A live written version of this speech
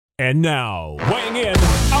And now, weighing in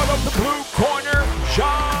out of the blue corner,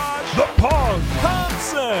 Josh the Punk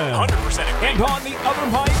Thompson. 100% agree. And on the other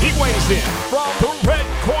mic, he weighs in from the red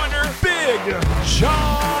corner, Big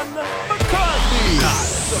John McCarthy.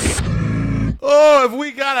 Oh, if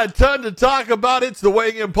we got a ton to talk about, it's the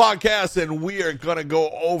Weighing In Podcast, and we are going to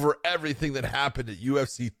go over everything that happened at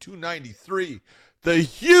UFC 293. The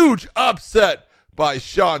huge upset by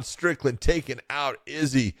Sean Strickland taking out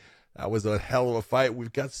Izzy. That was a hell of a fight.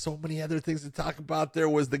 We've got so many other things to talk about. There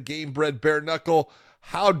was the Gamebred bare knuckle.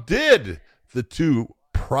 How did the two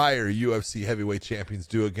prior UFC heavyweight champions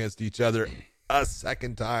do against each other a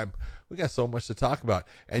second time? We got so much to talk about.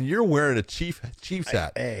 And you're wearing a Chiefs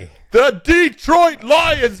hat. Hey. The Detroit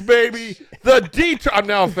Lions, baby. I'm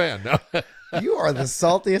now a fan. You are the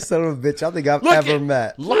saltiest son of a bitch I think I've ever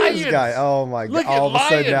met. Lions. This guy. Oh, my God. All of a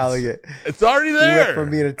sudden now, it's already there. You went from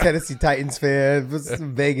being a Tennessee Titans fan, a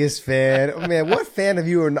Vegas fan. Oh, man, what fan of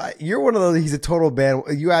you are not? You're one of those. He's a total band.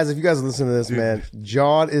 If you guys listen to this, dude, man,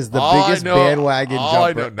 John is the biggest bandwagon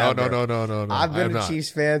jumper. No. I've been a Chiefs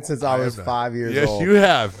fan since I was 5 years old. Yes, you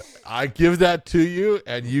have. I give that to you,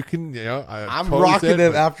 and you can, I'm totally rocking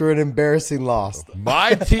them after an embarrassing loss.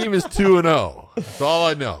 My team is 2-0. That's all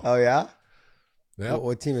I know. Oh, yeah? Yep.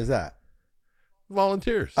 What team is that?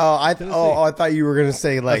 Volunteers. Oh, I thought you were gonna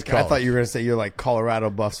say you're like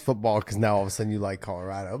Colorado Buffs football because now all of a sudden you like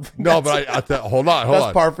Colorado. No, but I thought, hold on.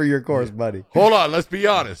 That's par for your course, buddy. Hold on, let's be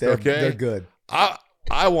honest. They're good.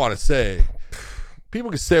 I want to say,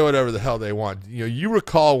 people can say whatever the hell they want. You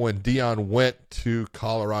recall when Deion went to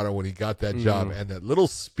Colorado when he got that job, and that little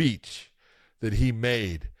speech that he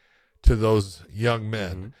made to those young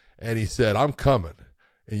men, and he said, "I'm coming,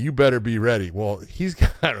 and you better be ready." Well, he's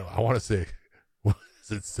got, I want to say, what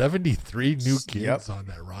is it, 73 new kids on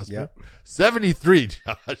that roster? Yep. 73,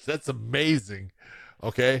 Josh. That's amazing.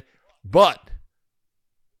 Okay. But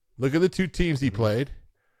look at the two teams he played,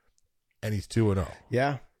 and he's 2-0.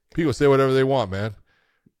 Yeah. People say whatever they want, man.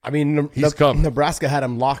 I mean, he's coming. Nebraska had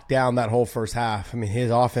him locked down that whole first half. I mean, his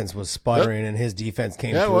offense was sputtering, and his defense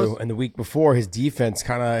came through. And the week before, his defense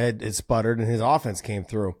kind of had sputtered, and his offense came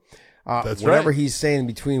through. That's whatever right. He's saying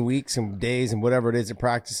between weeks and days and whatever it is at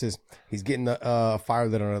practices, he's getting the fire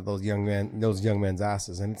lit under those young men's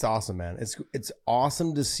asses, and it's awesome, man. It's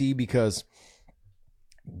awesome to see because,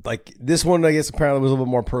 like, this one, I guess apparently was a little bit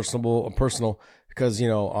more personal because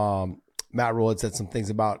Matt Rule had said some things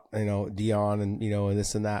about Deion and and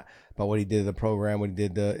this and that about what he did to the program, what he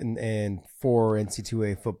did and for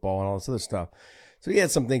NC2A football and all this other stuff. So he had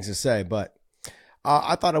some things to say, but.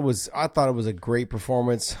 I thought it was a great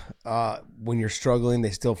performance. When you're struggling,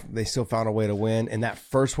 they still found a way to win. And that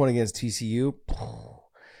first one against TCU,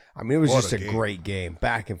 I mean, it was just a great game,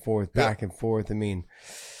 back and forth. I mean,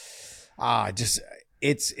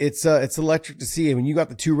 it's electric to see. I mean, you got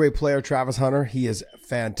the two-way player, Travis Hunter. He is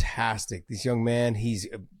fantastic. This young man, he's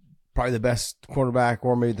probably the best quarterback,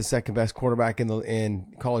 or maybe the second best quarterback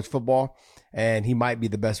in college football, and he might be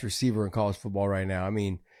the best receiver in college football right now. I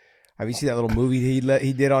mean. Have you seen that little movie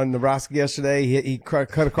he did on Nebraska yesterday? He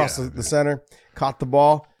cut across the center, caught the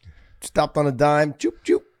ball, stopped on a dime, choop,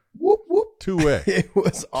 choop, whoop, whoop. Two-way. It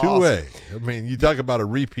was awesome. Two-way. I mean, you talk about a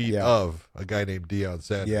repeat of a guy named Deion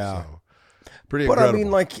Sanders. Yeah. So pretty but incredible. I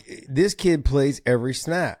mean, like, this kid plays every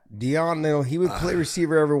snap. Deion, he would play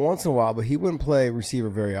receiver every once in a while, but he wouldn't play receiver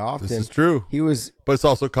very often. This is true. But it's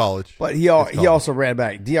also college. But he also ran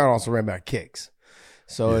back. Deion also ran back kicks.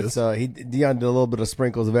 So it's Deion did a little bit of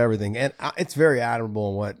sprinkles of everything, and it's very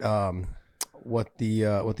admirable in what these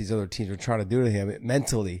other teams are trying to do to him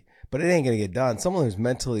mentally. But it ain't gonna get done. Someone who's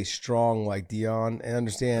mentally strong like Deion and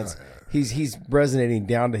understands he's resonating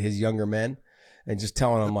down to his younger men and just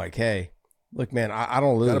telling them like, hey, look, man, I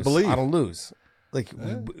don't lose. Gotta believe. I don't lose. Like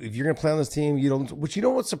if you're gonna play on this team, you don't. Which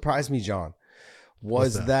what surprised me, John,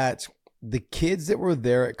 was that the kids that were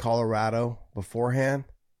there at Colorado beforehand,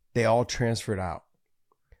 they all transferred out.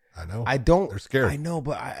 I know. They're scared. I know,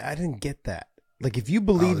 but I didn't get that. Like, if you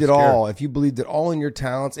believed it all, in your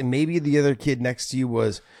talents, and maybe the other kid next to you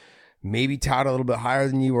was maybe touted a little bit higher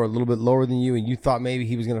than you or a little bit lower than you, and you thought maybe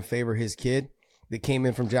he was going to favor his kid that came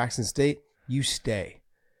in from Jackson State, you stay.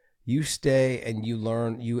 You stay and you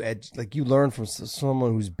learn. You learn from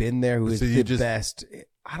someone who's been there, who is the best.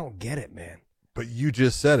 I don't get it, man. But you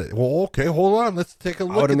just said it. Well, okay, hold on. Let's take a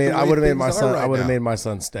look. I would have made my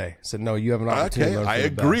son stay. I said, no, you have an opportunity. Okay, I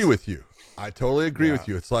agree with you. I totally agree with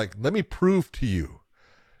you. It's like, let me prove to you.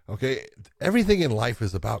 Okay, everything in life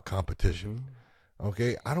is about competition.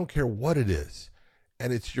 Okay, I don't care what it is,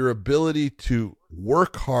 and it's your ability to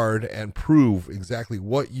work hard and prove exactly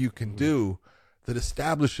what you can do that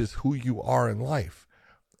establishes who you are in life.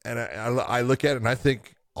 And I look at it and I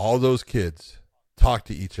think all those kids talk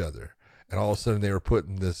to each other, and all of a sudden they were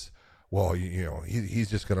putting this, well, he's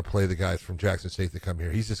just going to play the guys from Jackson State that come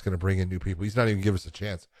here. He's just going to bring in new people. He's not even give us a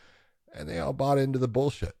chance. And they all bought into the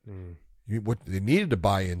bullshit. What they needed to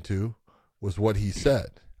buy into was what he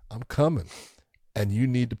said. I'm coming, and you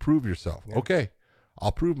need to prove yourself. Yeah. Okay,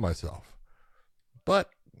 I'll prove myself. But,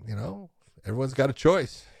 everyone's got a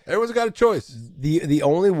choice. Everyone's got a choice. The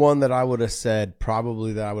only one that I would have said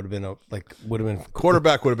probably that I would have been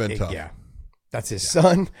quarterback would have been tough. Yeah, that's his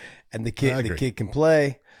son, and the kid can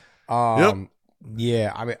play.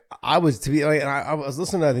 Yeah, I mean, I was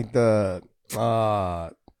listening to, I think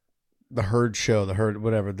the Herd show,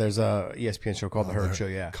 whatever. There's a ESPN show called the Herd Show.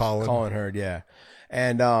 Yeah, Colin Herd. Yeah,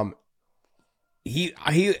 and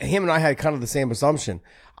him and I had kind of the same assumption.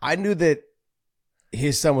 I knew that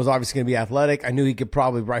his son was obviously going to be athletic. I knew he could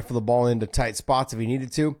probably rifle the ball into tight spots if he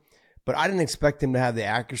needed to, but I didn't expect him to have the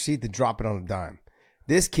accuracy to drop it on a dime.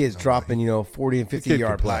 This kid's dropping, 40 and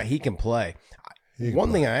 50-yard play. He can play.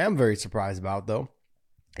 One thing I am very surprised about, though,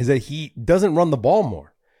 is that he doesn't run the ball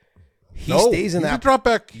more. He stays in that drop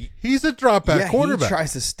back. He's a drop back quarterback. He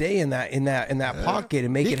tries to stay in that pocket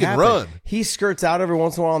and make it happen. Run. He skirts out every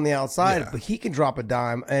once in a while on the outside, but he can drop a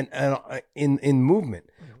dime and in movement,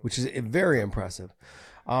 which is very impressive.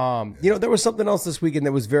 There was something else this weekend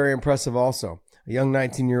that was very impressive also. A young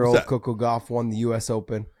 19-year-old Coco Gauff won the U.S.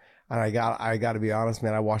 Open. And I got to be honest,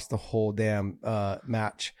 man, I watched the whole damn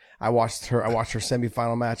match. I watched her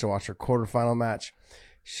semifinal match. I watched her quarterfinal match.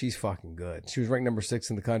 She's fucking good. She was ranked number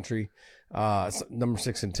 6 in the country, number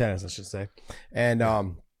 6 in tennis, I should say. And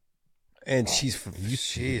you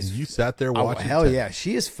sat there watching. Hell yeah,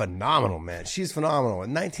 she is phenomenal, man. She's phenomenal. At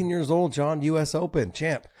 19 years old, John, U.S. Open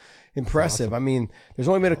champ, impressive. Awesome. I mean, there's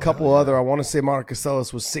only been a couple other. I want to say Monica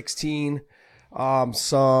Seles was 16.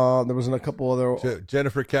 So there was a couple other.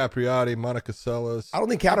 Jennifer Capriati, Monica Seles. I don't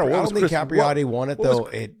think Capriati won it though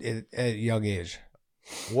at a young age.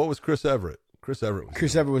 What was Chris Everett? Chris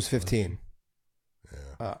Everett was 15.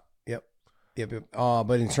 Yeah. Yep.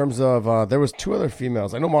 But in terms of there was 2 other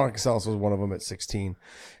females. I know Monica Seles was one of them at 16.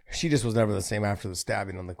 She just was never the same after the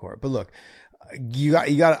stabbing on the court. But look,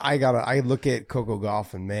 I look at Coco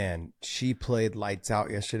Gauff, and man, she played lights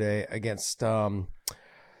out yesterday against Sabalenka,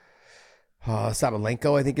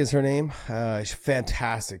 I think is her name.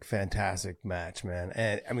 Fantastic match, man.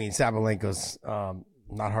 And I mean, Sabalenka's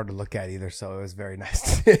not hard to look at either, so it was very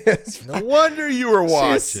nice. No wonder you were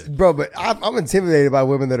watching, bro. But I'm intimidated by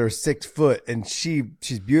women that are 6 foot, and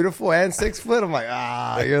she's beautiful and 6 foot. I'm like,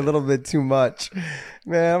 you're a little bit too much,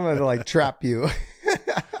 man. I'm gonna trap you.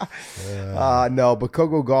 No, but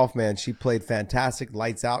Coco Gauff, man, she played fantastic,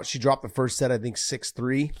 lights out. She dropped the first set, I think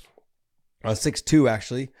 6-3, 6-2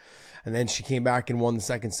 actually. And then she came back and won the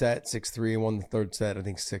second set, 6-3, and won the third set, I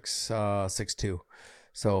think 6-2.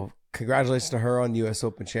 So congratulations to her on U.S.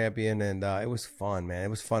 Open champion, and it was fun, man. It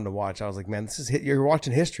was fun to watch. I was like, man, you're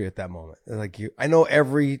watching history at that moment. I know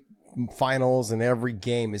every finals and every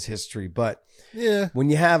game is history, but when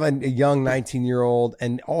you have a young 19-year-old,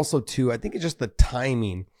 and also too, I think it's just the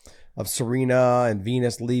timing of Serena and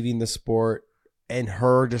Venus leaving the sport, and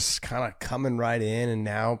her just kind of coming right in, and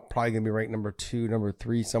now probably going to be ranked number 2, number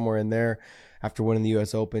 3, somewhere in there after winning the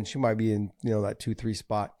U.S. Open. She might be in, that 2-3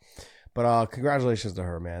 spot. But congratulations to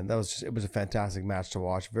her, man. It was a fantastic match to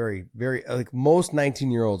watch. Very, very, most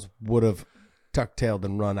 19-year-olds would have tuck-tailed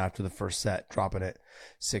and run after the first set, dropping it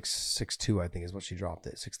 6-2, I think is what she dropped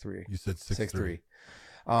it, 6-3. You said 6-3.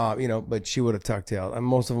 But she would have tuck-tailed. And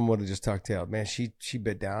most of them would have just tuck-tailed. Man, she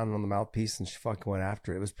bit down on the mouthpiece and she fucking went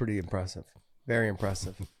after it. It was pretty impressive. Very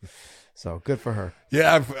impressive. So good for her.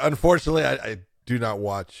 Yeah, unfortunately, I do not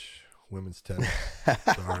watch women's tennis.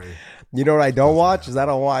 Sorry. You know what I don't watch is I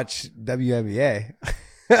don't watch WNBA.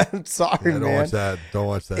 I'm sorry, man. Don't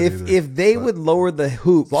watch that. If they would lower the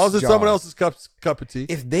hoops, as long as it's someone else's cup of tea.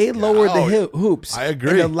 If they lowered the hoops, I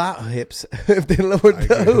agree. Hips. If they lowered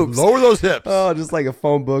the hoops, lower those hips. Oh, just like a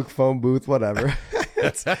phone book, phone booth, whatever.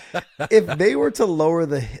 If they were to lower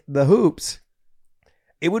the hoops,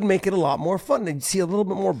 it would make it a lot more fun. You'd see a little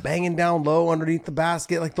bit more banging down low underneath the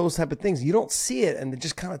basket, like those type of things. You don't see it, and it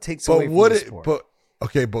just kind of takes away from the sport.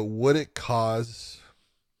 But would it cause?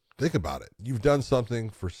 Think about it. You've done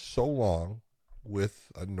something for so long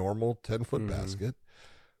with a normal 10-foot basket.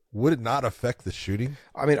 Would it not affect the shooting?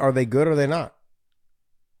 I mean, are they good or are they not?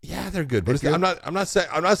 Yeah, they're good. But I'm not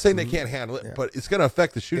saying they can't handle it. Yeah. But it's going to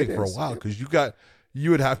affect the shooting for a while because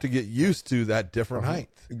you would have to get used to that different height.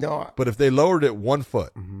 No, but if they lowered it 1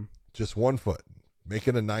 foot, just 1 foot, make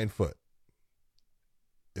it a 9 foot,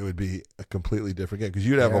 it would be a completely different game because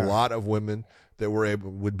you'd have a lot of women that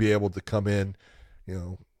would be able to come in,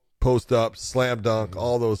 post up, slam dunk,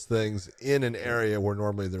 all those things in an area where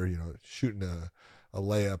normally they're, shooting a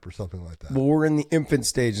layup or something like that. Well, we're in the infant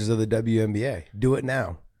stages of the WNBA. Do it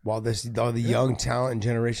now. While all the young talent and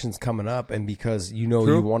generations coming up, and because you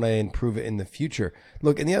want to improve it in the future.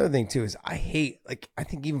 Look, and the other thing too is I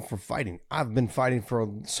think even for fighting, I've been fighting for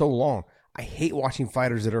so long. I hate watching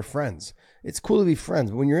fighters that are friends. It's cool to be friends,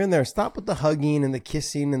 but when you're in there, stop with the hugging and the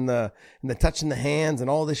kissing and the touching the hands and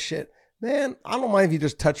all this shit. Man, I don't mind if you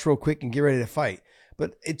just touch real quick and get ready to fight.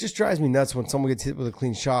 But it just drives me nuts when someone gets hit with a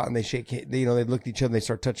clean shot and they they look at each other and they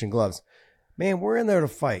start touching gloves. Man, we're in there to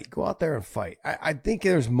fight. Go out there and fight. I think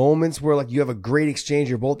there's moments where you have a great exchange.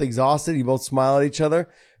 You're both exhausted. You both smile at each other.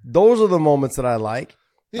 Those are the moments that I like.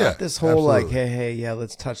 Yeah, not this whole absolutely. hey, yeah,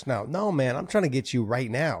 let's touch now. No, man, I'm trying to get you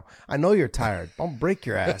right now. I know you're tired. I'll break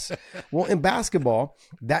your ass. Well, in basketball,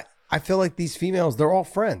 I feel like these females, they're all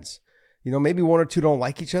friends. Maybe one or two don't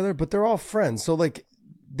like each other, but they're all friends. So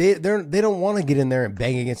they don't want to get in there and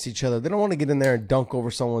bang against each other. They don't want to get in there and dunk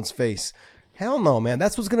over someone's face. Hell no, man.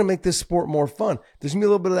 That's what's going to make this sport more fun. There's going to be a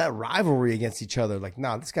little bit of that rivalry against each other.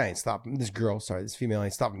 Nah, this guy ain't stopping. This female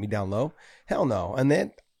ain't stopping me down low. Hell no. And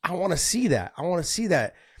then I want to see that. I want to see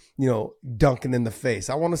that, dunking in the face.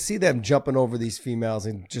 I want to see them jumping over these females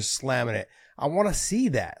and just slamming it. I want to see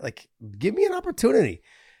that. Give me an opportunity.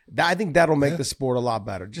 I think that'll make the sport a lot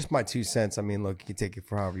better. Just my 2 cents. I mean, look, you can take it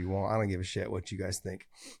for however you want. I don't give a shit what you guys think.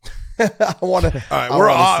 I want to. All right, we're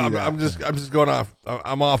off. I'm just going off.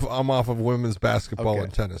 I'm off of women's basketball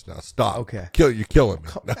and tennis now. Stop. Okay. You're killing me.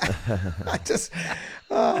 I just,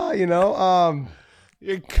 you're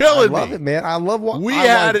killing me. I love it, man. I love watching.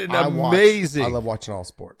 I love watching all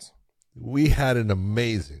sports. We had an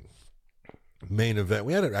amazing main event.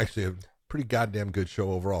 We had actually a pretty goddamn good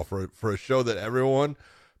show overall for a show that everyone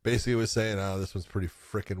basically was saying, "Oh, this was pretty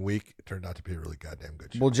freaking weak." It turned out to be a really goddamn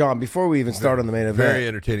good show. Well, John, before we even start on the main event, very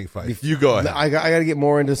entertaining fight. You go ahead. I got to get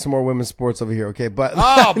more into some more women's sports over here, okay? But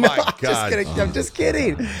oh my god, I'm just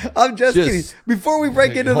kidding. Before we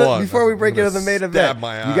break into the main event,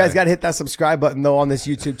 you guys got to hit that subscribe button though on this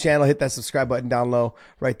YouTube channel. Hit that subscribe button down low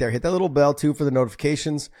right there. Hit that little bell too for the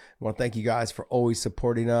notifications. I want to thank you guys for always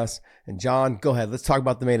supporting us. And John, go ahead. Let's talk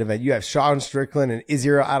about the main event. You have Sean Strickland and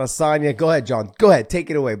Israel Adesanya. Go ahead, John. Go ahead. Take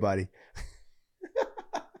it away, buddy.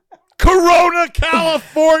 Corona,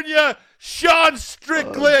 California, Sean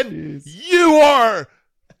Strickland, you are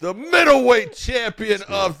the middleweight champion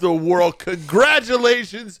of the world.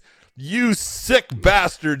 Congratulations, you sick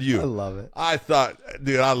bastard, you. I love it. I thought,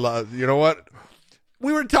 dude, you know what?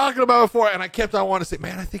 We were talking about it before, and I kept on wanting to say,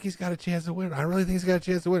 man, I think he's got a chance to win. I really think he's got a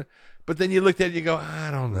chance to win. But then you looked at it and you go, I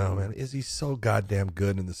don't know, man. Is he so goddamn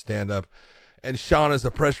good in the stand-up? And Sean is a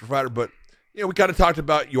pressure fighter, but we kind of talked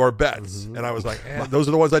about your bets, and I was like, those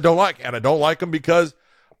are the ones I don't like, and I don't like them because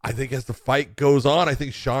I think as the fight goes on, I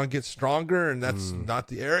think Sean gets stronger, and that's not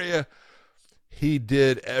the area. He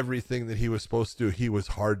did everything that he was supposed to do. He was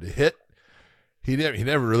hard to hit. He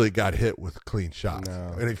never really got hit with clean shots,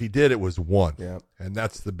 and if he did, it was one. Yep. And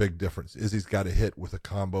that's the big difference. Izzy's got to hit with a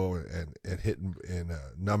combo and hit in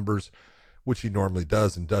numbers, which he normally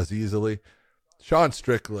does and does easily. Sean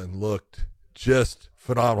Strickland looked just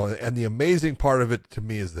phenomenal. And the amazing part of it to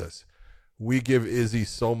me is this. We give Izzy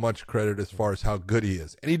so much credit as far as how good he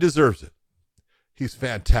is. And he deserves it. He's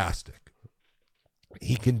fantastic.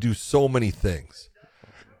 He can do so many things.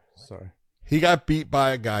 Sorry. He got beat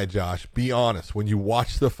by a guy, Josh. Be honest. When you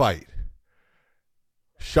watch the fight,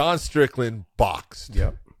 Sean Strickland boxed.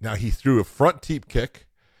 Yep. Now, he threw a front teep kick,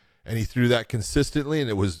 and he threw that consistently, and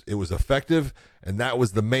it was effective, and that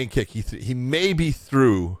was the main kick. He maybe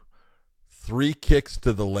threw 3 kicks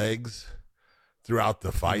to the legs throughout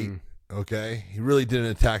the fight, okay? He really didn't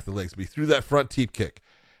attack the legs, but he threw that front teep kick,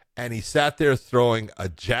 and he sat there throwing a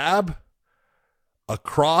jab, a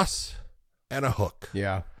cross, and a hook.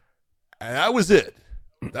 Yeah. And that was it.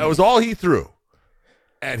 That was all he threw.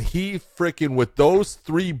 And he freaking, with those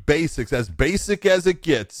 3 basics, as basic as it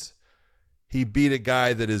gets, he beat a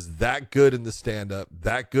guy that is that good in the stand-up,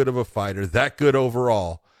 that good of a fighter, that good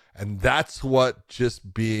overall. And that's what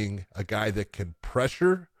just being a guy that can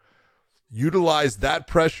pressure, utilize that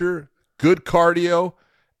pressure, good cardio,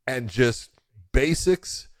 and just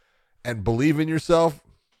basics, and believe in yourself.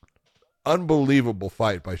 Unbelievable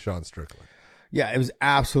fight by Sean Strickland. Yeah, it was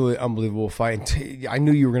absolutely unbelievable fight. I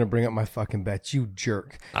knew you were going to bring up my fucking bets, you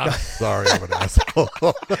jerk. I'm sorry, I'm an asshole.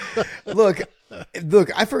 Look,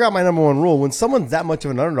 I forgot my number 1 rule. When someone's that much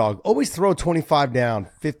of an underdog, always throw 25 down,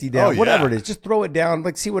 50 down, whatever it is. Just throw it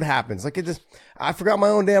down, see what happens. I forgot my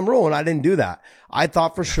own damn rule, and I didn't do that. I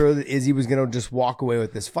thought for sure that Izzy was going to just walk away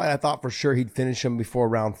with this fight. I thought for sure he'd finish him before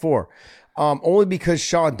round 4. Only because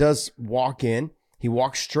Sean does walk in. He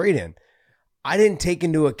walked straight in. I didn't take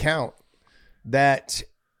into account that.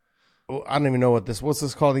 I don't even know what's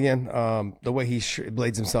this called again? The way he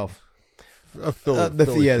blades himself. The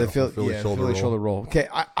Philly shoulder roll. Okay,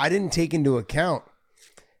 I didn't take into account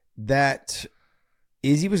that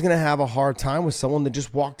Izzy was going to have a hard time with someone that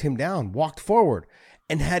just walked him down, walked forward,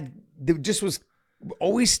 and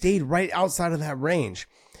always stayed right outside of that range.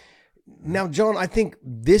 Now, John, I think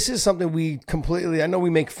this is something I know we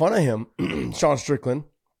make fun of him, Sean Strickland,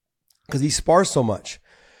 because he spars so much.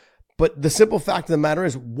 But the simple fact of the matter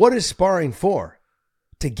is, what is sparring for?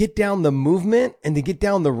 To get down the movement and to get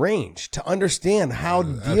down the range, to understand how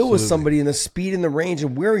to deal with somebody in the speed and the range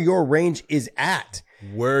and where your range is at.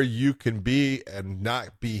 Where you can be and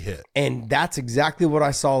not be hit. And that's exactly what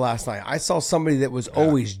I saw last night. I saw somebody that was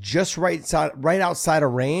always just right outside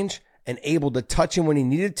of range and able to touch him when he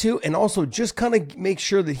needed to, and also just kind of make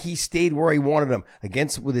sure that he stayed where he wanted him,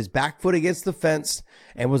 with his back foot against the fence,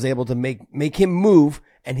 and was able to make him move,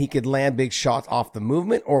 and he could land big shots off the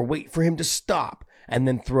movement or wait for him to stop and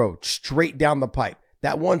then throw straight down the pipe.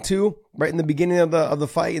 That 1-2 right in the beginning of the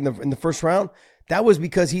fight in the first round, that was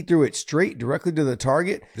because he threw it straight directly to the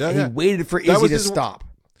target, and he waited for Izzy to stop.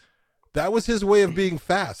 That was his way of being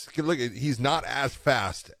fast. Look, he's not as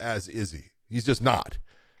fast as Izzy. He's just not.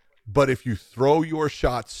 But if you throw your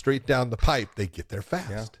shots straight down the pipe, they get there fast.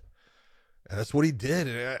 Yeah. And that's what he did.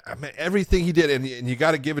 And I mean, everything he did, and you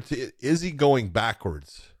got to give it to Izzy going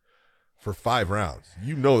backwards for 5 rounds.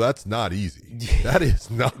 You know that's not easy. That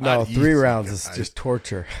is not easy. 3 rounds is just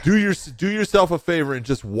torture. Do yourself a favor and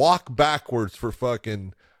just walk backwards for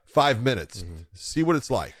fucking 5 minutes. Mm-hmm. See what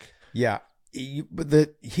it's like. Yeah.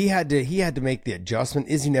 But he had to make the adjustment.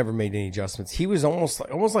 Izzy never made any adjustments. He was almost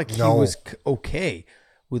like he was okay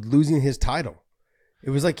with losing his title. It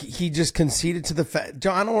was like he just conceded to the fact.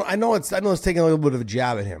 John, I know it's taking a little bit of a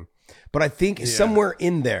jab at him, but I think somewhere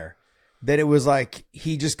in there that it was like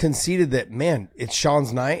he just conceded that, man, it's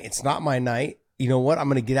Sean's night. It's not my night. You know what? I'm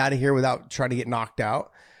going to get out of here without trying to get knocked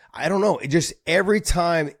out. I don't know. It just, every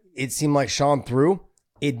time it seemed like Sean threw,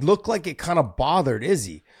 it looked like it kind of bothered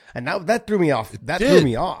Izzy. And that threw me off. Threw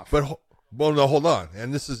me off. But, well, no, hold on.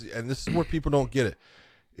 And this is where people don't get it.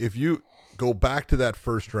 If you go back to that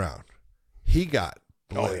first round, he got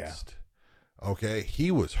blitzed. Okay?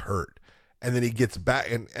 He was hurt. And then he gets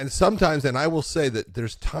back. And sometimes, and I will say that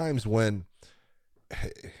there's times when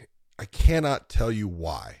I cannot tell you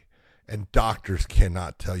why. And doctors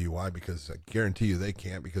cannot tell you why, because I guarantee you they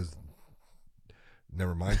can't, because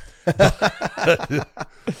never mind.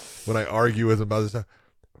 When I argue with them about this stuff,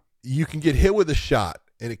 you can get hit with a shot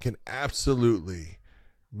and it can absolutely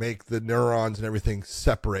make the neurons and everything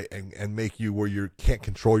separate and make you where you can't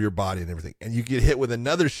control your body and everything. And you get hit with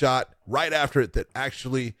another shot right after it that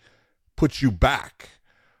actually puts you back.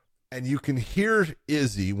 And you can hear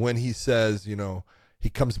Izzy when he says, you know, he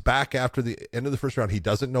comes back after the end of the first round. He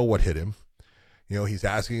doesn't know what hit him. You know, he's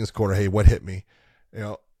asking his corner, hey, what hit me? You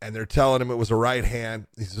know, and they're telling him it was a right hand.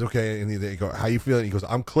 He says, okay. And they go, how you feeling? He goes,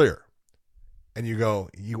 I'm clear. And you go,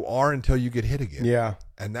 you are until you get hit again. Yeah.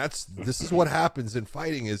 And this is what happens in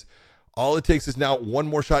fighting, is all it takes is now one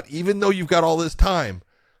more shot. Even though you've got all this time,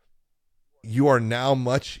 you are now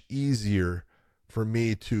much easier for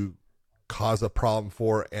me to cause a problem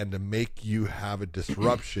for and to make you have a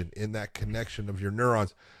disruption in that connection of your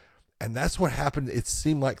neurons. And that's what happened. It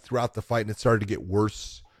seemed like throughout the fight, and it started to get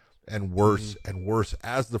worse and worse and worse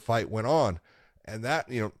as the fight went on. And that,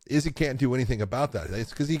 you know, Izzy can't do anything about that. It's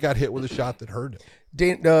because he got hit with a shot that hurt him.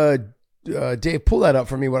 Dave, pull that up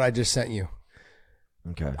for me, what I just sent you.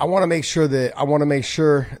 Okay. I want to make sure that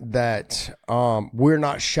we're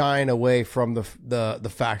not shying away from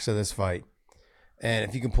the facts of this fight. And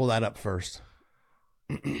if you can pull that up first.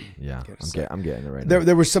 Yeah, I'm getting it right now.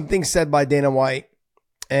 There was some things said by Dana White.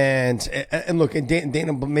 And look, and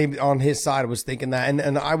Dana maybe on his side was thinking that.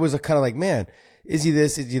 And I was kind of like, man, is he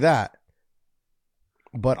this, is he that?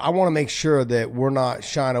 But I want to make sure that we're not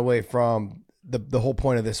shying away from the whole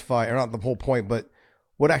point of this fight. Or not the whole point, but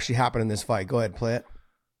what actually happened in this fight. Go ahead, play it.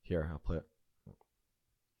 Here, I'll play it.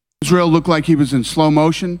 Israel looked like he was in slow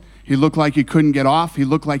motion. He looked like he couldn't get off. He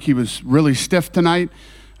looked like he was really stiff tonight.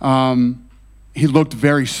 He looked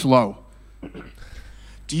very slow.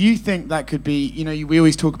 Do you think that could be, you know, we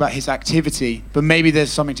always talk about his activity, but maybe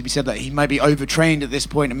there's something to be said that he might be overtrained at this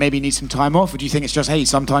point and maybe needs some time off? Or do you think it's just, hey,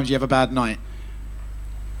 sometimes you have a bad night?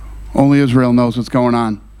 Only Israel knows what's going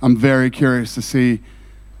on. I'm very curious to see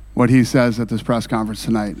what he says at this press conference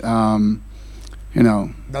tonight. You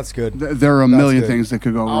know, that's good. There are a million things that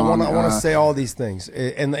could go wrong. I want to say all these things,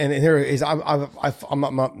 and here is I'm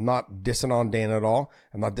not dissing on Dana at all.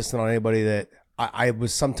 I'm not dissing on anybody that I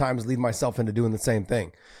was sometimes lead myself into doing the same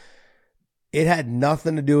thing. It had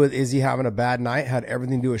nothing to do with Izzy having a bad night. It had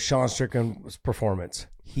everything to do with Sean Strickland's performance.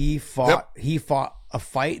 He fought a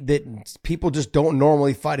fight that people just don't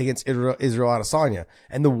normally fight against Israel Adesanya.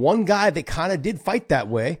 And the one guy that kind of did fight that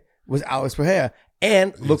way was Alex Pereira.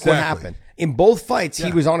 And look what happened. In both fights,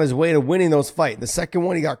 he was on his way to winning those fights. The second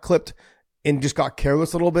one, he got clipped and just got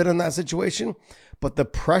careless a little bit in that situation. But the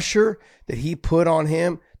pressure that he put on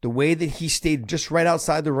him, the way that he stayed just right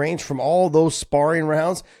outside the range from all those sparring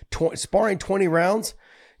rounds, sparring 20 rounds,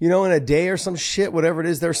 in a day or some shit, whatever it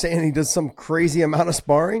is they're saying, he does some crazy amount of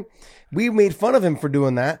sparring. We made fun of him for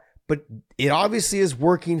doing that, but it obviously is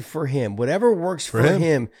working for him. Whatever works for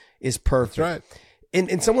him is perfect. That's right.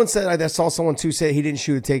 And someone said, I saw someone too say he didn't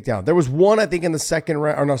shoot a takedown. There was one, I think, in the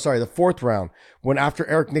the fourth round, when after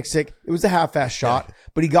Eric Nixick, it was a half-ass shot,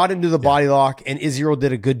 but he got into the body lock, and Israel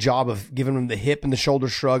did a good job of giving him the hip and the shoulder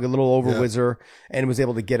shrug, a little over whizzer, and was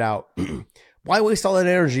able to get out. Why waste all that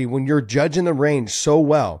energy when you're judging the range so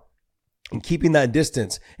well and keeping that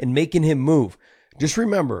distance and making him move? Just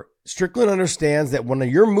remember, Strickland understands that when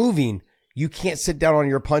you're moving, you can't sit down on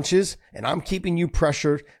your punches, and I'm keeping you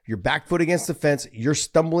pressured. Your back foot against the fence. You're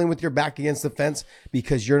stumbling with your back against the fence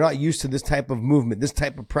because you're not used to this type of movement, this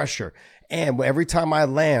type of pressure. And every time I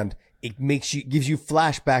land, it gives you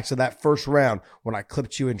flashbacks of that first round when I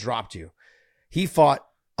clipped you and dropped you. He fought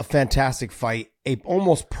a fantastic fight, a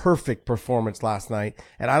almost perfect performance last night.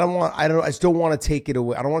 And I just don't want to take it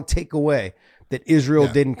away. I don't want to take away that Israel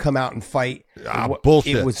didn't come out and fight.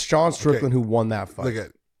 Bullshit. It was Sean Strickland who won that fight. Look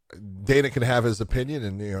at Dana can have his opinion,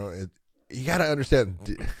 and you got to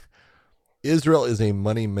understand, Israel is a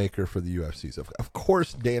money maker for the UFC. So of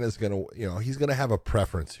course Dana's gonna, he's gonna have a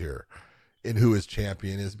preference here in who his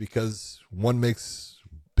champion is, because one makes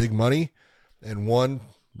big money, and one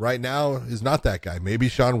right now is not that guy. Maybe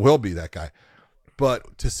Sean will be that guy,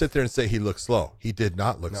 but to sit there and say he looked slow, he did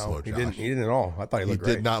not look slow. He Josh. didn't at all. I thought he looked great.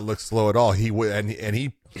 He did not look slow at all. And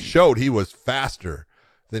he showed he was faster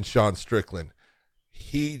than Sean Strickland.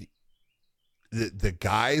 The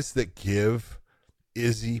guys that give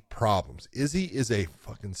Izzy problems. Izzy is a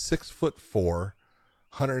fucking 6'4",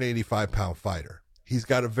 185-pound fighter. He's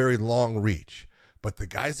got a very long reach, but the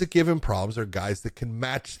guys that give him problems are guys that can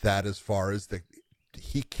match that, as far as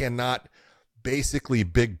he cannot basically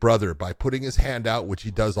big brother by putting his hand out, which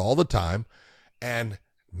he does all the time, and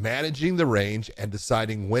managing the range and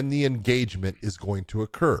deciding when the engagement is going to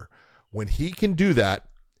occur. When he can do that,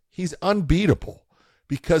 he's unbeatable,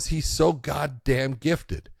 because he's so goddamn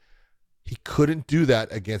gifted. He couldn't do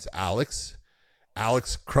that against Alex.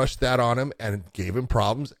 Alex crushed that on him and gave him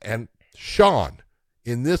problems. And Sean,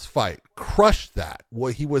 in this fight, crushed that.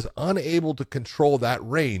 Well, he was unable to control that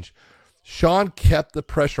range. Sean kept the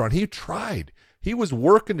pressure on. He tried. He was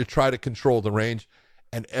working to try to control the range.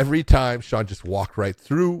 And every time, Sean just walked right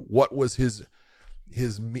through what was his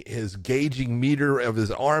gauging meter of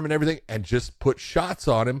his arm and everything, and just put shots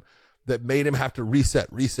on him that made him have to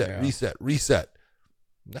reset. Nah,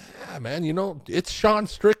 man, it's Sean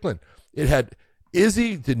Strickland.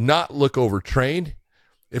 Izzy did not look overtrained.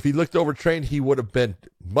 If he looked overtrained, he would have been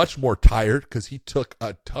much more tired, because he took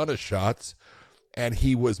a ton of shots and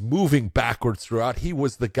he was moving backwards throughout. He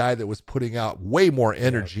was the guy that was putting out way more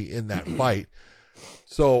energy in that fight.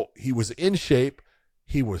 So he was in shape.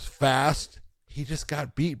 He was fast. He just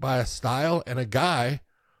got beat by a style and a guy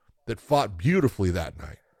that fought beautifully that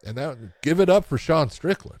night. And give it up for Sean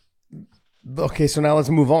Strickland. Okay, so now let's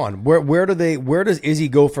move on. Where does Izzy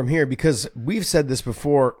go from here? Because we've said this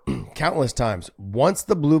before countless times. Once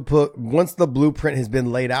the blueprint has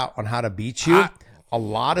been laid out on how to beat you, a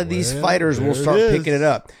lot of these fighters will start picking it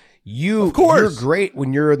up. You're great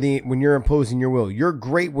when you're imposing your will. You're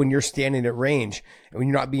great when you're standing at range and when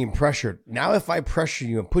you're not being pressured. Now, if I pressure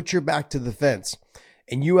you and put your back to the fence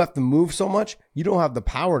and you have to move so much, you don't have the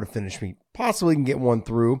power to finish me. Possibly can get one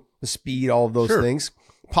through, the speed, all of those things.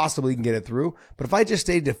 Possibly can get it through. But if I just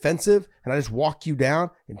stay defensive and I just walk you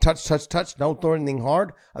down and touch, don't throw anything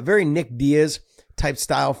hard, a very Nick Diaz type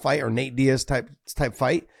style fight, or Nate Diaz type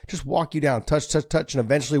fight, just walk you down, touch, and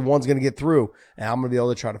eventually one's going to get through and I'm going to be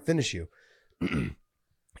able to try to finish you.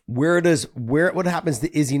 What happens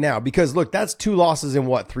to Izzy now? Because look, that's 2 losses in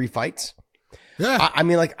 3 fights? Yeah. I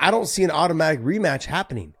mean, I don't see an automatic rematch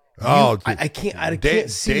happening. I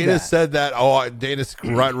can't see Dana that. said that. Oh, Dana's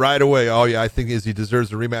right away. Oh yeah, I think Izzy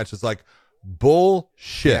deserves a rematch. It's like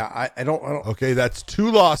bullshit. Yeah, I don't. Okay, that's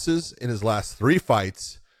 2 losses in his last 3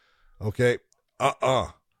 fights. Okay,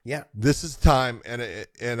 Yeah, this is time.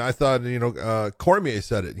 And I thought, Cormier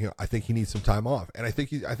said it. I think he needs some time off, and I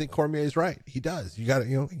think Cormier's right. He does. You got to,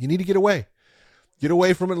 you need to get away. get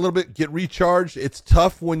away from it a little bit, get recharged. It's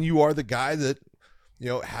tough when you are the guy that,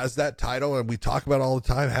 has that title, and we talk about it all the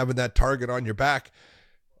time, having that target on your back.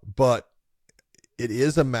 But it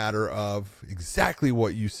is a matter of exactly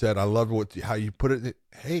what you said. I love how you put it.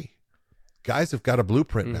 Hey, guys have got a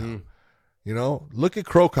blueprint now. Look at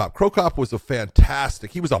Crow Cop. Crow Cop was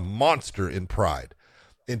he was a monster in Pride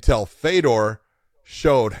until Fedor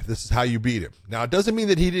showed this is how you beat him. Now, it doesn't mean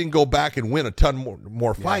that he didn't go back and win a ton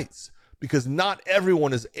more fights, because not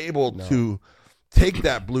everyone is able to take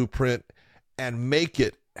that blueprint and make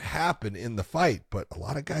it happen in the fight, but a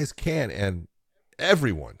lot of guys can. And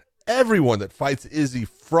everyone that fights Izzy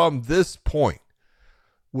from this point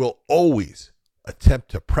will always attempt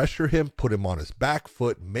to pressure him, put him on his back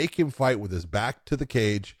foot, make him fight with his back to the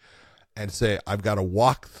cage, and say, I've got to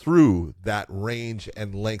walk through that range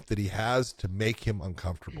and length that he has to make him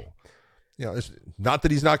uncomfortable. It's not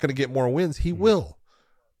that he's not going to get more wins. He will,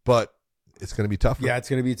 but it's going to be tougher. Yeah, it's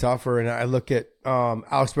going to be tougher. And I look at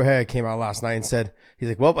Alex Berhea came out last night and said, he's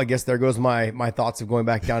like, well, I guess there goes my thoughts of going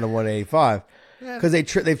back down to 185. Because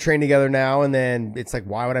they've trained together now, and then it's like,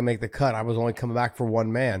 why would I make the cut? I was only coming back for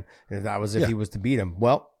one man, and that was if he was to beat him.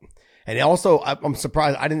 Well, and also, I'm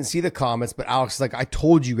surprised I didn't see the comments, but Alex is like, I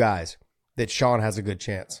told you guys that Sean has a good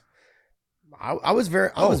chance. I was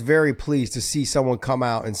very pleased to see someone come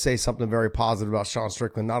out and say something very positive about Sean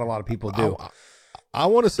Strickland. Not a lot of people do. I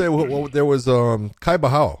want to say there was Kai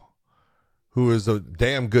Bahao, who is a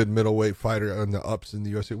damn good middleweight fighter on the ups in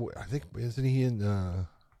the UFC. I think, isn't he in?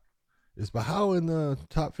 Is Bahao in the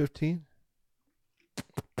top 15?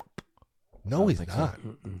 No, he's not.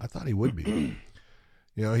 So. I thought he would be.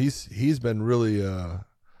 He's been really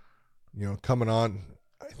coming on.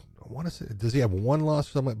 I want to say, does he have one loss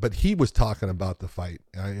or something? But he was talking about the fight.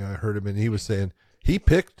 I heard him, and he was saying he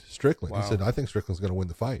picked Strickland. Wow. He said, I think Strickland's going to win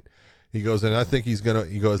the fight. He goes, and I think he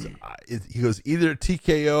goes either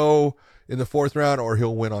TKO in the 4th round or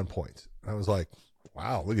he'll win on points. I was like,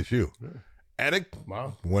 wow, look at you. And it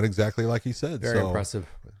went exactly like he said. Very impressive.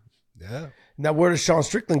 Yeah. Now, where does Sean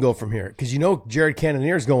Strickland go from here? Because Jared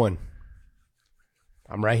Cannonier's going,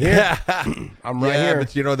 I'm right here. I'm right here.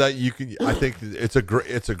 But that you can. I think it's a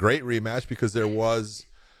great rematch, because there was,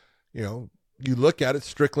 you look at it,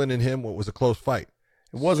 Strickland and him. What was a close fight.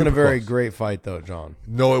 It wasn't a very great fight, though, John.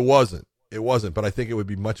 No, it wasn't. It wasn't. But I think it would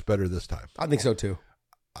be much better this time. I think so too.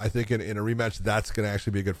 I think in a rematch, that's going to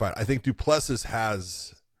actually be a good fight. I think Duplessis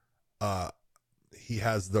has, he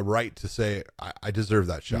has the right to say, I deserve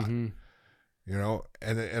that shot. And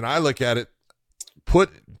I look at it.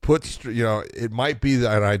 It might be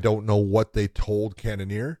that I don't know what they told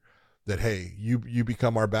Cannonier, that, hey, you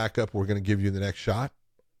become our backup, we're going to give you the next shot.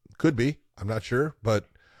 Could be. I'm not sure. But,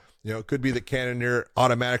 it could be that Cannonier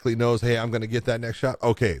automatically knows, hey, I'm going to get that next shot.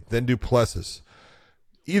 Okay, then Duplessis.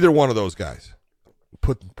 Either one of those guys.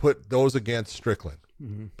 Put those against Strickland.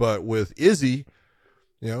 But with Izzy,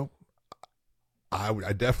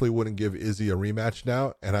 I definitely wouldn't give Izzy a rematch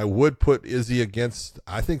now, and I would put Izzy against,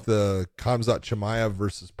 I think, the Khamzat Chimaev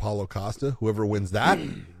versus Paulo Costa. Whoever wins that,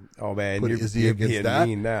 oh man, put Izzy against that.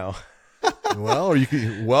 Mean now. you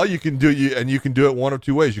can do it one of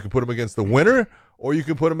two ways. You can put him against the winner, or you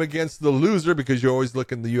can put him against the loser, because you're always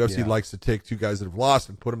looking. The UFC likes to take two guys that have lost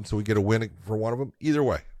and put them so we get a win for one of them. Either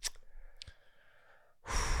way,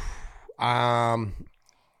 I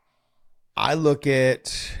look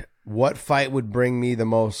at what fight would bring me the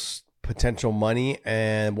most potential money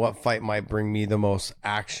and what fight might bring me the most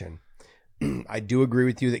action. I do agree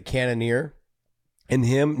with you that Cannonier and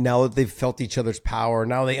him, now that they've felt each other's power,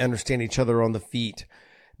 now they understand each other on the feet,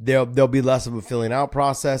 there'll be less of a filling out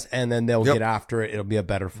process, and then they'll get after it. It'll be a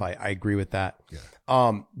better fight. I agree with that.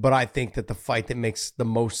 Yeah. But I think that the fight that makes the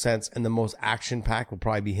most sense and the most action packed will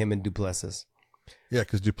probably be him and Duplessis. Yeah,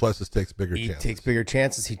 because Duplessis takes bigger chances. He takes bigger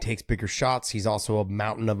chances. He takes bigger shots. He's also a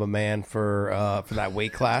mountain of a man for that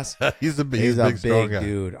weight class. he's a big strong guy.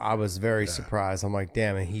 Dude. I was very surprised. I'm like,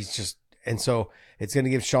 damn it. And so it's going to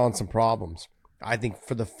give Sean some problems. I think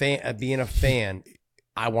for the fan, being a fan,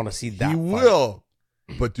 I want to see that. He will,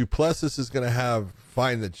 but Duplessis is going to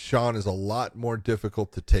find that Sean is a lot more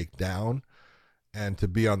difficult to take down and to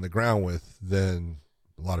be on the ground with than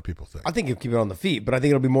a lot of people think. I think he'll keep it on the feet, but I think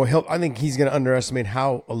it'll be more help. I think he's going to underestimate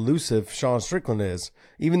how elusive Sean Strickland is.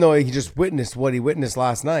 Even though he just witnessed what he witnessed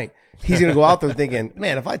last night, he's going to go out there thinking,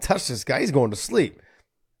 man, if I touch this guy, he's going to sleep.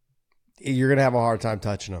 You're going to have a hard time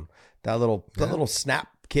touching him. That little snap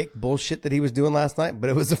kick bullshit that he was doing last night, but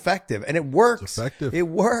it was effective, and it works. It's effective. It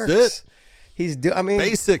works. That's it.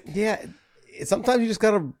 Basic. Yeah. Sometimes you just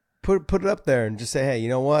got to put it up there and just say, hey, you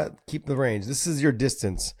know what? Keep the range. This is your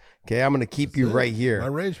distance. Okay, I'm going to keep you right here. My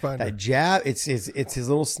rangefinder. That jab, it's his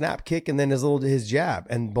little snap kick and then his jab.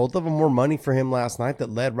 And both of them were money for him last night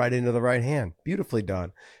that led right into the right hand. Beautifully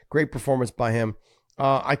done. Great performance by him.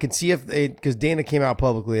 I could see because Dana came out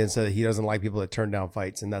publicly and said that he doesn't like people that turn down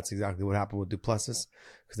fights. And that's exactly what happened with Duplessis.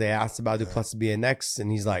 Because they asked about Duplessis being next.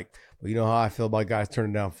 And he's like, well, you know how I feel about guys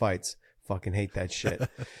turning down fights. Fucking hate that shit.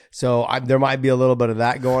 So there might be a little bit of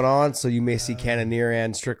that going on. So you may see Cannonier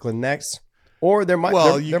and Strickland next. Or there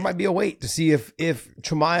might be a wait to see if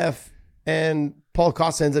Chimaev and Paul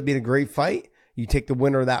Costa ends up being a great fight. You take the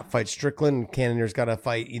winner of that fight, Strickland, and Cannonier's got to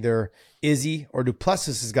fight either Izzy or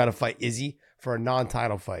Duplessis has got to fight Izzy for a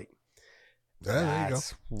non-title fight. Yeah, there you go.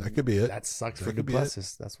 That could be it. That sucks for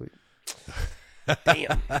Duplessis. That's what.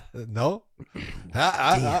 Damn. No.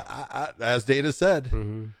 As Dana said,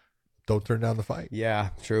 don't turn down the fight. Yeah,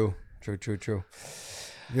 true.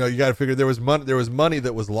 You know, you got to figure there was money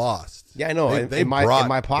that was lost. Yeah, I know. In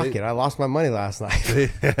my pocket, I lost my money last night.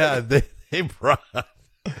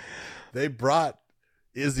 They brought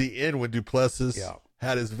Izzy in when Duplessis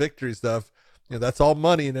had his victory stuff. You know, that's all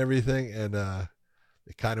money and everything, and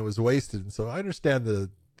it kind of was wasted. And so I understand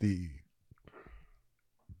the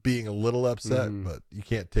being a little upset, but you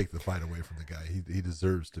can't take the fight away from the guy. He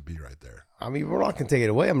deserves to be right there. I mean, we're not going to take it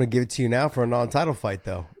away. I'm going to give it to you now for a non-title fight,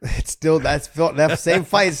 though. It's still that same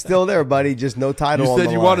fight is still there, buddy. Just no title. You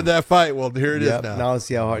said you wanted that fight. Well, here it is now. Now let's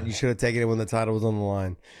see how hard you should have taken it when the title was on the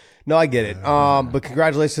line. No, I get it. But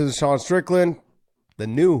congratulations to Sean Strickland, the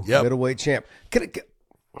new middleweight champ.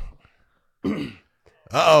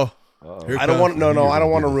 Uh-oh. I don't want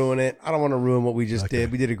to ruin it. I don't want to ruin what we just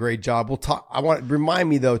did. We did a great job. We'll talk. Remind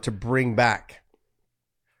me though to bring back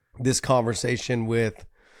this conversation with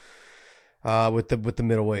the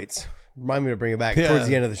middleweights. Remind me to bring it back towards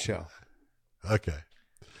the end of the show. Okay.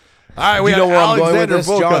 All right. Do you know where I'm going with this,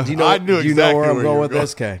 John? Do you know, I knew do you know where I'm going with going.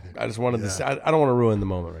 this? Okay. I just wanted to say, I don't want to ruin the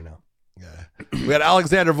moment right now. Yeah. We had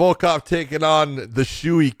Alexander Volkov taking on the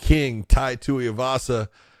Shoey King, Tai Tuivasa,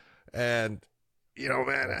 and. You know,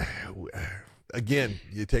 man, again,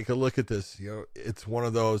 you take a look at this, you know, it's one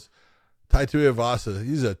of those. Tai Tuivasa,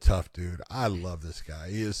 he's a tough dude. I love this guy.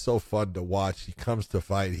 He is so fun to watch. He comes to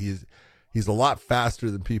fight. He's a lot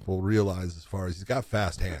faster than people realize as far as he's got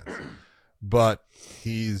fast hands. But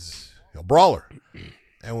he's a brawler.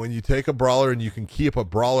 And when you take a brawler and you can keep a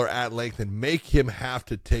brawler at length and make him have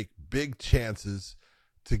to take big chances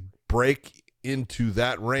to break into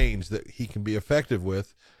that range that he can be effective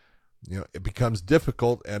with, you know, it becomes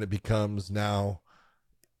difficult, and it becomes now,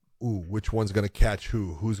 which one's going to catch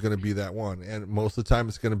who? Who's going to be that one? And most of the time,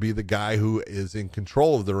 it's going to be the guy who is in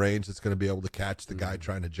control of the range that's going to be able to catch the guy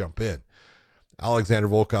trying to jump in. Alexander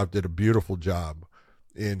Volkov did a beautiful job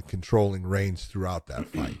in controlling range throughout that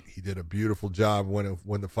fight. He did a beautiful job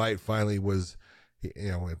when the fight finally was, you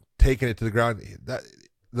know, taking it to the ground. That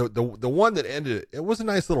the one that ended it was a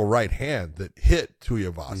nice little right hand that hit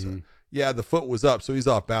Tuivasa. Yeah, the foot was up, so he's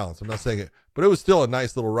off balance. I'm not saying it, but it was still a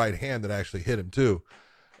nice little right hand that actually hit him too.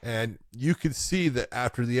 And you could see that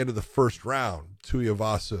after the end of the first round,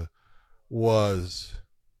 Tuivasa was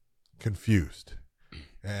confused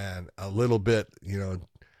and a little bit, you know,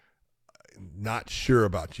 not sure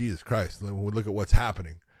about Jesus Christ. When we look at what's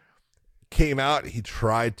happening, came out, he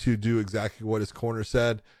tried to do exactly what his corner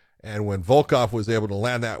said, and when Volkov was able to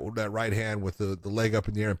land that right hand with the leg up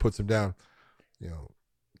in the air and puts him down, you know.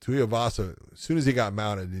 Tuivasa, as soon as he got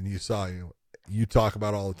mounted, and you saw, you know, you talk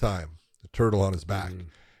about all the time, the turtle on his back,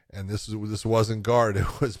 and this wasn't guard,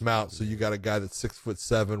 it was mount. So you got a guy that's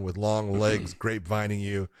 6'7" with long legs, grapevining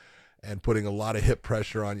you, and putting a lot of hip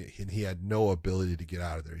pressure on you, and he had no ability to get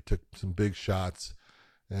out of there. He took some big shots,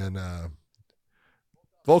 and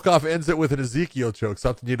Volkov ends it with an Ezekiel choke,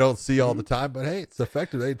 something you don't see all the time, but hey, it's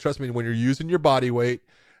effective. Hey, trust me, when you're using your body weight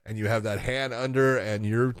and you have that hand under and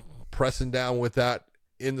you're pressing down with that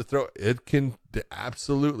in the throat, it can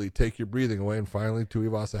absolutely take your breathing away. And finally,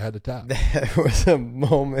 Tuivasa had to tap. There was a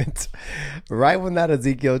moment right when that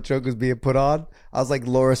Ezekiel choke was being put on. I was like,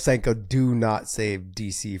 Laura Senko, do not save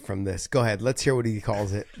DC from this. Go ahead. Let's hear what he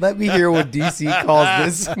calls it. Let me hear what DC calls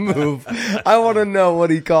this move. I want to know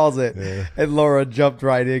what he calls it. Yeah. And Laura jumped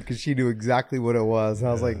right in because she knew exactly what it was. And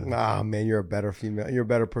I was like, ah, man, you're a better female. You're a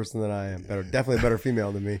better person than I am. Definitely a better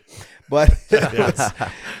female than me. But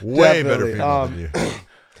way better female than you.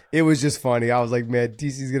 It was just funny. I was like, man,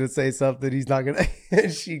 DC's going to say something. He's not going to.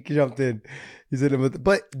 And she jumped in. He's in it.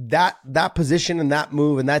 But that position and that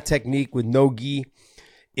move and that technique with no gi,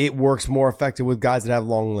 it works more effective with guys that have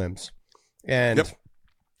long limbs. And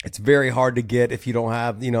it's very hard to get if you don't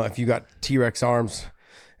have, you know, if you got T-Rex arms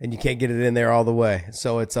and you can't get it in there all the way.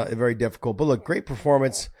 So it's very difficult. But look, great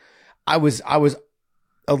performance. I was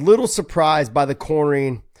a little surprised by the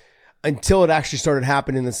cornering until it actually started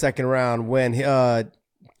happening in the second round when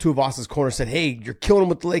Tuivasa's corner said, "Hey, you're killing him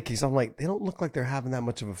with the leg kicks." I'm like, they don't look like they're having that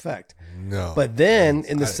much of effect. No. But then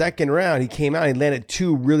in the second round, he came out and he landed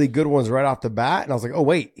 2 really good ones right off the bat, and I was like, "Oh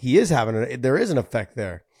wait, he is there is an effect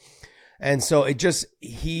there." And so it just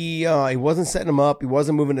he wasn't setting him up, he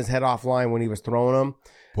wasn't moving his head offline when he was throwing them.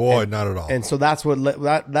 Boy, not at all. And so that's what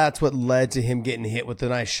led to him getting hit with a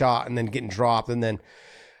nice shot and then getting dropped. And then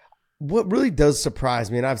what really does surprise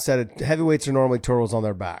me, and I've said it, heavyweights are normally turtles on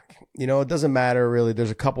their back. You know, it doesn't matter really.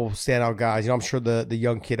 There's a couple standout guys. You know, I'm sure the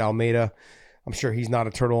young kid Almeida, I'm sure he's not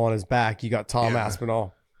a turtle on his back. You got Tom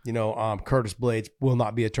Aspinall. You know, Curtis Blades will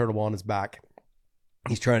not be a turtle on his back.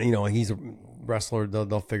 He's trying to, you know, he's a wrestler.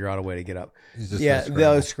 They'll figure out a way to get up.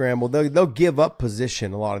 They'll scramble. They'll give up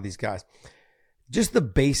position, a lot of these guys. Just the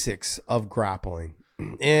basics of grappling.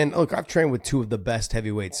 And look, I've trained with 2 of the best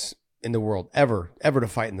heavyweights in the world ever to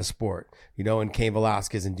fight in the sport, you know, in Cain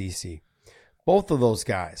Velasquez and DC. Both of those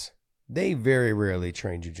guys, they very rarely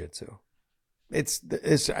train jiu-jitsu. And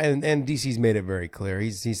DC's made it very clear.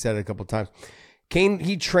 He said it a couple of times. Cain,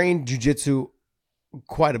 he trained jiu-jitsu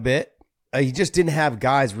quite a bit. He just didn't have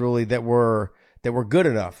guys really that were good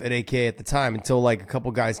enough at AK at the time until like a couple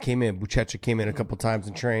guys came in. Buchecha came in a couple times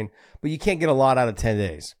and trained, but you can't get a lot out of 10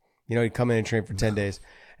 days. You know, you come in and train for 10 days.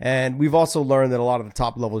 And we've also learned that a lot of the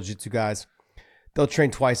top level jiu-jitsu guys, they'll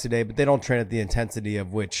train twice a day, but they don't train at the intensity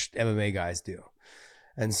of which MMA guys do.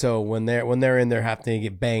 And so when they're in there having to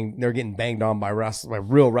get banged, they're getting banged on by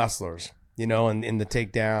real wrestlers, you know, and in the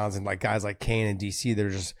takedowns, and like guys like Cain and DC, they're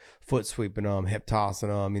just foot sweeping them, hip tossing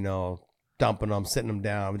them, you know, dumping them, sitting them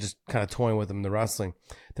down, just kind of toying with them in the wrestling.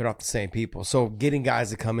 They're not the same people. So getting guys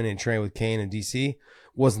to come in and train with Cain and DC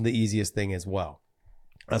wasn't the easiest thing as well.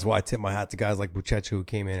 That's why I tip my hat to guys like Buchecha who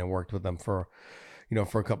came in and worked with them for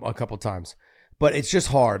a couple times. But it's just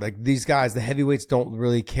hard. Like these guys, the heavyweights don't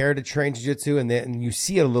really care to train jiu-jitsu, and you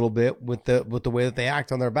see it a little bit with the way that they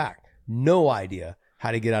act on their back. No idea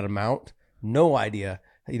how to get out of mount. No idea,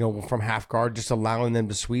 you know, from half guard, just allowing them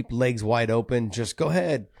to sweep, legs wide open. Just go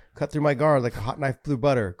ahead, cut through my guard like a hot knife through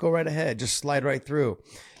butter. Go right ahead, just slide right through.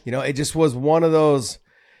 You know, it just was one of those.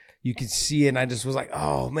 You could see it, and I just was like,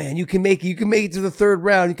 "Oh man, you can make it to the third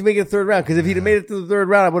round. You can make it to the third round because if he'd have made it to the third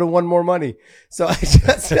round, I would have won more money." So I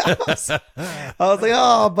was like,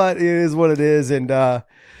 "Oh, but it is what it is." And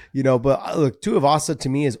you know, but look, Tuivasa to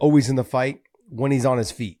me is always in the fight when he's on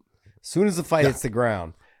his feet. As soon as the fight hits the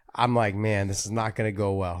ground, I'm like, "Man, this is not going to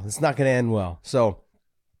go well. It's not going to end well." So,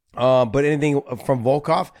 but anything from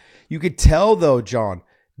Volkov, you could tell though, John.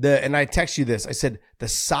 And I text you this. I said the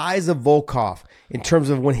size of Volkov in terms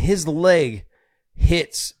of when his leg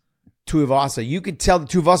hits Tuivasa, you could tell the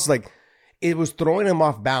Tuivasa like it was throwing him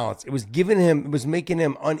off balance. It was making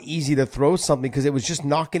him uneasy to throw something because it was just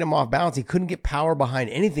knocking him off balance. He couldn't get power behind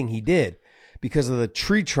anything he did because of the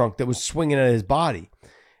tree trunk that was swinging at his body.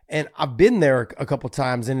 And I've been there a couple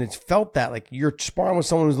times, and it's felt that like you're sparring with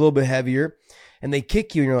someone who's a little bit heavier, and they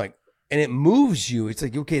kick you, and you're like. And it moves you. It's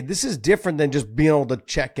like, okay, this is different than just being able to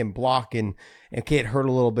check and block and okay, it hurt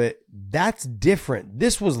a little bit. That's different.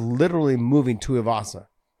 This was literally moving Tuivasa.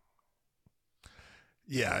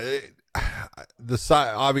 Yeah, the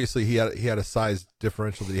size. Obviously, he had a size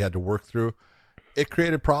differential that he had to work through. It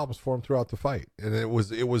created problems for him throughout the fight, and it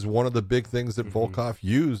was one of the big things that Volkov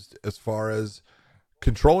used as far as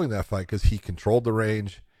controlling that fight because he controlled the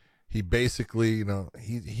range. He basically, you know,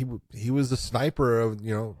 he was a sniper of,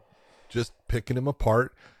 you know. Just picking him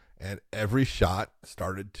apart, and every shot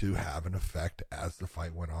started to have an effect as the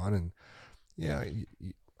fight went on. And yeah,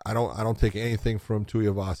 I don't take anything from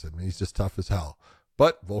Tuivasa. I mean, he's just tough as hell.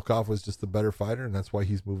 But Volkov was just the better fighter, and that's why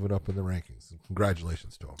he's moving up in the rankings. And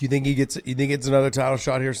congratulations to him. Do you think he gets another title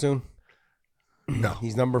shot here soon? No,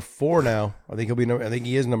 he's number 4 now. I think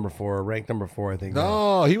he is number 4, ranked number 4. I think.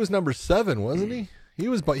 No, he was number 7, wasn't he? He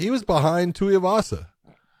was behind Tuivasa.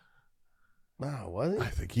 Wow, was it? I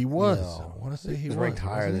think he was. No. I want to say he was ranked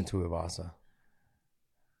higher than Tuivasa.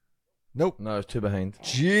 Nope. No, it's 2 behind.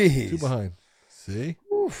 Jeez. 2 behind. See?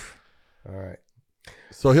 Oof. All right.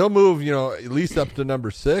 So he'll move, you know, at least up to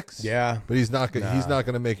number 6. Yeah. But he's not going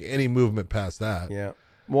to make any movement past that. Yeah.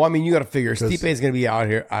 Well, I mean, you got to figure Stipe is going to be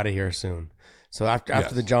out of here soon. So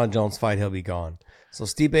after the John Jones fight, he'll be gone. So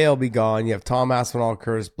Stipe will be gone. You have Tom Aspinall,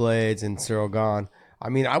 Curtis Blades, and Cyril gone. I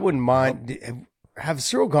mean, I wouldn't mind. Have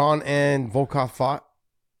Cyril gone and Volkov fought?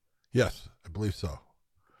 Yes, I believe so.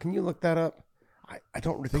 Can you look that up? I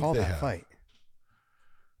don't recall that fight.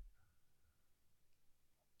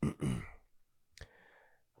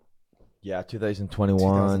 Yeah,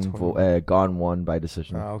 2021. Gone one by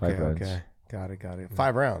decision. Oh, okay, 5 rounds. okay. Got it.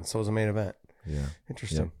 5 rounds. So it was a main event. Yeah.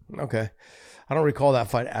 Interesting. Yep. Okay. I don't recall that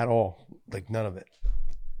fight at all. Like, none of it.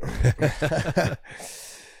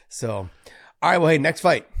 So, all right. Well, hey, next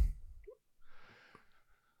fight.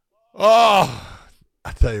 Oh,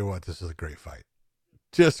 I tell you what, this is a great fight.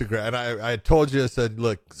 Just a great. And I told you, I said,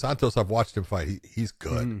 look, Santos, I've watched him fight. He's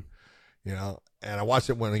good. You know, and I watched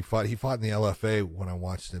it when he fought. He fought in the LFA when I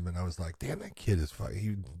watched him, and I was like, damn, that kid is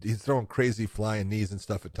fighting. He's throwing crazy flying knees and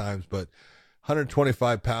stuff at times, but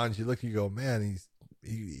 125 pounds, you look, you go, man,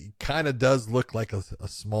 he kind of does look like a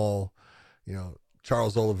small, you know,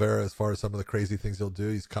 Charles Oliveira as far as some of the crazy things he'll do.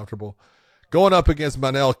 He's comfortable. Going up against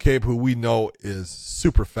Manel Cape, who we know is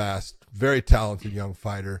super fast, very talented young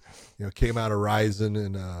fighter. You know, came out of Ryzen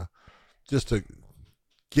and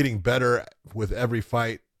getting better with every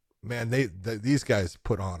fight. Man, these guys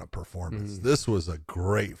put on a performance. This was a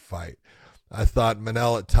great fight. I thought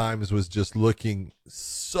Manel at times was just looking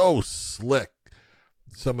so slick.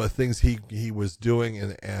 Some of the things he was doing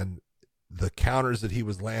and the counters that he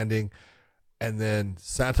was landing. And then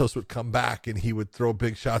Santos would come back and he would throw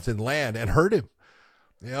big shots and land and hurt him.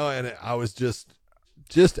 You know, and I was just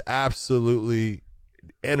absolutely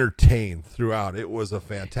entertained throughout. It was a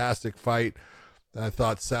fantastic fight. I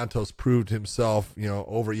thought Santos proved himself, you know,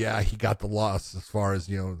 he got the loss as far as,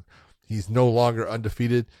 you know, he's no longer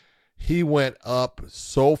undefeated. He went up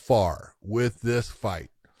so far with this fight.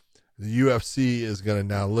 The UFC is going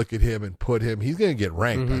to now look at him and he's going to get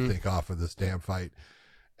ranked, I think, off of this damn fight.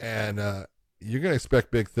 And you're going to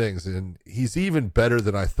expect big things. And he's even better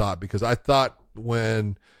than I thought, because I thought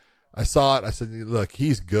when I saw it, I said, look,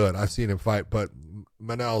 he's good. I've seen him fight, but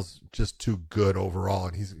Manel's just too good overall,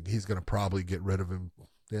 and he's going to probably get rid of him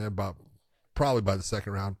probably by the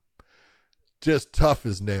second round. Just tough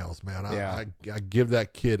as nails, man. I give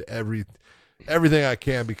that kid everything I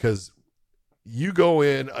can, because you go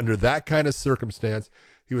in under that kind of circumstance.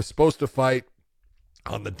 He was supposed to fight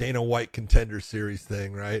on the Dana White Contender Series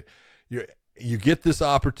thing, right? You get this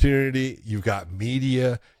opportunity. You've got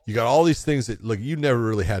media. You got all these things that, look, you never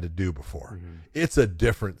really had to do before. It's a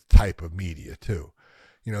different type of media too.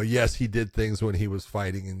 You know, yes, he did things when he was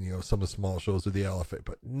fighting in, you know, some of the small shows of the LFA,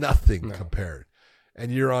 but nothing compared.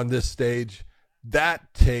 And you're on this stage.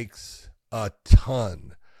 That takes a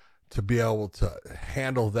ton to be able to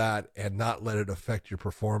handle that and not let it affect your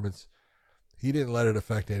performance. He didn't let it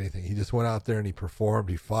affect anything. He just went out there and he performed.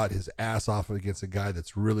 He fought his ass off against a guy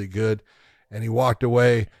that's really good. And he walked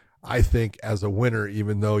away, I think, as a winner,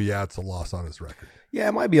 even though, it's a loss on his record. Yeah,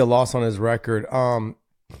 it might be a loss on his record.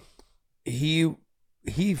 He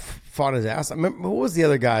fought his ass. I remember, what was the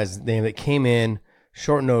other guy's name that came in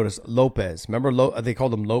short notice? Lopez. Remember, they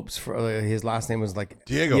called him Lopes. His last name was like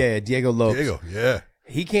Diego. Yeah, Diego Lopes. Diego, yeah.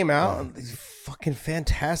 He came out, he's fucking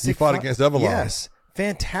fantastic. He fought against Evelyn. Yes,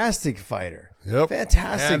 fantastic fighter. Yep.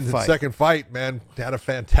 Fantastic and fight. The second fight, man, had a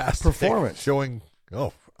fantastic performance. Showing,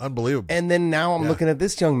 unbelievable. And then now I'm looking at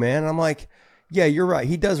this young man, and I'm like, yeah, you're right.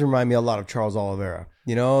 He does remind me a lot of Charles Oliveira.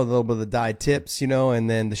 You know, a little bit of the dyed tips, you know, and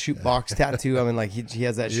then the shoot box tattoo. I mean, like he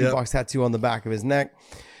has that shoot box tattoo on the back of his neck.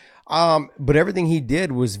 But everything he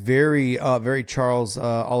did was very Charles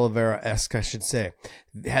Oliveira-esque, I should say.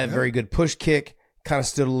 Had a very good push kick, kind of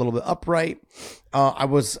stood a little bit upright. I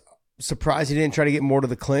was surprised he didn't try to get more to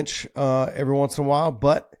the clinch every once in a while,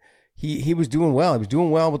 but he was doing well. He was doing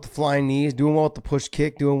well with the flying knees, doing well with the push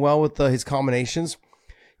kick, doing well with his combinations.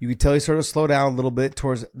 You could tell he sort of slowed down a little bit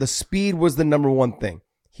towards the speed was the number one thing.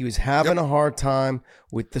 He was having a hard time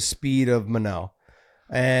with the speed of Manel.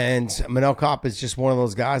 And Manel Kopp is just one of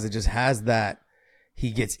those guys that just has that. He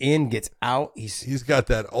gets in, gets out. He's got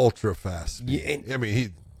that ultra fast speed. I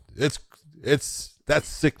mean, that's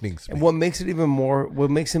sickening speed. And what makes him even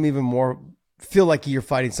more feel like you're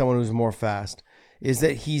fighting someone who's more fast is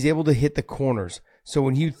that he's able to hit the corners. So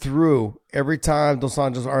when he threw, every time Dos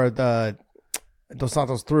Santos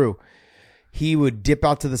threw, he would dip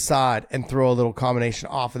out to the side and throw a little combination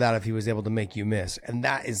off of that if he was able to make you miss. And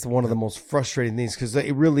that is one of the most frustrating things, because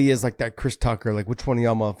it really is like that Chris Tucker, like, which one of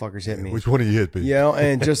y'all motherfuckers hit me? Which one of you hit me? You know,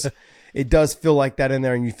 and just, it does feel like that in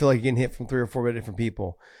there, and you feel like you're getting hit from 3 or 4 different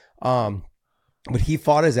people. But he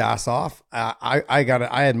fought his ass off. I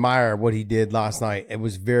admire what he did last night. It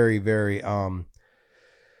was very, very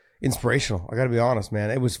inspirational. I got to be honest,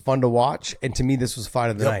 man. It was fun to watch, and to me, this was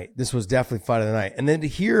fight of the night. This was definitely fight of the night. And then to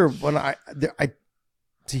hear I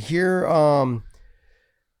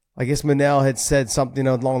guess Manel had said something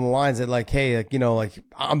along the lines that, like, hey, like, you know, like,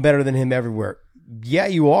 I'm better than him everywhere. Yeah,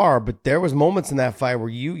 you are, but there was moments in that fight where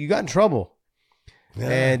you got in trouble.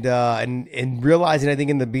 And realizing, I think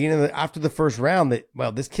in the beginning, after the first round, that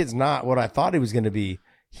this kid's not what I thought he was going to be.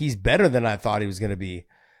 He's better than I thought he was going to be,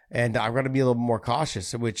 and I've got to be a little more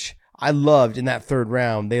cautious. Which I loved in that third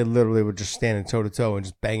round. They literally were just standing toe to toe and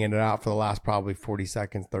just banging it out for the last probably 40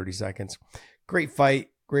 seconds, 30 seconds. Great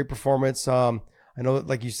fight, great performance. I know,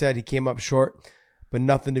 like you said, he came up short, but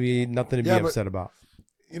nothing to be upset about.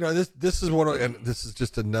 You know, this is one of, and this is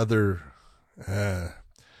just another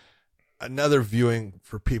viewing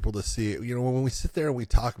for people to see. You know, when we sit there and we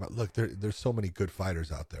talk about, look, there's so many good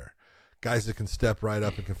fighters out there, guys that can step right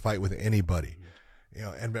up and can fight with anybody. You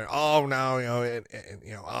know, and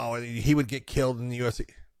he would get killed in the UFC.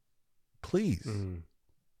 Please,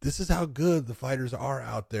 this is how good the fighters are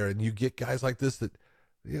out there, and you get guys like this that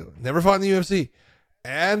never fought in the UFC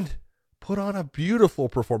and put on a beautiful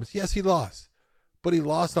performance. Yes, he lost, but he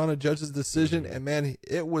lost on a judge's decision, and man,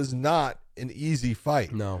 it was not an easy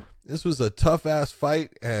fight. No. This was a tough-ass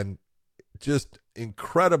fight and just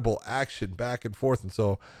incredible action back and forth. And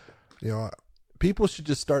so, people should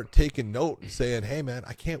just start taking note and saying, hey, man,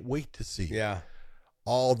 I can't wait to see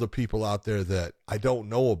all the people out there that I don't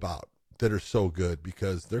know about that are so good,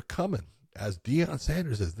 because they're coming. As Deion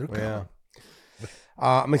Sanders is, they're coming. Yeah.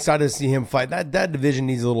 I'm excited to see him fight. That division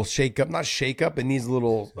needs a little shake-up. Not shake-up, it needs a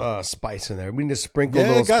little spice in there. We need to sprinkle a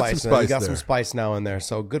little spice in there. We got some spice now in there.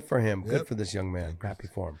 So good for him. Good for this young man. Happy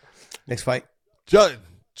for him. Next fight.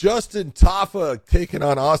 Justin Taffa taking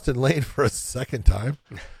on Austin Lane for a second time,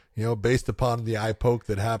 based upon the eye poke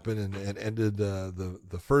that happened and ended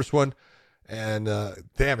the first one. And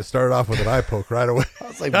it started off with an eye poke right away. I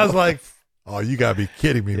was like, oh, you got to be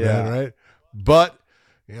kidding me, man, right? But,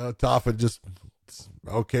 Taffa just...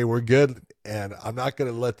 okay, we're good, and I'm not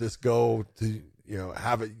going to let this go to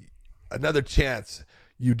have another chance.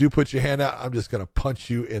 You do put your hand out, I'm just going to punch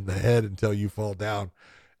you in the head until you fall down.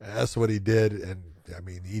 And that's what he did, and I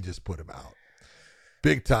mean, he just put him out.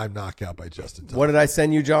 Big time knockout by Justin Taffa. What did I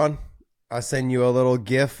send you, John? I send you a little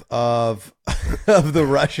GIF of the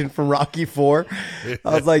Russian from Rocky IV.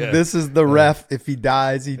 I was like, this is the ref. If he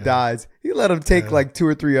dies, he dies. He let him take like 2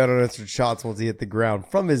 or 3 unanswered shots once he hit the ground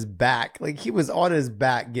from his back. Like, he was on his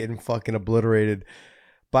back getting fucking obliterated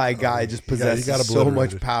by a guy just possessing so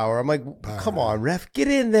much power. I'm like, come on, ref, get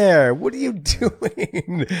in there. What are you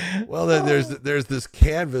doing? Well, then there's this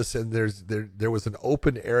canvas, and there was an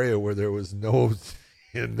open area where there was none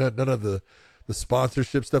of the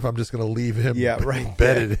sponsorship stuff. I'm just going to leave him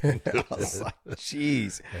embedded into it. I was like,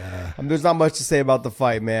 jeez. There's not much to say about the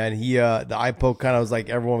fight, man. The eye poke kind of was like,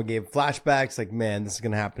 everyone gave flashbacks, like, man, this is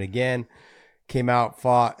going to happen again. Came out,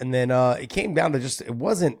 fought, and then it came down to just, it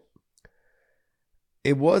wasn't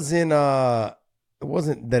that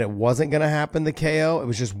it wasn't going to happen, the KO. It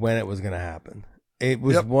was just when it was going to happen. It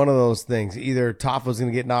was one of those things. Either Taffa was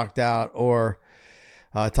going to get knocked out, or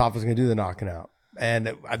Taffa was going to do the knocking out.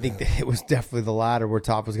 And I think it was definitely the latter, where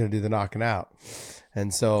Taffa was going to do the knocking out.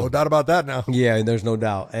 And so, no doubt about that now. Yeah, there's no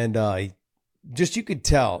doubt. And you could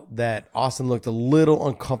tell that Austin looked a little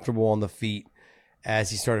uncomfortable on the feet as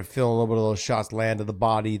he started feeling a little bit of those shots land to the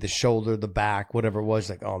body, the shoulder, the back, whatever it was.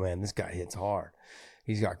 Like, oh man, this guy hits hard.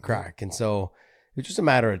 He's got crack. And so it's just a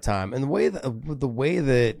matter of time. And the way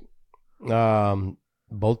that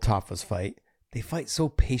both Taffas fight, they fight so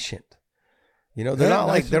patient. They're not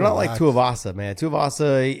like Tuivasa, man.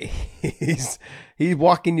 Tuivasa, he's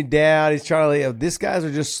walking you down. He's trying to. These guys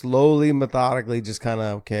are just slowly, methodically, just kind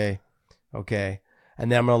of okay, and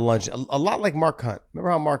then I'm gonna lunge. A lot like Mark Hunt.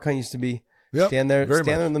 Remember how Mark Hunt used to be? Yep, stand there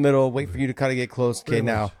in the middle, wait for you to kind of get close. Okay,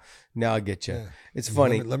 now I get you. Yeah. It's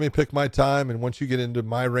funny. Let me pick my time, and once you get into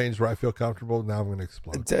my range where I feel comfortable, now I'm going to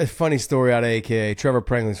explode. It's a funny story out of AKA. Trevor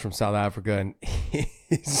Prengley's from South Africa, and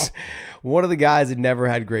he's one of the guys that never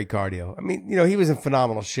had great cardio. I mean, he was in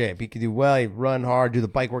phenomenal shape. He could do well. He'd run hard, do the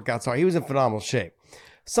bike workouts hard. He was in phenomenal shape.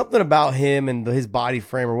 Something about him and his body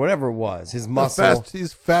frame, or whatever it was, his muscle.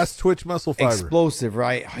 He's fast twitch muscle fiber. Explosive,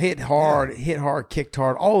 right? Hit hard, kicked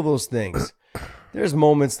hard, all of those things. There's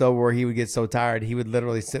moments though where he would get so tired he would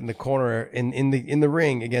literally sit in the corner in the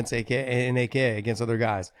ring against AKA against other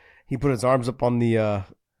guys. He put his arms up on the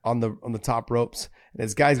top ropes, and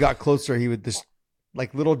as guys got closer, he would just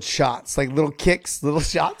like little shots, like little kicks, little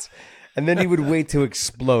shots, and then he would wait to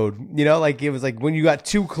explode. Like it was like when you got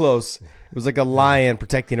too close, it was like a lion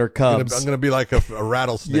protecting her cubs. I'm gonna be like a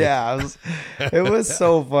rattlesnake. Yeah, it was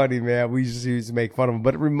so funny, man. We just used to make fun of him,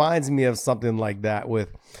 but it reminds me of something like that with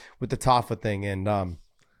the Taffa thing, and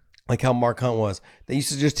like how Mark Hunt was. They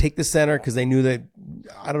used to just take the center because they knew that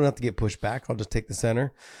I don't have to get pushed back. I'll just take the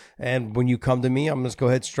center, and when you come to me, I'm just go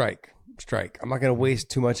ahead strike. I'm not going to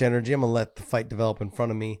waste too much energy. I'm going to let the fight develop in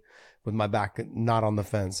front of me with my back not on the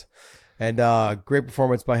fence. And great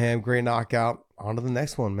performance by him. Great knockout. On to the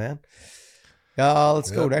next one, man.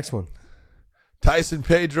 Let's go. Next one. Tyson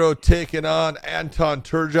Pedro taking on Anton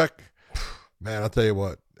Turjuk. Man, I'll tell you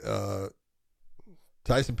what.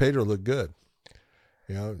 Tyson Pedro looked good.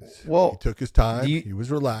 You know, he took his time. He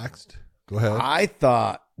was relaxed. Go ahead. I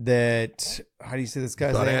thought that, how do you say this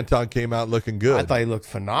guy's name? Anton came out looking good. I thought he looked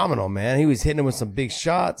phenomenal, man. He was hitting him with some big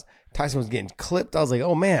shots. Tyson was getting clipped. I was like,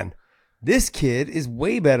 oh, man, this kid is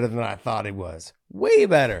way better than I thought he was. Way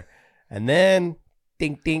better. And then,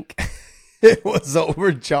 dink, dink, it was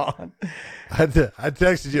over, John. I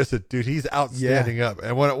texted you, I said, dude, he's outstanding up.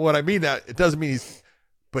 And what I mean that, it doesn't mean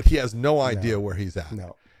but he has no idea where he's at.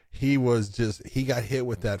 No. He got hit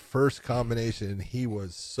with that first combination, and he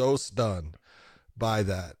was so stunned by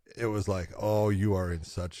that. It was like, oh, you are in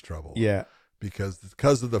such trouble. Yeah. Because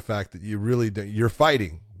of the fact that you're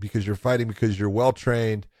fighting because you're well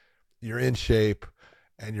trained, you're in shape,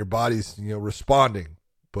 and your body's, responding,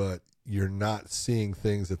 but you're not seeing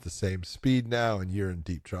things at the same speed now, and you're in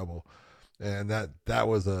deep trouble. And that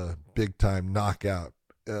was a big time knockout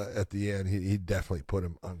at the end. He definitely put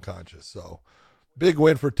him unconscious. So big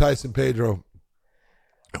win for Tyson Pedro,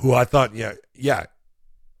 who I thought,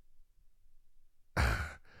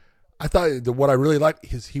 I thought that what I really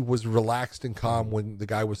liked is he was relaxed and calm when the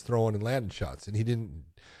guy was throwing and landing shots, and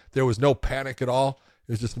there was no panic at all.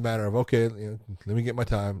 It was just a matter of, okay, let me get my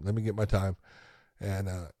time. And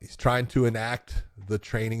he's trying to enact the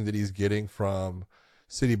training that he's getting from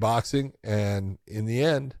City Boxing, and in the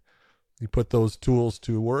end, he put those tools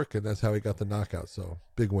to work, and that's how he got the knockout. So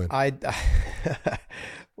big win.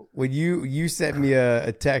 When you sent me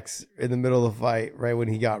a text in the middle of the fight, right when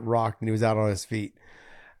he got rocked and he was out on his feet,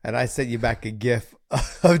 and I sent you back a GIF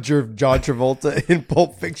of John Travolta in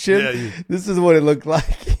Pulp Fiction. Yeah, this is what it looked like.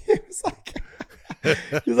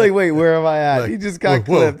 He's like, wait, where am I at? Like, he just got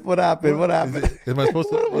clipped. What happened? What happened? Am I supposed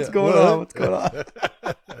to? What's going on? What's going on?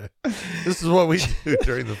 This is what we do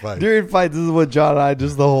during the fight. During fights, this is what John and I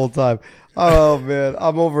just the whole time. Oh, man.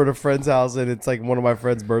 I'm over at a friend's house, and it's like one of my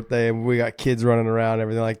friend's birthday, and we got kids running around and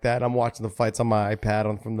everything like that. I'm watching the fights on my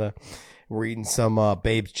iPad we're eating some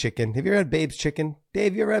Babe's chicken. Have you ever had Babe's chicken?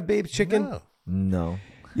 Dave, you ever had Babe's chicken? No.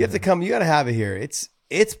 You have to come. You got to have it here.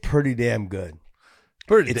 It's pretty damn good.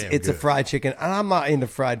 It's a fried chicken, and I'm not into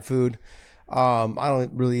fried food. I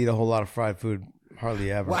don't really eat a whole lot of fried food,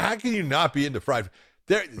 hardly ever. Well, how can you not be into fried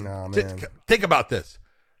food? No, man. Think about this.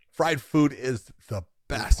 Fried food is the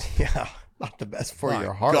best. Yeah, not the best for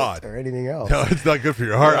your heart or anything else. No, it's not good for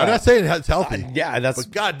your heart. Yeah. I'm not saying it's healthy.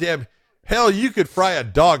 But goddamn, hell, you could fry a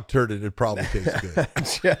dog turd and it probably tastes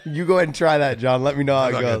good. You go ahead and try that, John. Let me know how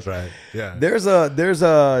it goes. Try it. Yeah. There's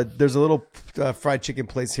a little fried chicken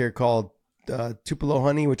place here called Tupelo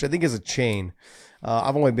Honey, which I think is a chain.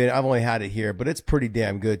 I've only had it here, but it's pretty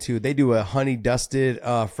damn good too. They do a honey dusted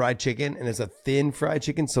fried chicken, and it's a thin fried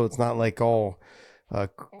chicken, so it's not like all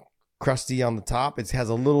crusty on the top. It has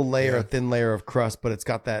a little layer, a thin layer of crust, but it's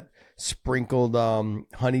got that sprinkled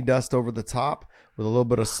honey dust over the top with a little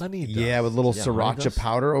bit of honey dust. Yeah, with a little sriracha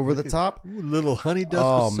powder over the top. Ooh, little honey dust.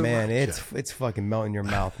 Oh man, it's fucking melting your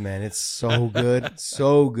mouth, man. It's so good,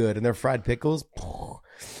 so good. And their fried pickles.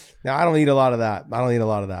 Now I don't eat a lot of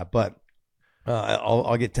that. But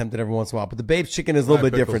I'll get tempted every once in a while. But the Babe's chicken is a little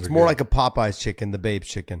bit different. It's more like a Popeye's chicken. The Babe's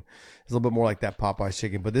chicken. It's a little bit more like that Popeye's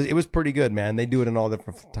chicken. But it was pretty good, man. They do it in all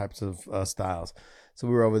different types of styles. So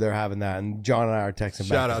we were over there having that, and John and I are texting.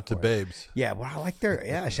 Shout out to Babes. Yeah, well, I like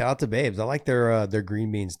shout out to Babes. I like their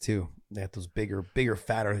green beans too. They have those bigger,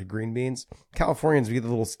 fatter green beans. Californians, we get the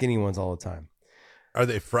little skinny ones all the time. Are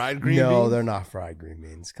they fried green beans? No, they're not fried green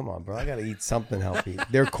beans. Come on, bro. I got to eat something healthy.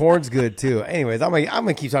 Their corn's good, too. Anyways, I'm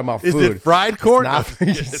gonna keep talking about food. Is it fried corn? It's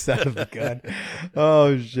not son of a gun.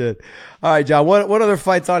 Oh, shit. All right, John, what other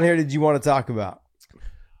fights on here did you want to talk about?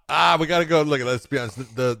 We got to go. Look, let's be honest.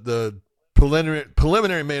 The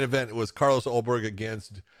preliminary main event was Carlos Ulberg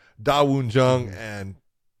against Da Woon Jung, and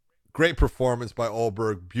great performance by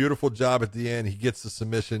Ulberg. Beautiful job at the end. He gets the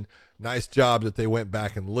submission. Nice job that they went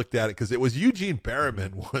back and looked at it, because it was Eugene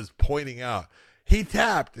Berriman was pointing out he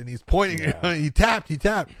tapped, and he's pointing. Yeah. He tapped.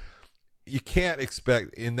 You can't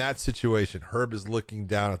expect in that situation. Herb is looking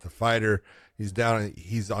down at the fighter. He's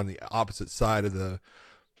on the opposite side of the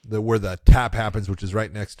where the tap happens, which is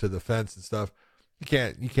right next to the fence and stuff. You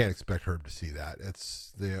can't expect Herb to see that.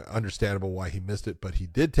 It's understandable why he missed it, but he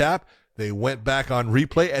did tap. They went back on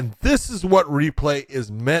replay, and this is what replay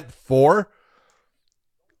is meant for.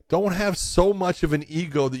 Don't have so much of an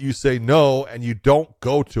ego that you say no and you don't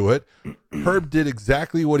go to it. Herb did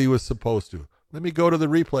exactly what he was supposed to. Let me go to the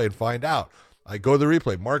replay and find out. I go to the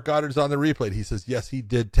replay. Mark Goddard's on the replay. He says, yes, he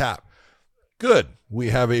did tap. good. We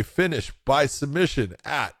have a finish by submission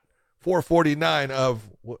at 4:49 of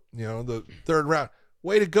the third round.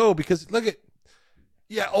 Way to go, because look at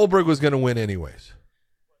Olberg was going to win anyways,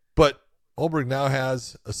 but Olberg now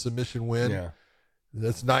has a submission win. Yeah.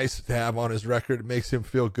 That's nice to have on his record. It makes him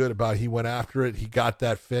feel good about he went after it. He got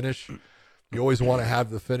that finish. You always want to have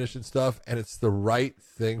the finish and stuff, and it's the right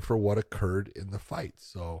thing for what occurred in the fight.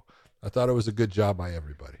 So I thought it was a good job by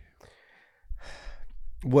everybody.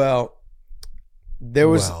 Well, there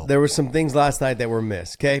were some things last night that were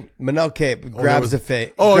missed. Okay, Manel Cape grabs the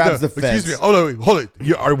fence. Excuse me. Oh no, hold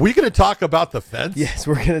it. Are we going to talk about the fence? Yes,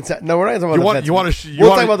 we're going to. No, we're not talking about the fence. We'll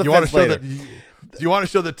talk about the fence later. Do you want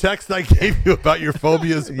to show the text I gave you about your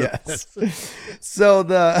phobias? Yes. So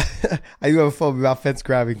I do have a phobia about fence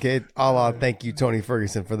grabbing, Kate. Thank you, Tony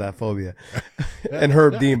Ferguson, for that phobia. And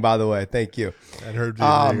Herb Dean, by the way. Thank you. And Herb Dean,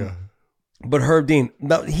 there you go. But Herb Dean,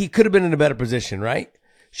 no, he could have been in a better position, right?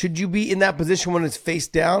 Should you be in that position when it's face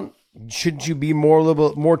down? Should you be a little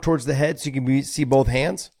bit more towards the head so you can see both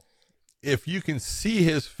hands? If you can see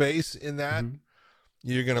his face in that,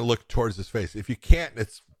 you're going to look towards his face. If you can't,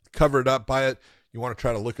 it's covered up by it. You want to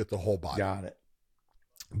try to look at the whole body. Got it.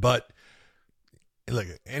 But look,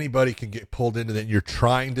 anybody can get pulled into that. You're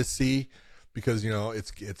trying to see because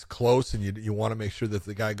it's close, and you want to make sure that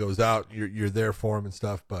the guy goes out. You're there for him and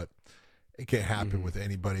stuff, but it can't happen with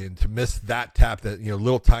anybody. And to miss that tap, that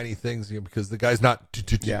little tiny things, because the guy's not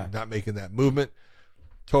making that movement,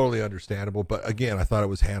 totally understandable. But again, I thought it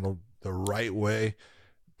was handled the right way.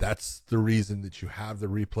 That's the reason that you have the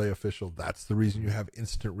replay official. That's the reason you have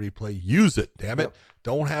instant replay. Use it, damn it. Yep.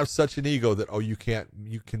 Don't have such an ego that you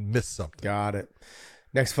can miss something. Got it.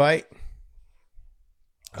 Next fight.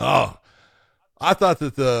 Oh, I thought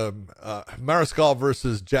that the Mariscal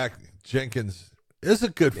versus Jack Jenkins is a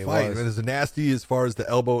good fight. It was nasty as far as the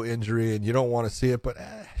elbow injury, and you don't want to see it, but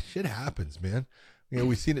shit happens, man.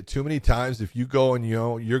 We've seen it too many times. If you go and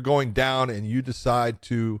you're going down and you decide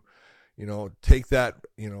to take that,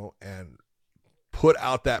 and put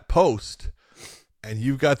out that post, and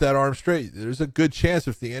you've got that arm straight, there's a good chance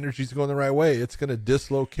if the energy's going the right way, it's going to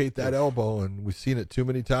dislocate that elbow. And we've seen it too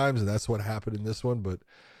many times, and that's what happened in this one. But,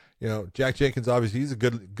 Jack Jenkins, obviously, he's a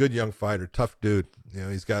good young fighter, tough dude.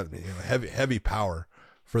 He's got heavy power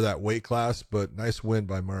for that weight class, but nice win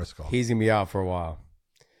by Mariscal. He's going to be out for a while.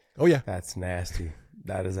 Oh, yeah. That's nasty.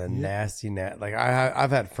 That is a nasty. Like,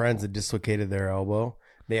 I've had friends that dislocated their elbow.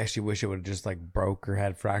 They actually wish it would have just broke or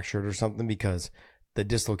had fractured or something, because the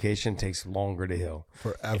dislocation takes longer to heal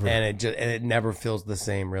forever, and it never feels the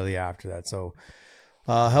same really after that. So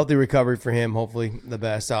healthy recovery for him. Hopefully the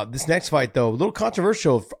best. This next fight though, a little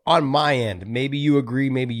controversial on my end. Maybe you agree,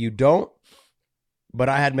 maybe you don't. But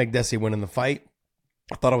I had McDessie winning the fight.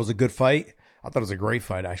 I thought it was a good fight. I thought it was a great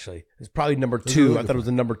fight, actually. It's probably number 2. I thought it was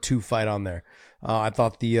the number 2 fight on there. I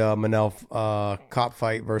thought the Manel Cop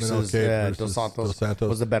fight versus Dos Santos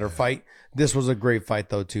was a better fight. This was a great fight,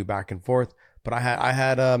 though, too, back and forth. But I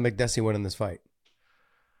had McDessie winning this fight.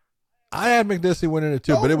 I had McDessie winning it,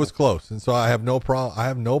 too, but it was close. And so I have no problem. I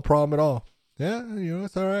have no problem at all. Yeah,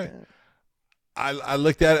 it's all right. I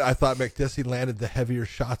looked at it. I thought McDessie landed the heavier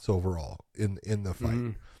shots overall in the fight.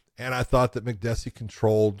 Mm-hmm. And I thought that McDessie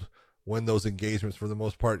controlled when those engagements for the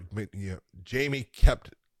most part. Jamie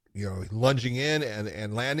kept lunging in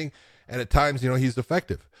and landing, and at times he's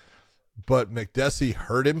effective, but McDessie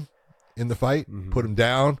hurt him in the fight, put him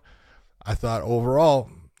down. I thought overall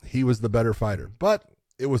he was the better fighter, but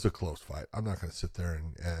it was a close fight. I'm not going to sit there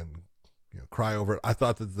and cry over it. I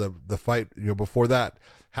thought that the fight before that,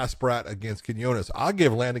 Hasperat against Quinones, I'll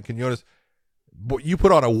give Landon Quinones, but you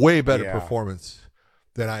put on a way better performance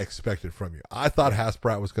than I expected from you. I thought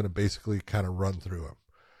Hasperat was going to basically kind of run through him,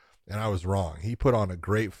 and I was wrong. He put on a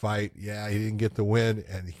great fight. Yeah, he didn't get the win,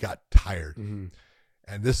 and he got tired. Mm-hmm.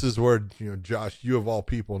 And this is where, Josh, you of all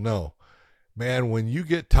people know, man, when you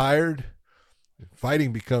get tired,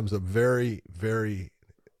 fighting becomes a very, very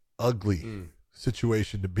ugly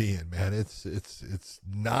situation to be in, man. It's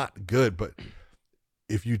not good, but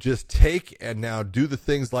if you just take and now do the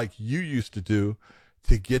things like you used to do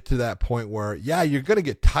to get to that point where, you're going to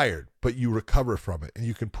get tired, but you recover from it and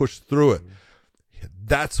you can push through it.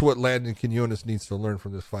 That's what Landon Quinones needs to learn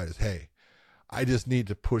from this fight is, hey, I just need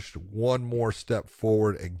to push one more step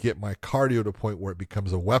forward and get my cardio to a point where it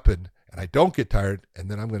becomes a weapon and I don't get tired, and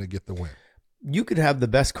then I'm going to get the win. You could have the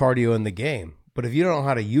best cardio in the game, but if you don't know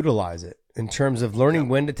how to utilize it in terms of learning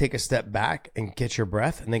when to take a step back and catch your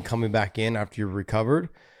breath and then coming back in after you're recovered,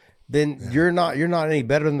 then you're not any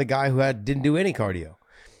better than the guy who didn't do any cardio.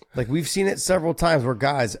 Like, we've seen it several times where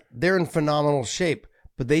guys, they're in phenomenal shape,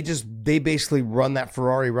 but they basically run that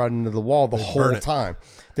Ferrari right into the wall the whole time.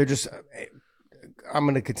 They're just I'm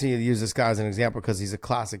going to continue to use this guy as an example because he's a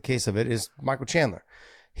classic case of it, is Michael Chandler.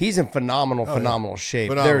 He's in phenomenal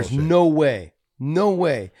shape. There's no way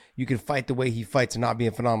you can fight the way he fights and not be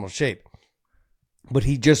in phenomenal shape. But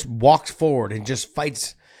he just walks forward and just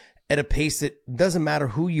fights at a pace that doesn't matter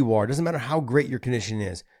who you are, doesn't matter how great your condition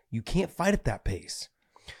is. You can't fight at that pace.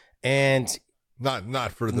 And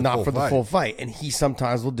not for the full fight. And he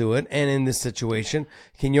sometimes will do it. And in this situation,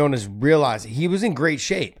 Quinones realized he was in great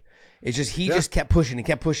shape. It's just he just kept pushing and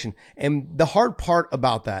kept pushing. And the hard part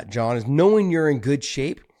about that, John, is knowing you're in good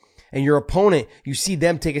shape and your opponent, you see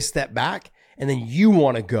them take a step back and then you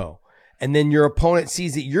want to go. And then your opponent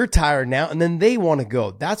sees that you're tired now and then they want to go.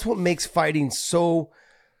 That's what makes fighting so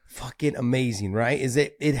fucking amazing, right? Is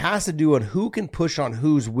that it has to do with who can push on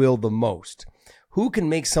whose will the most. Who can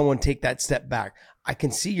make someone take that step back? I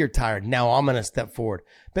can see you're tired. Now I'm going to step forward.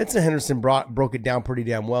 Benson Henderson broke it down pretty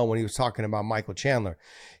damn well when he was talking about Michael Chandler.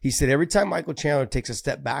 He said every time Michael Chandler takes a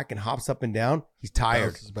step back and hops up and down, he's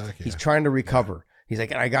tired. He's trying to recover. He's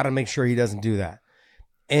like, I got to make sure he doesn't do that.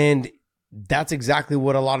 And that's exactly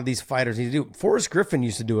what a lot of these fighters need to do. Forrest Griffin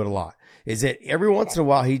used to do it a lot. Is that every once in a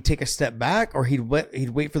while he'd take a step back or he'd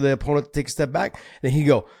wait for the opponent to take a step back. Then he'd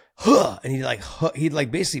go, huh, and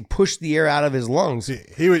he'd basically push the air out of his lungs.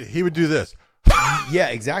 He would do this. Yeah,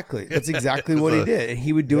 exactly. That's exactly what he did. And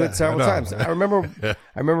he would do it several times. I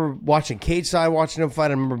remember watching Cage Side, watching him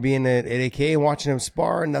fight. I remember being at AK and watching him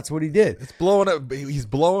spar, and that's what he did. It's blowing up. He's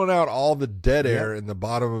blowing out all the dead air in the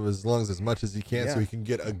bottom of his lungs as much as he can so he can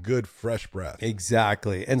get a good fresh breath.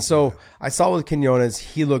 Exactly. And so I saw with Quinones,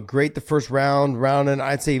 he looked great the first round, and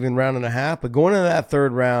I'd say even round and a half. But going into that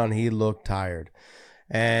third round, he looked tired.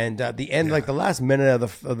 And at the end, like the last minute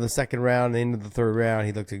of the second round, the end of the third round,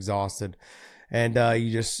 he looked exhausted. And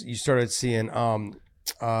you started seeing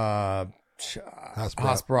Hasbrat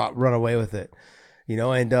run away with it,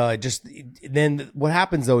 and just then what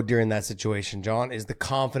happens though during that situation, John, is the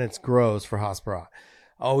confidence grows for Hasbrat.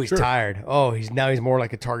 Oh, he's tired. Oh, he's more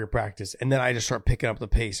like a target practice. And then I just start picking up the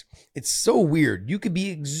pace. It's so weird. You could be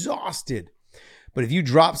exhausted, but if you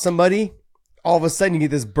drop somebody, all of a sudden you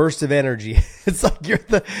get this burst of energy. It's like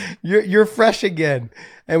you're fresh again.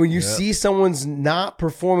 And when you see someone's not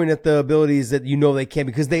performing at the abilities that they can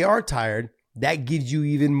because they are tired, that gives you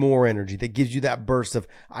even more energy. That gives you that burst of,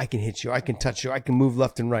 I can hit you, I can touch you, I can move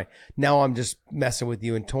left and right. Now I'm just messing with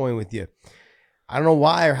you and toying with you. I don't know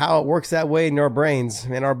why or how it works that way in our brains,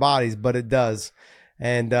 in our bodies, but it does.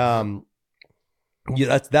 And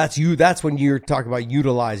that's you. That's when you're talking about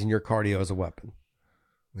utilizing your cardio as a weapon.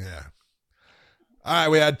 Yeah. All right,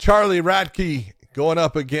 we had Charlie Radke going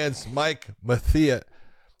up against Mike Mathia,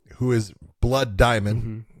 who is Blood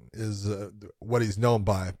Diamond, is what he's known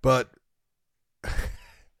by. But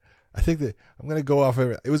I think that I'm going to go off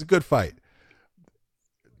of it. It was a good fight.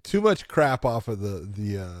 Too much crap off of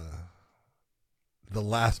the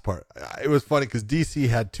last part. It was funny because DC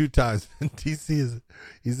had 2 times, and he's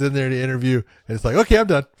in there to interview, and it's like, okay, I'm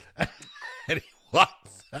done, and he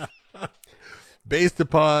walks out based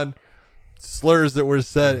upon slurs that were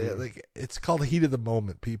said. Like, it's called heat of the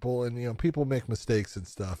moment, people, and people make mistakes and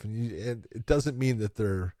stuff, and it doesn't mean that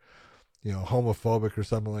they're homophobic or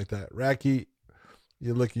something like that. Radke,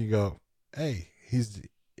 you look and you go, hey, he's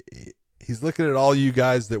looking at all you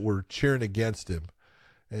guys that were cheering against him,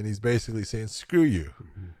 and he's basically saying, screw you.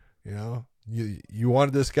 You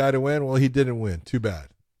wanted this guy to win, well, he didn't win, too bad.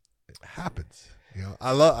 It happens.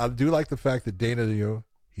 I do like the fact that Dana,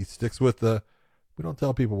 he sticks with we don't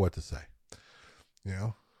tell people what to say.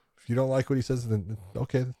 If you don't like what he says, then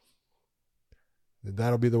okay,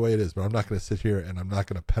 that'll be the way it is. But I'm not going to sit here and I'm not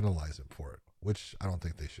going to penalize him for it, which I don't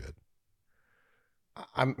think they should.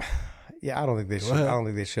 I don't think they should. I don't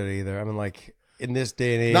think they should either. I mean, like, in this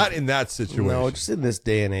day and age, not in that situation. No, just in this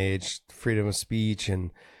day and age, freedom of speech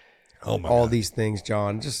and all these things,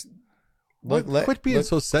 John. Just quit being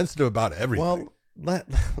so sensitive about everything. Well,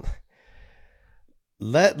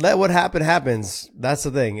 let what happens. That's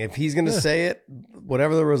the thing. If he's going to say it,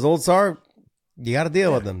 whatever the results are, you got to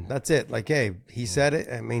deal with them. That's it. Like, hey, he said it.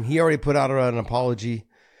 I mean, he already put out an apology.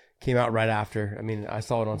 Came out right after. I mean, I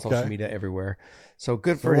saw it on social media everywhere. So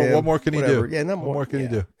good for him. What more can he do? Yeah, what more can he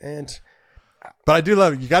do? But I do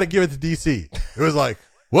love it. You got to give it to DC. It was like,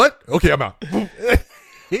 what? Okay, I'm out.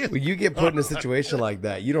 When you get put in a situation like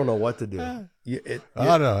that, you don't know what to do. I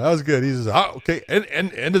don't know. That was good. He's just, okay,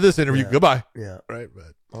 end of this interview. Goodbye. Yeah. Right.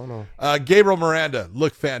 But no. Gabriel Miranda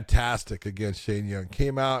looked fantastic against Shane Young.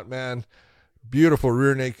 Came out, man. Beautiful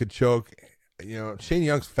rear naked choke. Shane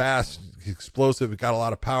Young's fast, he's explosive, got a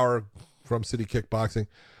lot of power from City Kickboxing,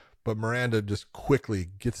 but Miranda just quickly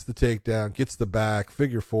gets the takedown, gets the back,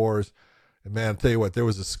 figure fours, And man, I'll tell you what, there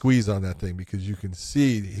was a squeeze on that thing because you can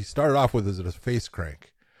see he started off with a face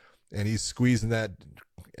crank, and he's squeezing that,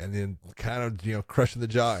 and then kind of crushing the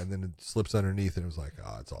jaw, and then it slips underneath, and it was like,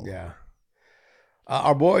 oh, it's all over.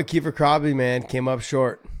 Our boy Kiefer Crosby, man, came up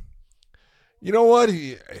short. You know what?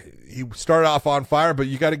 He started off on fire, but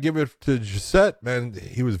you got to give it to Gisette, man.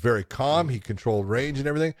 He was very calm. He controlled range and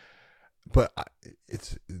everything. But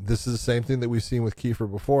this is the same thing that we've seen with Kiefer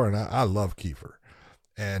before, and I love Kiefer.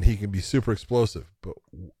 And he can be super explosive. But,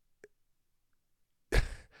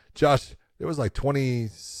 Josh, there was like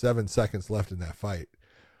 27 seconds left in that fight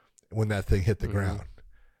when that thing hit the ground.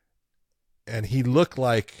 And he looked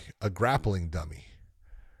like a grappling dummy.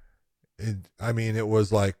 It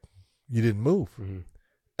was like you didn't move.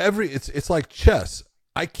 It's like chess.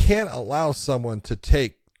 I can't allow someone to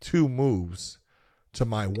take 2 moves to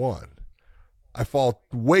my 1. I fall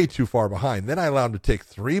way too far behind. Then I allow him to take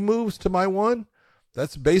 3 moves to my 1.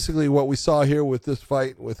 That's basically what we saw here with this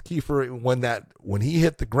fight with Kiefer. When he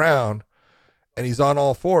hit the ground and he's on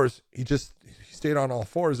all fours, he stayed on all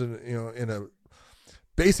fours in a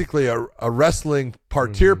basically a wrestling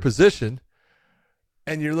parterre position.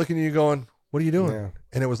 And you're looking at you going, what are you doing? Yeah.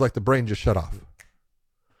 And it was like the brain just shut off.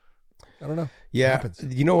 I don't know. Yeah.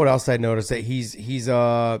 You know what else I noticed? That he's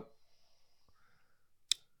a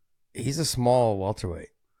small welterweight.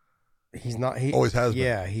 He's not. He always has been.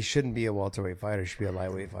 Yeah, he shouldn't be a welterweight fighter. He should be a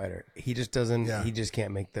lightweight fighter. He just doesn't. Yeah. He just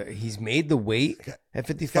can't make he's made the weight at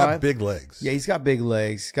 55. He's got big legs. Yeah, he's got big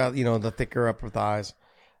legs. He's got the thicker upper thighs.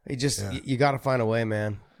 He just you got to find a way,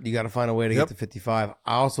 man. You got to find a way to get to 55.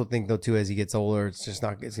 I also think though too, as he gets older, it's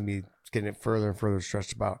gonna be getting it further and further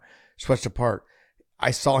stretched apart.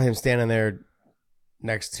 I saw him standing there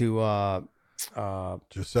next to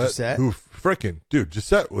Gisette, who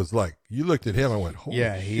Gisette was like, you looked at him, I went, holy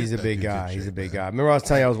shit, he's a big guy. He's a big guy. Remember I was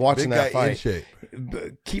telling you I was watching that fight.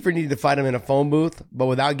 Kiefer needed to fight him in a phone booth, but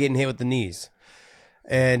without getting hit with the knees.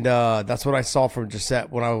 And that's what I saw from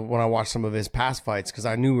Gisette when I watched some of his past fights, because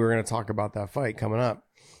I knew we were going to talk about that fight coming up.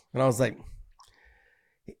 And I was like,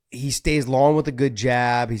 he stays long with a good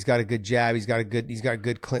jab. He's got a good jab. He's got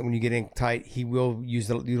good clinch. When you get in tight, he will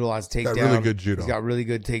utilize takedown. Got really good judo. He's got really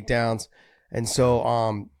good takedowns. And so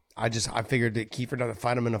I figured that Kiefer had to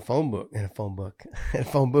fight him in a phone booth. Had to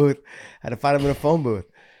fight him in a phone booth.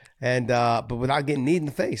 And but without getting kneed in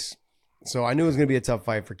the face. So I knew it was going to be a tough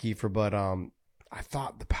fight for Kiefer, but I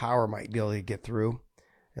thought the power might be able to get through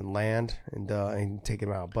and land and take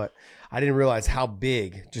him out. But I didn't realize how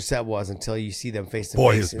big Gisette was until you see them face to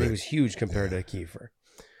face. And it was huge compared to Kiefer.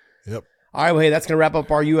 Yep. All right, well, hey, that's going to wrap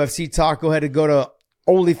up our UFC talk. Go ahead and go to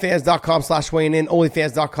onlyfans.com/weighing-in,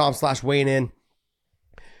 onlyfans.com/weighing-in.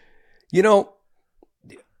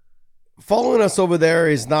 Following us over there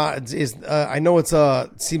is I know it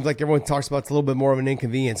seems like everyone talks about it's a little bit more of an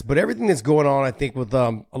inconvenience, but everything that's going on, I think, with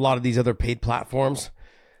a lot of these other paid platforms,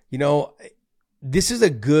 this is a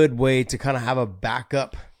good way to kind of have a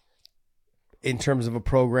backup in terms of a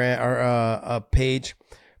program or a page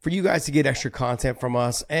for you guys to get extra content from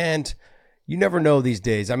us. And you never know these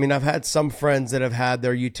days. I mean, I've had some friends that have had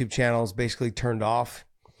their YouTube channels basically turned off.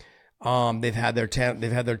 They've had their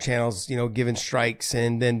channels, given strikes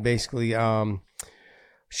and then basically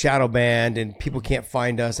shadow banned, and people can't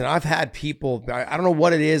find us. And I've had people, I don't know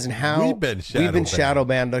what it is and how we've been shadow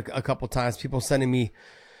banned a couple times. People sending me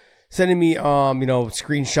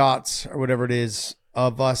screenshots or whatever it is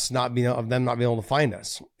of them not being able to find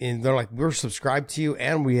us. And they're like, we're subscribed to you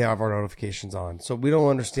and we have our notifications on. So we don't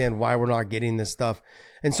understand why we're not getting this stuff.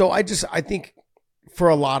 And so I think for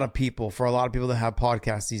a lot of people that have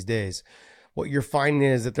podcasts these days, what you're finding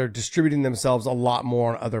is that they're distributing themselves a lot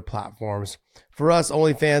more on other platforms. For us,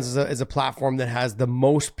 OnlyFans is a platform that has the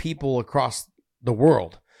most people across the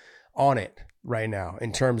world on it right now,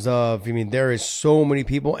 in terms of, there is so many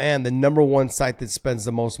people, and the number one site that spends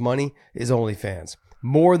the most money is OnlyFans,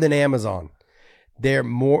 more than Amazon. There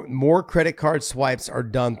more credit card swipes are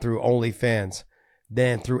done through OnlyFans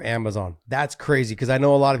than through Amazon. That's crazy, because I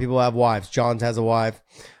know a lot of people have wives. Johns has a wife.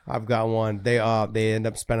 I've got one. They end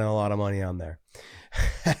up spending a lot of money on there.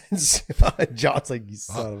 John's like, you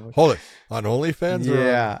son of a... Hold it. On OnlyFans?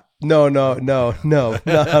 Yeah. No, not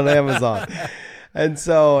on Amazon. And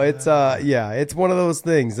so it's it's one of those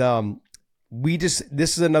things.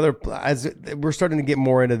 This is another, as we're starting to get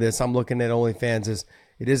more into this, I'm looking at OnlyFans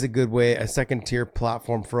it is a good way, a second tier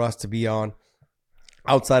platform for us to be on,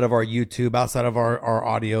 outside of our YouTube, outside of our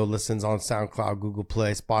audio listens on SoundCloud, Google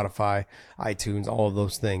Play, Spotify, iTunes, all of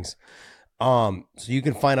those things. So you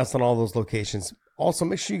can find us on all those locations. Also,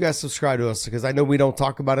 make sure you guys subscribe to us, because I know we don't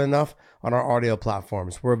talk about it enough on our audio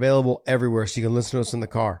platforms. We're available everywhere, so you can listen to us in the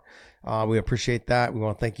car. We appreciate that. We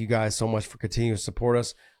want to thank you guys so much for continuing to support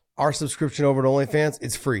us. Our subscription over to OnlyFans,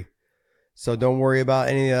 it's free. So don't worry about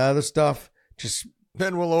any of the other stuff. Just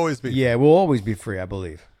Then we'll always be. Yeah, we'll always be free, I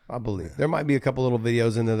believe. There might be a couple little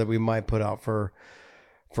videos in there that we might put out for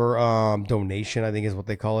donation, I think is what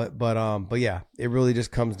they call it. But yeah, it really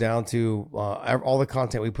just comes down to all the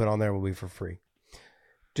content we put on there will be for free.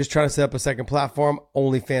 Just trying to set up a second platform,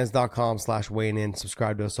 onlyfans.com/weighing in.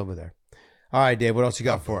 Subscribe to us over there. All right, Dave, what else you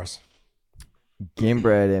got for us?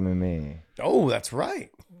 Gamebred MMA. Oh, that's right.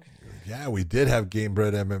 Yeah, we did have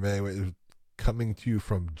Gamebred MMA coming to you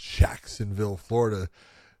from Jacksonville, Florida.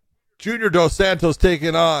 Junior Dos Santos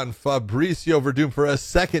taking on Fabricio Verdum for a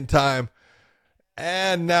second time.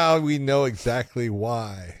 And now we know exactly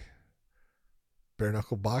why bare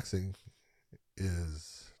knuckle boxing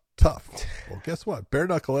is tough. Well, guess what? Bare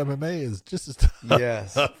knuckle MMA is just as tough.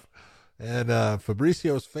 Yes. And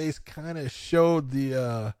Fabricio's face kind of showed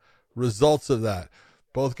the results of that.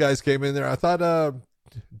 Both guys came in there. I thought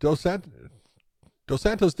Dos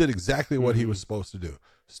Santos did exactly what he was supposed to do.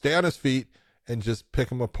 Stay on his feet and just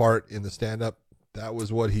pick him apart in the stand-up. That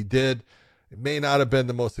was what he did. It may not have been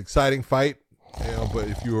the most exciting fight, but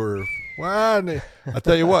if you were, well, I'll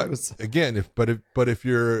tell you what. Again, if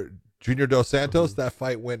you're Junior Dos Santos, that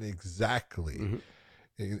fight went exactly,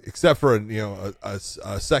 except for a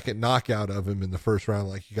second knockout of him in the first round,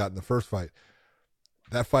 like he got in the first fight.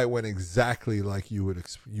 That fight went exactly like you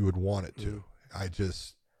would want it to. I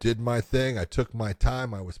just did my thing. I took my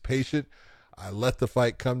time. I was patient. I let the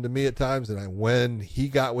fight come to me at times, and when he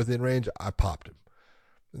got within range, I popped him.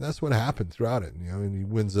 And that's what happened throughout it. And he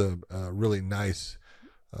wins a really nice.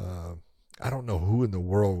 I don't know who in the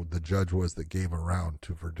world the judge was that gave a round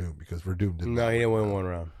to Verdum, because Verdum didn't. No, he didn't win one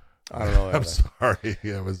round. I don't know. I'm sorry.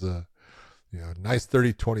 Yeah, it was a nice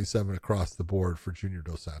 30-27 across the board for Junior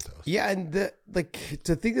Dos Santos. Yeah, and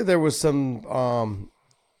to think that there was some.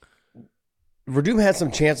 Verdum had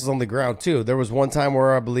some chances on the ground too. There was one time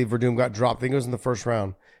where I believe Verdum got dropped. I think it was in the first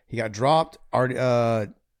round. He got dropped.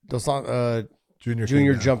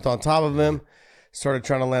 Junior jumped on top of him, started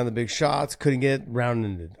trying to land the big shots, couldn't get it. Round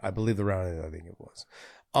ended. I believe the round ended. I think it was.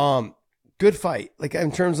 Good fight. Like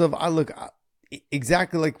in terms of,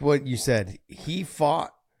 exactly like what you said. He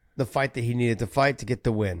fought the fight that he needed to fight to get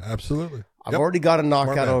the win. Absolutely. I've already got a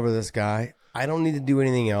knockout over this guy. I don't need to do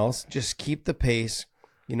anything else. Just keep the pace.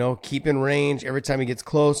 Keep in range. Every time he gets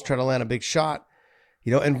close, try to land a big shot.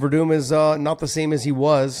 And Verdum is not the same as he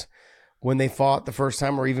was when they fought the first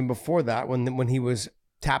time, or even before that, when he was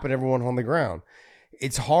tapping everyone on the ground.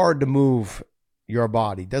 It's hard to move your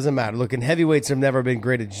body. Doesn't matter. Look, and heavyweights have never been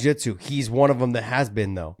great at jiu-jitsu. He's one of them that has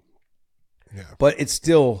been, though. Yeah. But it's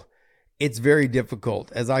very difficult.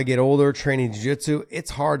 As I get older training jiu-jitsu,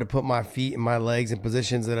 it's hard to put my feet and my legs in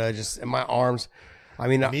positions that and my arms.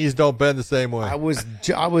 Knees don't bend the same way. I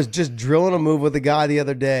was just drilling a move with a guy the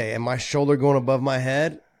other day, and my shoulder going above my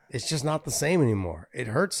head. It's just not the same anymore. It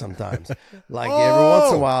hurts sometimes. Like every once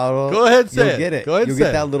in a while, go ahead, say you'll get it. You'll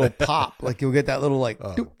get that little pop. Like you'll get that little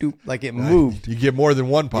doop doop. Like it moved. You get more than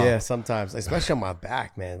one pop. Yeah, sometimes, especially on my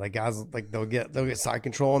back, man. Like guys, like they'll get side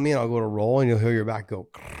control on me, and I'll go to roll, and you'll hear your back go.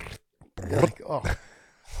 You're like, oh,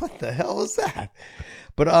 what the hell is that?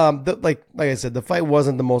 But like I said, the fight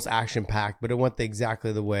wasn't the most action packed, but it went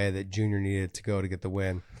exactly the way that Junior needed to go to get the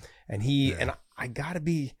win. And and I gotta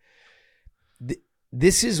be.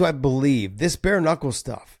 This is what I believe. This bare knuckle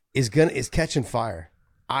stuff is catching fire.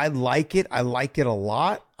 I like it. I like it a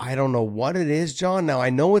lot. I don't know what it is, John. Now I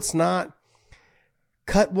know it's not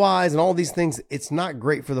cut wise and all these things. It's not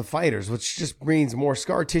great for the fighters, which just means more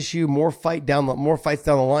scar tissue, more fights down the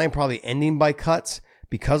line, probably ending by cuts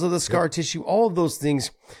because of the scar tissue. All of those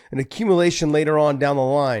things, an accumulation later on down the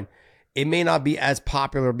line. It may not be as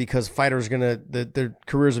popular because fighters their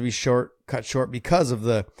careers will be cut short because of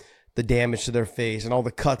the damage to their face and all the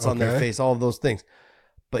cuts on their face, all of those things.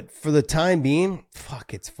 But for the time being,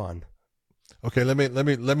 it's fun. Okay, let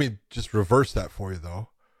me just reverse that for you though,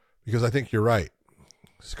 because I think you're right.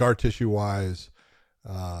 Scar tissue wise,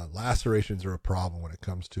 lacerations are a problem when it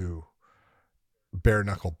comes to bare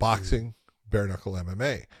knuckle boxing, bare knuckle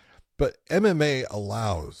MMA. But MMA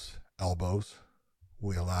allows elbows,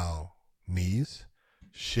 we allow knees,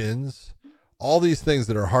 shins, all these things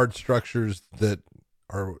that are hard structures that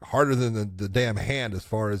are harder than the damn hand as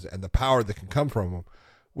far as, and the power that can come from them.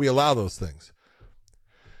 We allow those things.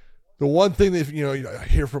 The one thing that, I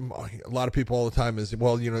hear from a lot of people all the time is,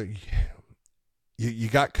 well, you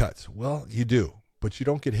got cuts. Well, you do, but you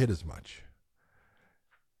don't get hit as much.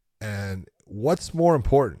 And what's more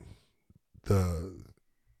important,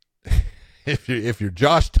 if you're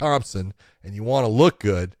Josh Thompson and you want to look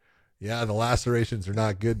good, yeah, the lacerations are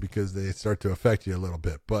not good because they start to affect you a little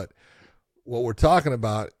bit. But what we're talking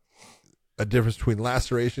about, a difference between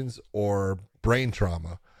lacerations or brain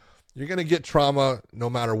trauma. You're going to get trauma no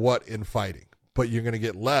matter what in fighting, but you're going to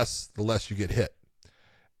get less the less you get hit.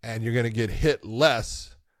 And you're going to get hit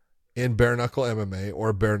less in bare knuckle MMA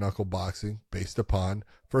or bare knuckle boxing based upon,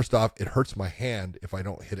 first off, it hurts my hand if I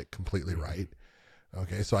don't hit it completely right.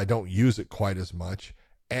 Okay, so I don't use it quite as much.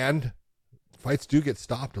 And fights do get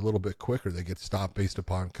stopped a little bit quicker. They get stopped based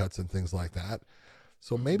upon cuts and things like that.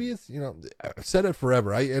 So maybe it's, I've said it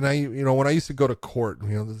forever. When I used to go to court,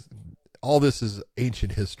 all this is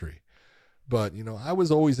ancient history. But, I was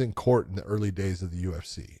always in court in the early days of the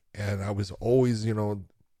UFC. And I was always,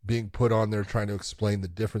 being put on there trying to explain the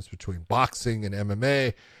difference between boxing and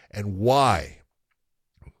MMA and why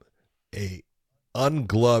a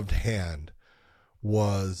ungloved hand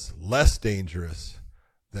was less dangerous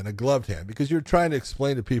than a gloved hand. Because you're trying to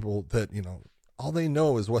explain to people that, all they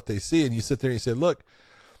know is what they see. And you sit there and you say, look,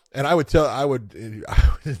 and there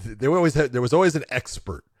was always an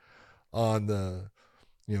expert on the,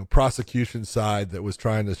 prosecution side that was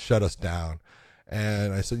trying to shut us down.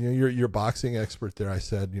 And I said, you're a boxing expert there. I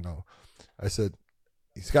said,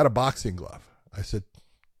 he's got a boxing glove. I said,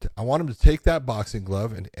 I want him to take that boxing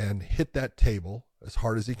glove and hit that table as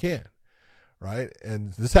hard as he can. Right.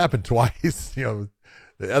 And this happened twice, the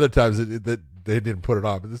other times that they didn't put it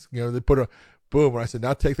on, but this, they put it on, boom. And I said,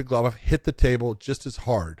 now take the glove off, hit the table just as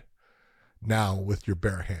hard now with your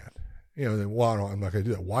bare hand. Then, well, no, I'm not going to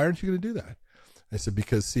do that. Why aren't you going to do that? I said,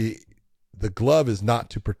 because see, the glove is not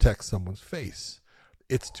to protect someone's face.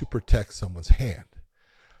 It's to protect someone's hand.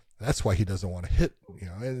 That's why he doesn't want to hit,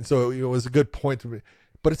 and so it was a good point to me,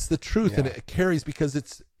 but it's the truth. And it carries because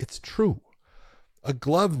it's true. A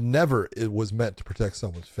glove never was meant to protect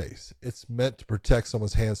someone's face. It's meant to protect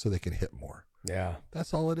someone's hands so they can hit more. Yeah.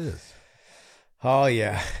 That's all it is. Oh,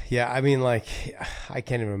 yeah. Yeah. I mean, I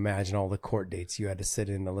can't even imagine all the court dates you had to sit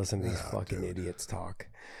in to listen to these fucking idiots talk.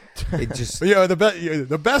 It just,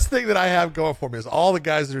 the best thing that I have going for me is all the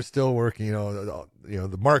guys that are still working,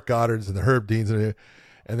 the Mark Goddards and the Herb Deans, and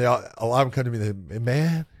they all, a lot of them come to me and they,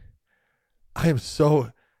 man, I'm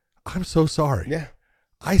so sorry. Yeah.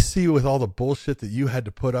 I see with all the bullshit that you had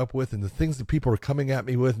to put up with and the things that people are coming at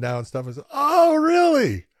me with now and stuff. I said, oh,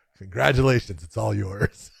 really? Congratulations. It's all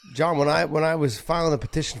yours. John, when I was filing the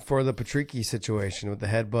petition for the Patricky situation with the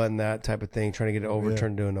headbutt and that type of thing, trying to get it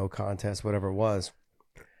overturned to a no contest, whatever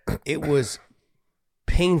it was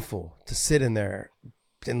painful to sit in there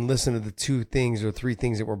and listen to the 2 things or 3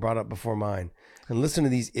 things that were brought up before mine and listen to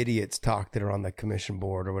these idiots talk that are on the commission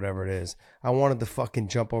board or whatever it is. I wanted to fucking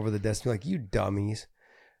jump over the desk and be like, you dummies.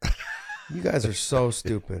 You guys are so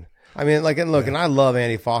stupid. I mean, and I love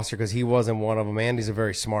Andy Foster because he wasn't one of them. Andy's a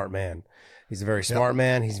very smart man. He's a very smart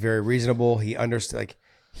man. He's very reasonable. He understands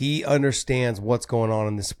what's going on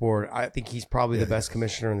in the sport. I think he's probably the best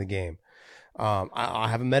commissioner in the game. I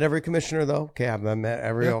haven't met every commissioner though. Okay, I haven't met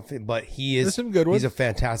every, but he's a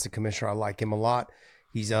fantastic commissioner. I like him a lot.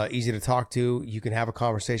 He's easy to talk to. You can have a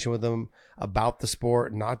conversation with him about the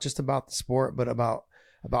sport, not just about the sport, but about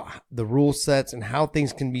the rule sets and how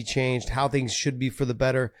things can be changed, how things should be for the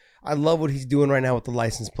better. I love what he's doing right now with the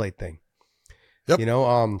license plate thing. Yep.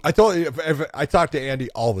 I told you, if I talk to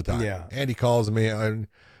Andy all the time. Yeah. Andy calls me, and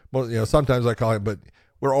sometimes I call him, but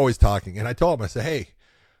we're always talking. And I told him, I said, hey,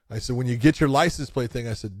 when you get your license plate thing,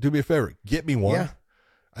 I said, do me a favor, get me one. Yeah.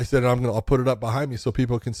 I said, I'll put it up behind me so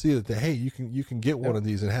people can see that, hey, you can get one of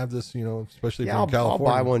these and have this, especially from California. I'll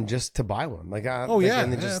buy one just to buy one. Absolutely.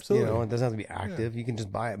 It doesn't have to be active. You can just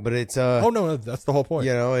buy it, but it's no, that's the whole point.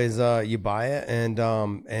 You buy it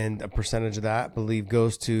and a percentage of that, I believe,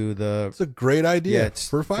 goes to the. It's a great idea. Yeah, it's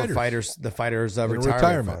for fighters. The fighters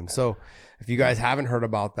retirement fund. So if you guys haven't heard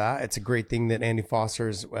about that, it's a great thing that Andy Foster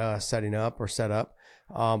is set up for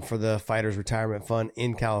the fighters retirement fund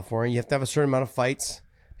in California. You have to have a certain amount of fights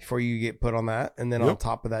before you get put on that. And then on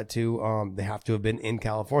top of that too, they have to have been in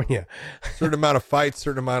California. Certain amount of fights,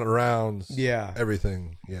 certain amount of rounds. Yeah.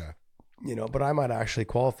 Everything. Yeah. But I might actually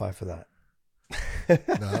qualify for that.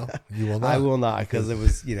 No, you will not. I will not, because it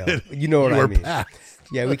was, what I mean. Passed.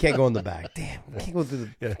 Yeah, we can't go in the back. Damn, we can't go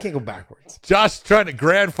can't go backwards. Josh trying to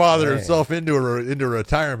grandfather himself into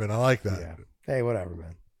retirement. I like that. Yeah. Hey, whatever,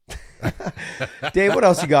 man. Dave, what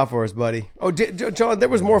else you got for us, buddy? Oh, John, there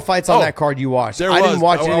was more fights on that card you watched. I didn't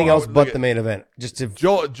watch anything else but the main event.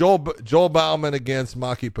 Joel Bauman against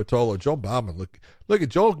Maki Pitolo. Joel Bauman, look at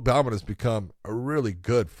Joel Bauman has become a really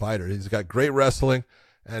good fighter. He's got great wrestling,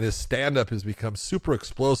 and his stand-up has become super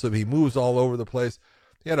explosive. He moves all over the place.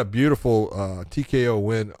 He had a beautiful TKO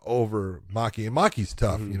win over Maki, and Maki's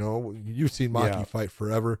tough. You've seen Maki fight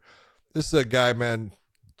forever. This is a guy, man,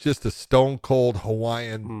 just a stone cold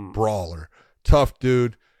Hawaiian brawler. Tough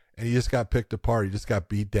dude. And he just got picked apart. He just got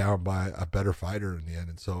beat down by a better fighter in the end.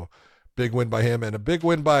 And so, big win by him. And a big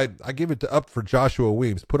win I give it up for Joshua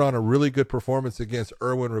Weems. Put on a really good performance against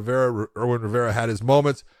Erwin Rivera. Erwin Rivera had his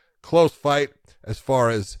moments. Close fight as far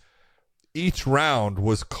as each round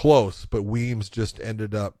was close, but Weems just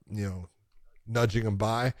ended up, nudging him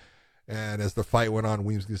by. And as the fight went on,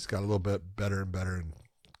 Weems just got a little bit better and better. And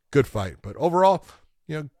good fight. But overall,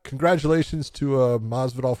 congratulations to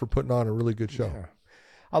Masvidal for putting on a really good show. Yeah.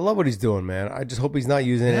 I love what he's doing, man. I just hope he's not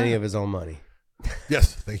using any of his own money.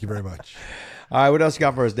 Yes, thank you very much. All right, what else you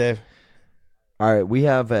got for us, Dave? All right, we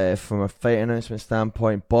have, from a fight announcement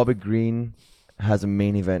standpoint, Bobby Green has a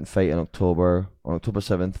main event fight on October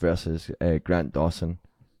 7th versus Grant Dawson.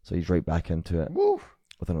 So he's right back into it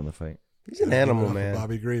with another fight. He's an animal, man.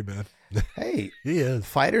 Bobby Green, man. Hey, he is.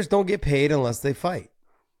 Fighters don't get paid unless they fight.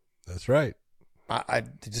 That's right. It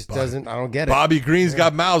just doesn't. I don't get it. Bobby Green's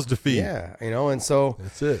got mouths to feed. Yeah, and so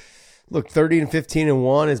that's it. Look,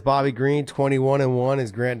 30-15-1 is Bobby Green. 21-1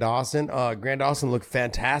 is Grant Dawson. Grant Dawson looked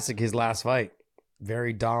fantastic his last fight.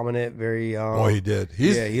 Very dominant. Very. He did.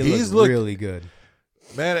 He's looked really good.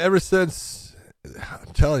 Man, ever since,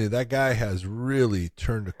 I'm telling you, that guy has really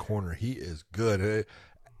turned a corner. He is good.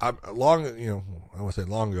 I want to say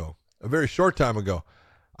long ago, a very short time ago,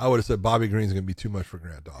 I would have said Bobby Green's going to be too much for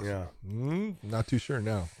Grant Dawson. Yeah. Not too sure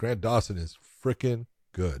now. Grant Dawson is freaking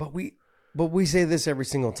good. But we say this every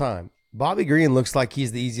single time. Bobby Green looks like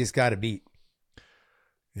he's the easiest guy to beat.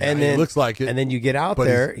 Yeah, and then he looks like it. And then you get out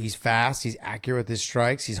there, he's fast, he's accurate with his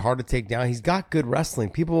strikes, he's hard to take down. He's got good wrestling.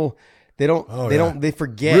 People they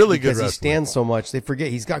forget really because good he stands so much. They forget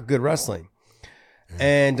he's got good wrestling.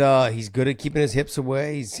 Yeah. And he's good at keeping his hips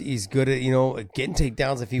away. He's good at, getting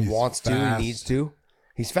takedowns if he wants to, he needs to.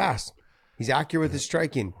 He's fast. He's accurate with his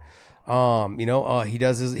striking. He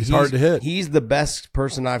does his. He's hard to hit. He's the best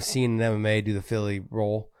person I've seen in MMA do the Philly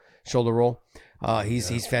shoulder roll.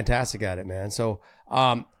 He's fantastic at it, man. So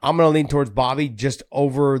I'm gonna lean towards Bobby just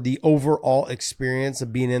over the overall experience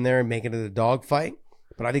of being in there and making it a dogfight.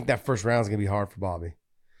 But I think that first round is gonna be hard for Bobby.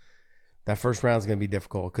 That first round is gonna be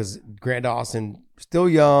difficult because Grant Dawson still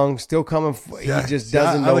young, still coming. He just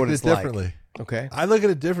doesn't know what it's like. Okay. I look at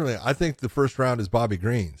it differently. I think the first round is Bobby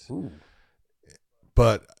Green's. Ooh.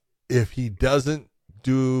 But if he doesn't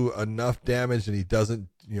do enough damage and he doesn't,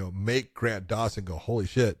 make Grant Dawson go, holy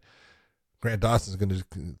shit, Grant Dawson's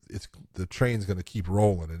the train's going to keep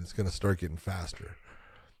rolling and it's going to start getting faster.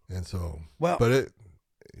 And so,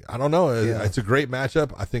 I don't know. Yeah. It's a great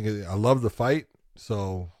matchup. I love the fight.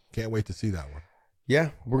 So can't wait to see that one. Yeah,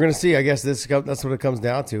 we're going to see. I guess that's what it comes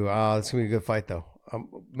down to. It's going to be a good fight though.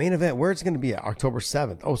 Main event, where it's going to be at October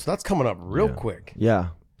 7th. Oh, so that's coming up real quick.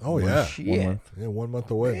 Yeah. Oh, yeah. Shit. 1 month. Yeah, 1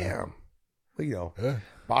 month away. Damn. Well,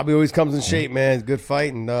 Bobby always comes in shape, man. Good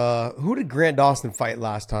fight. And who did Grant Dawson fight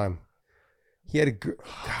last time? Who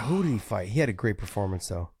did he fight? He had a great performance,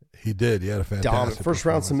 though. He did. He had a fantastic first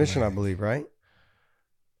round submission, I believe, right?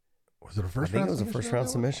 Was it a first round? I think it was a first round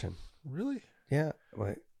submission. Really? Yeah.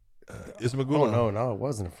 Wait. Ismagulov. Oh, no, it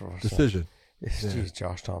wasn't a first decision. Jeez,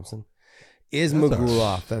 Josh Thompson.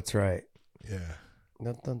 Ismagulov, that's right. Yeah.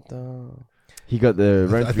 Dun, dun, dun. He got the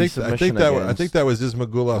round three submission. I think that was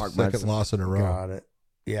Ismagulov's second loss in a row. Got it.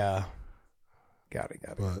 Yeah. Got it.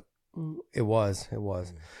 But it was. All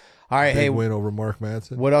right, hey, win over Mark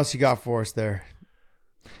Manson. What else you got for us there?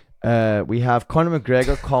 We have Conor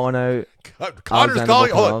McGregor calling out. Conor's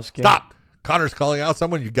calling. Hold on, stop. Conor's calling out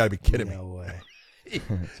someone. You got to be kidding me. No way.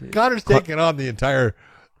 Conor's taking on the entire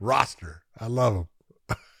roster. I love him.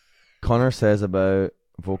 Conor says about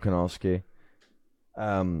Volkanovski,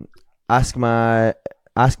 ask my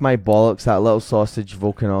bollocks, that little sausage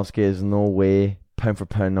Volkanovski is no way pound for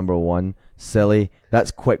pound number one. Silly. That's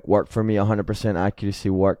quick work for me, 100% accuracy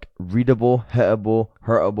work. Readable, hittable,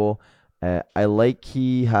 hurtable. I like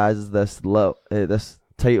he has this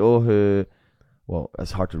title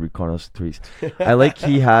it's hard to read Conor's tweets. I like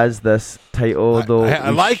he has this title, though. I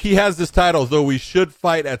like he has this title, though we should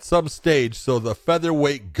fight at some stage, so the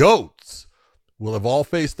featherweight goats will have all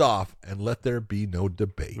faced off, and let there be no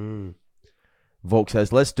debate. Volk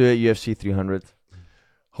says, let's do it, UFC 300.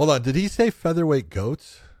 Hold on, did he say featherweight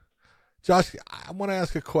goats? Josh, I want to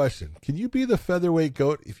ask a question. Can you be the featherweight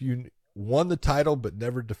goat if you won the title but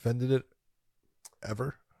never defended it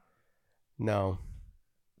ever? No.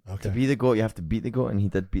 Okay. To be the GOAT, you have to beat the GOAT, and he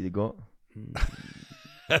did beat the GOAT.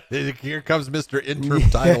 Here comes Mr. Interim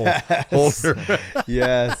title holder.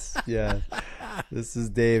 Yes. This is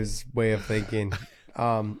Dave's way of thinking.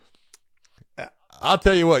 I'll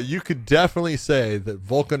tell you what, you could definitely say that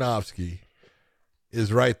Volkanovski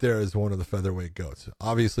is right there as one of the featherweight goats.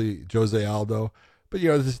 Obviously, Jose Aldo. But,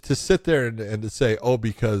 to sit there and to say,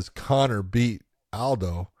 because Conor beat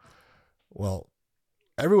Aldo, well,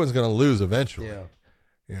 everyone's going to lose eventually.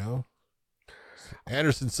 Yeah.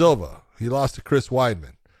 Anderson Silva, he lost to Chris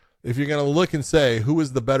Weidman. If you're going to look and say who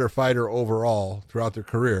is the better fighter overall throughout their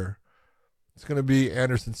career, it's going to be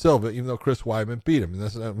Anderson Silva, even though Chris Weidman beat him.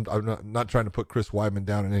 And I'm not trying to put Chris Weidman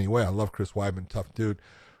down in any way. I love Chris Weidman, tough dude,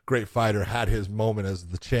 great fighter, had his moment as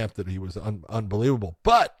the champ that he was unbelievable.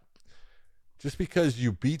 But just because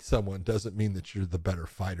you beat someone doesn't mean that you're the better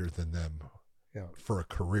fighter than them for a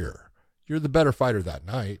career. You're the better fighter that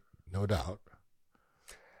night, no doubt.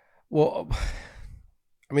 Well,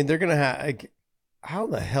 I mean, they're going to have how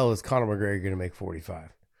the hell is Conor McGregor going to make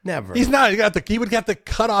 45? Never. He's not. He would have to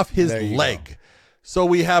cut off his leg. Go. So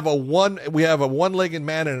we have a one-legged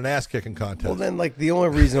man in an ass-kicking contest. Well, then, the only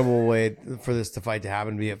reasonable way for this fight to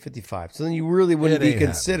happen would be at 55. So then you really wouldn't be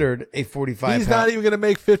considered a 45. He's not even going to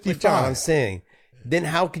make 55. But John, I'm saying, then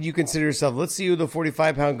how could you consider yourself? Let's see who the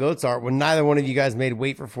 45-pound goats are when neither one of you guys made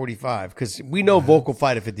weight for 45. Because we know Volk will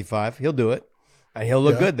fight at 55. He'll do it, and he'll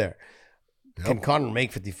look good there. Yep. Can Conor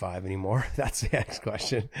make 55 anymore? That's the next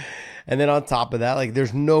question. And then on top of that,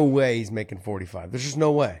 there's no way he's making 45. There's just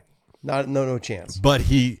no way. No chance. But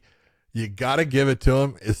you got to give it to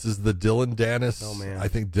him. This is the Dylan Dennis. Oh man, I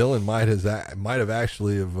think Dylan might have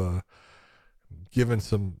actually given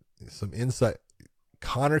some insight.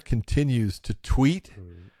 Conor continues to tweet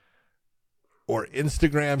or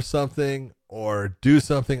Instagram something or do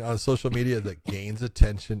something on social media that gains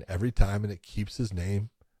attention every time, and it keeps his name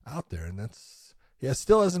out there, and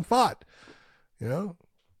still hasn't fought.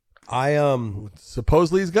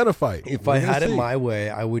 Supposedly he's gonna fight. If I had it my way,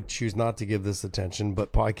 I would choose not to give this attention.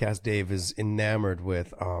 But Podcast Dave is enamored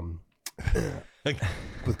with Conor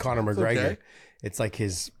McGregor. Okay. It's like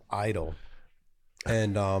his idol,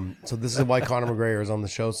 and so this is why Conor McGregor is on the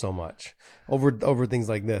show so much over things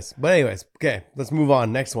like this. But anyways, okay, let's move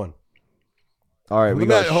on. Next one. All right,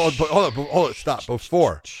 hold on, stop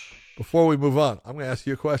Before we move on, I'm going to ask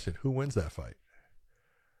you a question. Who wins that fight?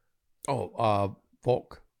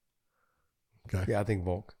 Volk. Okay. Yeah, I think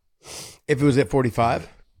Volk. If it was at 45?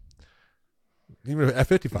 Even at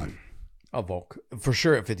 55? Volk. For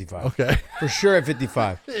sure at 55. Okay. For sure at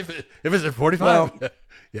 55. If it's at 45? Well,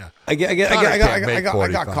 yeah. I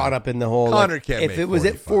got caught up in the whole. Conor can't if make it was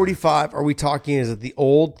 45. At 45, are we talking, is it the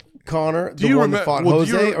old Conor? The one that fought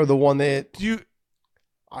Jose? Or the one that...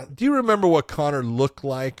 Do you remember what Conor looked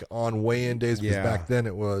like on weigh-in days? Because back then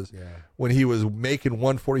it was when he was making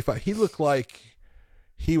 145. He looked like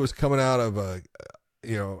he was coming out of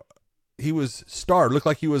he was starved. Looked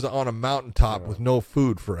like he was on a mountaintop with no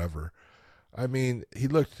food forever. I mean, he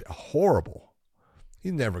looked horrible.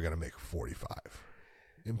 He's never going to make 45.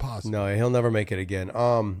 Impossible. No, he'll never make it again.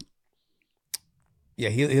 Yeah,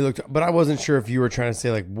 he looked, but I wasn't sure if you were trying to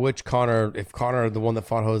say which Conor, if Conor, the one that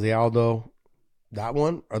fought Jose Aldo, that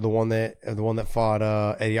one, or the one that fought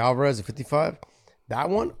Eddie Alvarez at 55, that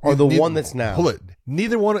one, or the one that's now. Hold it.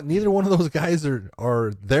 Neither one of those guys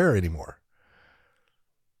are there anymore.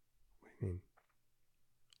 What do you mean?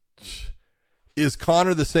 Is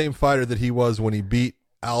Conor the same fighter that he was when he beat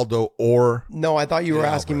Aldo or? No, I thought you were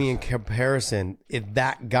asking me in comparison if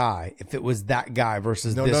it was that guy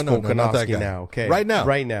versus this Volkanovski now. Okay, right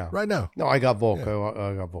now. No, I got Volk. Yeah.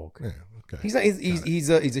 I got Volk. Yeah, okay. He's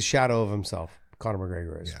a shadow of himself. Conor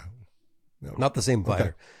McGregor is. Yeah. No. Not the same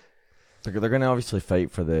fighter. Okay. They're going to obviously fight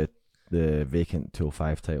for the vacant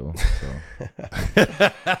 205 title.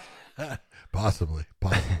 So. Possibly.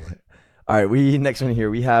 All right, next one here.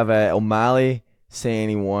 We have O'Malley saying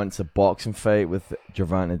he wants a boxing fight with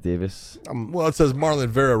Gervonta Davis. Well, it says Marlon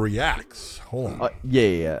Vera reacts. Hold on.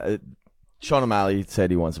 Yeah. Sean O'Malley said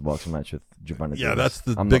he wants a boxing match with Gervonta Davis. Yeah, that's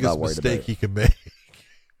the biggest mistake he can make.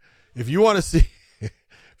 If you want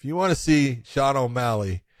to see Sean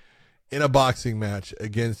O'Malley in a boxing match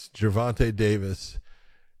against Gervonta Davis,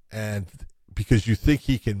 and because you think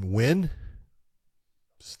he can win,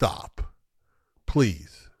 stop.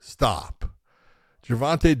 Please stop.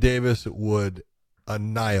 Gervonta Davis would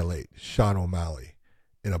annihilate Sean O'Malley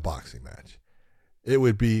in a boxing match. It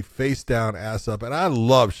would be face down, ass up. And I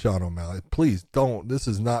love Sean O'Malley. Please don't. This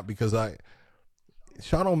is not because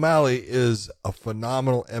Sean O'Malley is a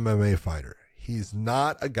phenomenal MMA fighter. He's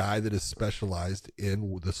not a guy that is specialized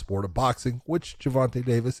in the sport of boxing, which Gervonta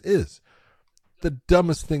Davis is. The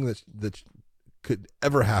dumbest thing that could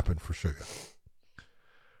ever happen for Sugar.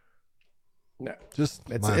 No, just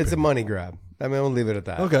it's a money grab. I mean, we'll leave it at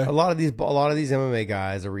that. Okay. A lot of these MMA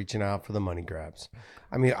guys are reaching out for the money grabs.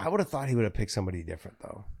 I mean, I would have thought he would have picked somebody different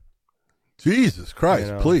though. Jesus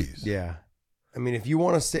Christ, please. Yeah. I mean, if you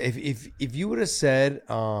want to say, if you would have said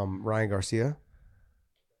Ryan Garcia,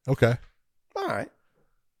 Okay. all right,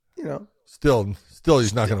 you know, Still,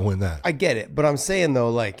 he's not going to win that. I get it, but I'm saying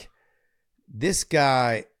though, like this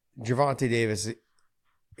guy, Gervonta Davis,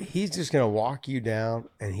 he's just gonna walk you down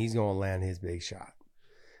and he's gonna land his big shot,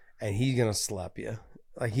 and he's gonna slap you,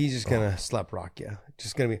 like he's just gonna slap rock you.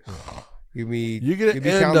 Just gonna be, you're gonna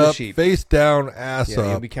end up face down, ass You'll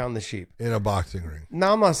up be counting the sheep in a boxing ring.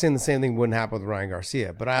 Now, I'm not saying the same thing wouldn't happen with Ryan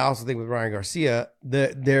Garcia, but I also think with Ryan Garcia,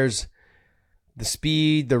 there's the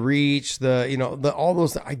speed, the reach, all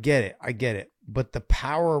those. I get it. But the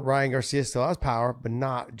power, Ryan Garcia still has power, but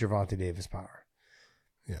not Gervonta Davis power.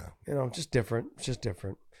 Yeah. Just different. It's just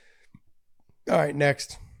different. All right,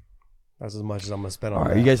 next. That's as much as I'm gonna spend on.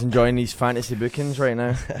 Are you guys enjoying these fantasy bookings right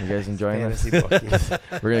now? You guys enjoying this?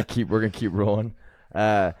 We're gonna keep rolling.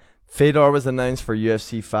 Fedor was announced for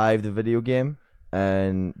UFC 5, the video game,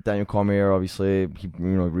 and Daniel Cormier obviously he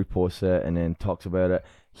reposts it and then talks about it.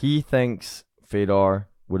 He thinks Fedor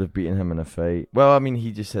would have beaten him in a fight. Well, I mean,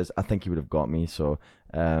 he just says, I think he would have got me. So,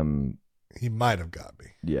 he might have got me.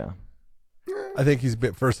 Yeah, I think he's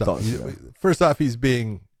first off, he's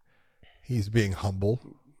being humble,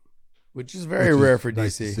 which is very rare for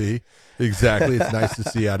nice DC. To see. Exactly, it's nice to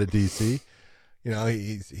see out of DC.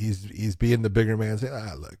 He's being the bigger man, saying,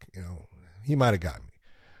 look, he might have got me,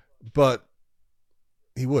 but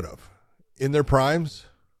he would have. In their primes,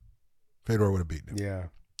 Fedor would have beaten him. Yeah.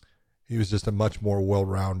 He was just a much more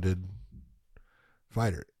well-rounded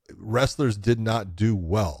fighter. Wrestlers did not do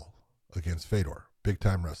well against Fedor.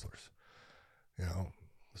 Big-time wrestlers.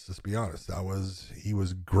 Let's just be honest. He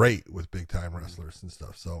was great with big-time wrestlers and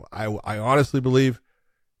stuff. So I honestly believe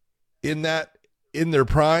in their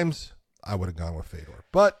primes, I would have gone with Fedor.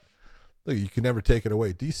 But look, you can never take it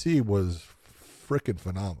away. DC was freaking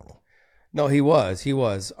phenomenal. No, he was.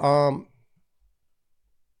 It's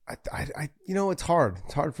hard.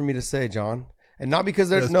 It's hard for me to say, John, and not because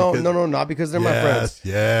they're not because they're my friends.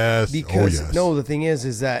 Yes, because the thing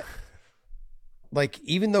is that like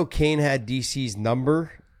even though Kane had DC's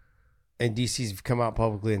number, and DC's come out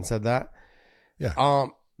publicly and said that,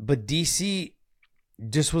 but DC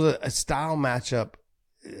just was a style matchup,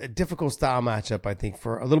 a difficult style matchup. I think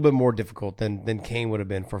for a little bit more difficult than Kane would have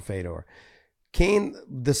been for Fedor. Kane,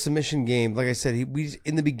 the submission game, like I said,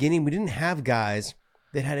 in the beginning we didn't have guys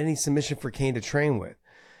that had any submission for Kane to train with.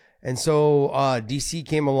 And so DC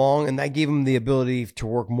came along, and that gave him the ability to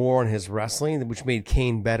work more on his wrestling, which made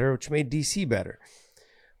Kane better, which made DC better.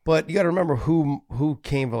 But you got to remember who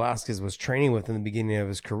Cain Velasquez was training with in the beginning of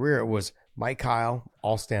his career. It was Mike Kyle,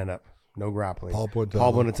 all stand-up, no grappling. Paul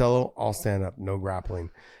Bonatello, all stand-up, no grappling.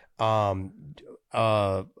 LeVar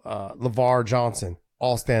Johnson,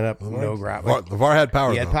 all stand-up, no grappling. LeVar had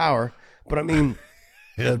power. He had power. But I mean...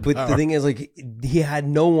 the thing is, like, he had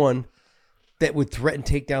no one that would threaten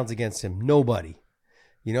takedowns against him. Nobody.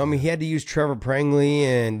 He had to use Trevor Prangley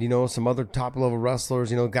and, some other top level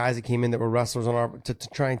wrestlers, guys that came in that were wrestlers to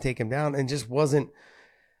try and take him down, and just wasn't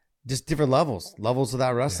different levels of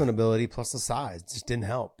that wrestling ability plus the size just didn't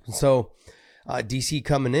help. And so DC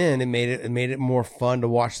coming in and made it more fun to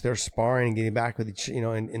watch their sparring and getting back with each,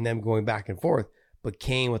 and them going back and forth. But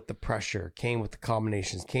Kane with the pressure, Kane with the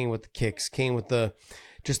combinations, Kane with the kicks, Kane with the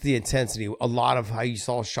intensity. A lot of how you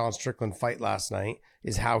saw Sean Strickland fight last night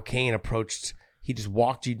is how Kane approached. He just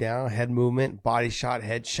walked you down, head movement, body shot,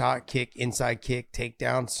 head shot, kick, inside kick,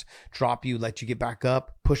 takedowns, drop you, let you get back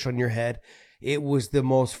up, push on your head. It was the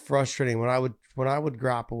most frustrating when I would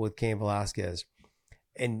grapple with Cain Velasquez,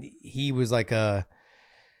 and he was like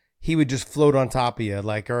he would just float on top of you,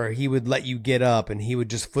 or he would let you get up and he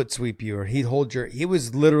would just foot sweep you, or he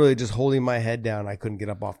was literally just holding my head down. I couldn't get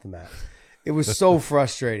up off the mat. It was so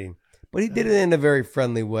frustrating, but he did it in a very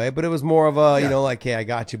friendly way, but it was more of a, hey, I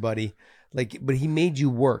got you, buddy. But he made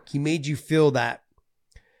you work. He made you feel that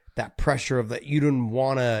pressure of that. You didn't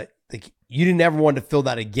want to, you didn't ever want to feel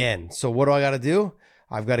that again. So what do I got to do?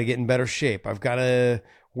 I've got to get in better shape. I've got to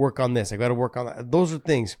work on this. I've got to work on that. Those are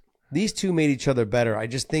things. These two made each other better. I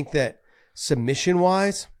just think that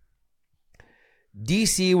submission-wise,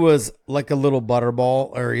 DC was like a little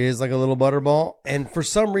butterball, or is like a little butterball. And for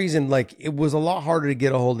some reason, it was a lot harder to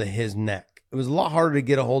get a hold of his neck. It was a lot harder to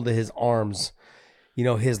get a hold of his arms,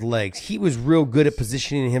 his legs. He was real good at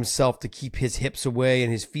positioning himself to keep his hips away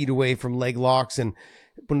and his feet away from leg locks. And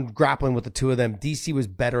when grappling with the two of them, DC was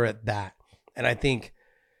better at that. And I think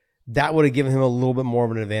that would have given him a little bit more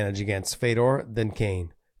of an advantage against Fedor than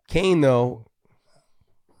Kane. Kane, though,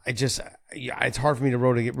 it's hard for me to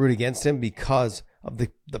root against him because of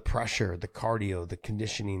the pressure, the cardio, the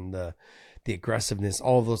conditioning, the aggressiveness.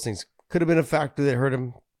 All of those things could have been a factor that hurt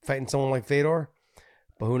him. fighting someone like Fedor.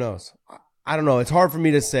 But who knows? I don't know. It's hard for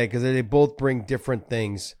me to say because they both bring different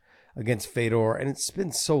things against Fedor, and it's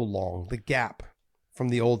been so long. The gap from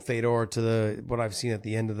the old Fedor to what I've seen at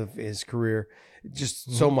the end of his career,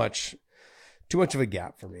 just so much, too much of a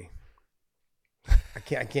gap for me. I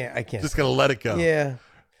can't. Just gonna let it go. Yeah,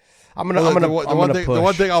 The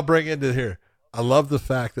one thing I'll bring into here. I love the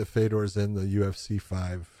fact that Fedor's in the UFC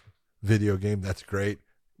 5 video game. That's great.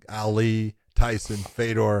 Ali, Tyson,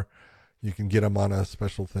 Fedor. You can get him on a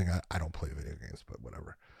special thing. I don't play video games, but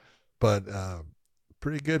whatever. But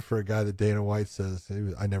pretty good for a guy that Dana White says.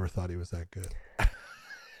 I never thought he was that good.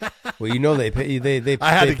 Well, they paid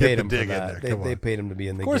him for that. They paid him to be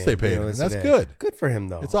in the game. Of course they paid him. That's good. Good for him,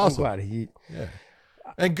 though. It's awesome. I'm glad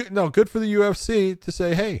And good for the UFC to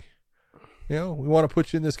say, hey, we want to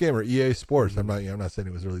put you in this game, or EA Sports. I'm not saying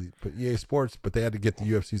it was really, but EA Sports, but they had to get the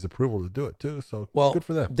UFC's approval to do it too. So good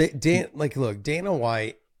for them. Dana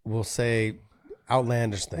White will say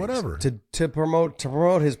outlandish things, whatever, to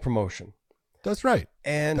promote his promotion. That's right,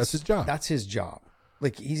 and that's his job. That's his job.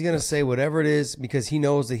 Like, he's gonna say whatever it is because he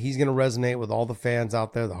knows that he's gonna resonate with all the fans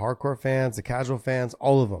out there, the hardcore fans, the casual fans,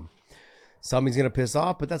 all of them. Some he's gonna piss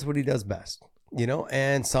off, but that's what he does best,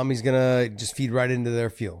 And some he's gonna just feed right into their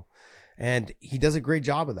fuel, and he does a great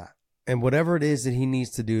job of that. And whatever it is that he needs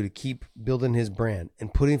to do to keep building his brand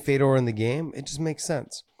and putting Fedor in the game, it just makes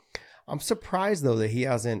sense. I'm surprised, though, that he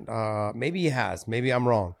hasn't, maybe he has, maybe I'm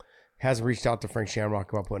wrong, hasn't reached out to Frank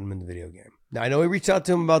Shamrock about putting him in the video game. Now, I know he reached out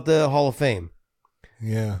to him about the Hall of Fame.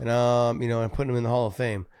 Yeah. And, and putting him in the Hall of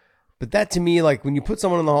Fame. But that, to me, like, when you put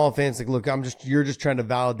someone in the Hall of Fame, it's like, look, you're just trying to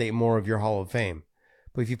validate more of your Hall of Fame.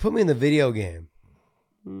 But if you put me in the video game,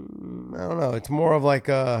 I don't know. It's more of like,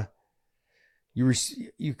 I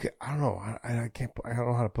don't know. I don't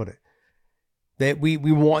know how to put it. That we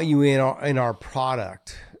want you in our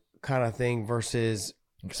product kind of thing versus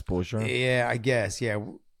exposure. Yeah, I guess. Yeah,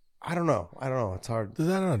 I don't know. It's hard. Does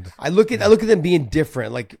that not? I look at them being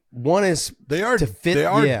different. Like, one is they are to fit. They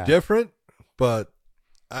are different, but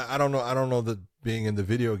I don't know. I don't know that being in the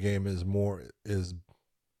video game is more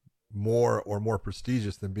or more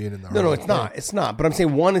prestigious than being in the No, it's not. It's not. But I'm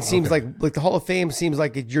saying one. It seems like the Hall of Fame seems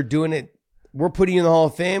like you're doing it. We're putting you in the Hall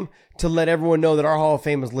of Fame to let everyone know that our Hall of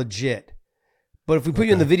Fame is legit. But if we put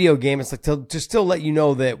you in the video game, it's like to still let you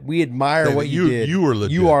know that we admire what you did. You were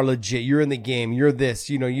legit. You are legit. You're in the game. You're this.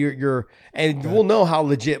 You're and we'll know how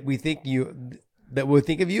legit we think we'll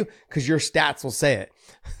think of you because your stats will say it.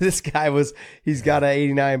 This guy he's got a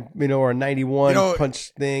 89, or a 91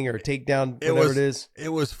 punch thing or takedown, whatever it is. It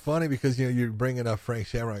was funny because you're bringing up Frank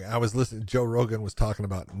Shamrock. I was listening. Joe Rogan was talking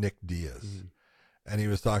about Nick Diaz. Mm-hmm. And he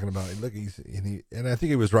was talking about, look, and I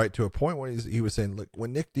think he was right to a point when he was saying, look,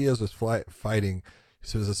 when Nick Diaz was fighting, he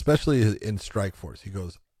says, especially in Strikeforce, he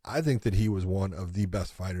goes, I think that he was one of the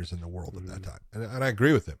best fighters in the world at that time. And I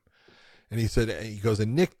agree with him. And he goes,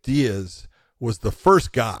 and Nick Diaz was the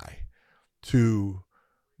first guy to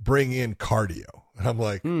bring in cardio. And I'm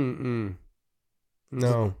like, no.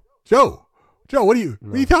 Joe, what are you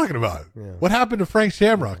talking about? Yeah. What happened to Frank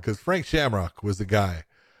Shamrock? Because Frank Shamrock was the guy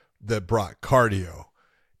that brought cardio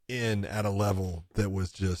in at a level that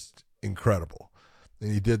was just incredible.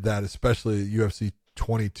 And he did that, especially at UFC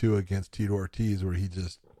 22 against Tito Ortiz, where he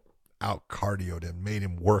just out cardioed him, made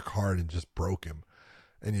him work hard and just broke him.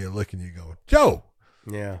 And you look and you go, Joe.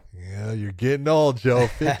 Yeah, you're getting old, Joe.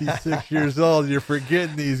 56 years old. You're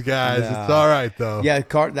forgetting these guys. Yeah. It's all right though. Yeah, he's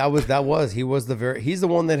the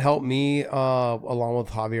one that helped me along with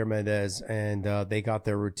Javier Mendez, and they got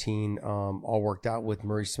their routine all worked out with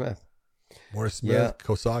Maurice Smith.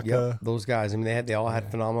 Kosaka. Yep, those guys. I mean, they all had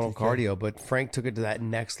phenomenal cardio, but Frank took it to that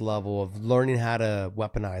next level of learning how to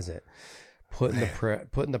weaponize it. Putting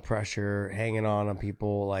the pressure, hanging on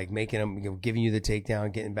people, like making them, giving you the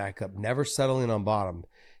takedown, getting back up, never settling on bottom.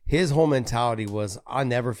 His whole mentality was, I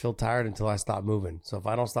never feel tired until I stop moving. So if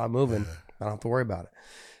I don't stop moving, I don't have to worry about it.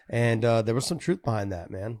 And there was some truth behind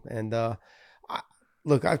that, man. And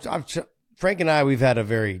Frank and I, we've had a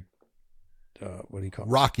very what do you call it?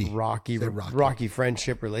 Rocky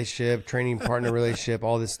friendship, relationship, training partner relationship,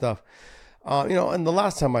 all this stuff. And the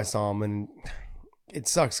last time I saw him, and it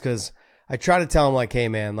sucks because I try to tell him, like, hey,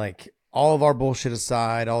 man, like, all of our bullshit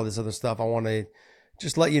aside, all this other stuff, I want to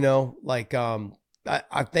just let you know, like, I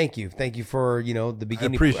thank you. Thank you for, the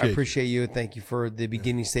beginning. I appreciate you. Thank you for the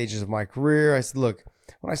beginning stages of my career. I said, look,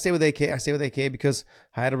 when I stay with AK, I stay with AK because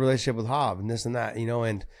I had a relationship with Hob and this and that,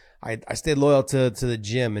 and I stayed loyal to the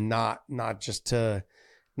gym and not to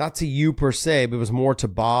you per se, but it was more to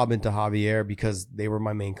Bob and to Javier because they were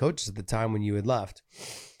my main coaches at the time when you had left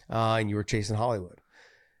and you were chasing Hollywood.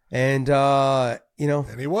 And,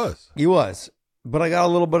 and he was. But I got a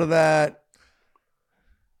little bit of that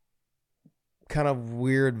kind of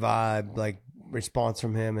weird vibe, like response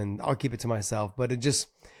from him, and I'll keep it to myself. But it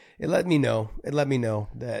let me know. It let me know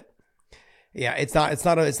that, yeah, it's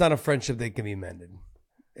not a friendship that can be mended.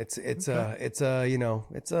 It's hey,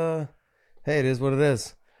 it is what it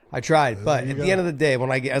is. I tried, but at the end of the day,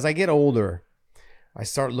 as I get older, I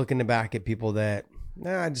start looking back at people that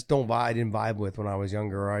I just I didn't vibe with when I was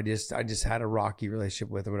younger, or I just had a rocky relationship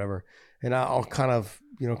with, or whatever. And I'll kind of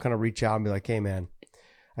reach out and be like, hey man,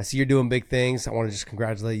 I see you're doing big things. I want to just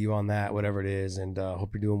congratulate you on that, whatever it is. And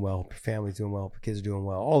hope you're doing well. Hope your family's doing well. Hope your kids are doing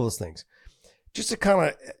well. All those things. Just to kind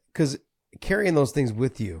of, because carrying those things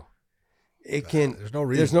with you, it can,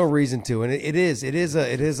 there's no reason to. And it is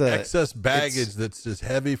a excess baggage that's just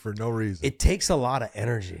heavy for no reason. It takes a lot of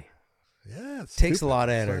energy. Yeah. It takes a lot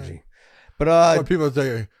of energy. But people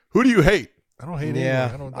say, who do you hate? I don't hate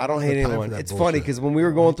anyone. I don't hate anyone. It's funny because when we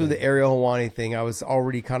were going through the Ariel Helwani thing, I was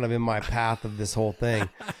already kind of in my path of this whole thing.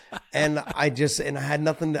 And I had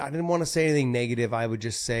nothing, I didn't want to say anything negative. I would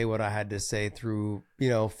just say what I had to say through,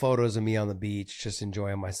 photos of me on the beach, just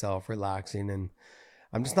enjoying myself, relaxing. And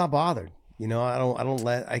I'm just not bothered. You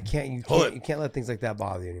can't let things like that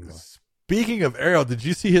bother you anymore. Speaking of Ariel, did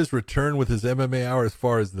you see his return with his MMA hour as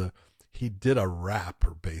far as he did a rap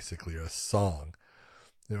or basically a song.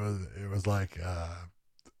 It was like I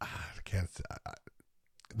can't say,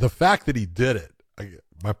 the fact that he did it.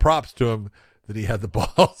 My props to him that he had the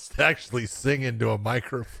balls to actually sing into a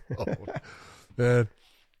microphone. And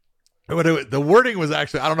the wording was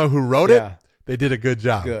actually, I don't know who wrote it. They did a good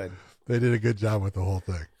job. They did a good job with the whole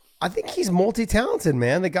thing. I think he's multi-talented,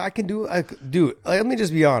 man. The guy can do. Dude, let me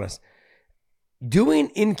just be honest. Doing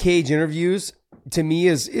in-cage interviews to me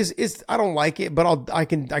is I don't like it, but I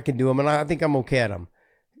can do them, and I think I'm okay at them.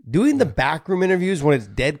 Doing the backroom interviews when it's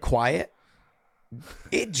dead quiet,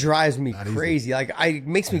 it drives me crazy. Like it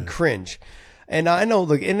makes me cringe. And I know,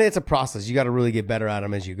 look, and it's a process. You got to really get better at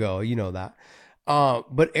them as you go. You know that.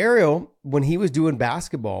 But Ariel, when he was doing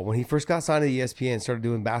basketball, when he first got signed to ESPN and started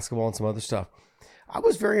doing basketball and some other stuff, I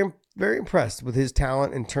was very, very impressed with his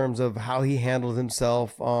talent in terms of how he handled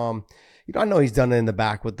himself. I know he's done it in the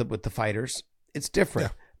back with the fighters. It's different.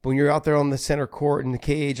 Yeah. But when you're out there on the center court in the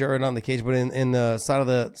cage, or not in the cage, but in the side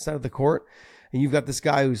of the court, and you've got this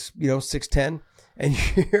guy who's 6'10", and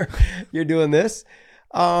you're doing this.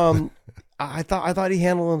 I thought he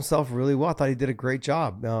handled himself really well. I thought he did a great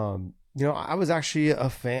job. I was actually a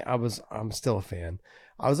fan. I'm still a fan.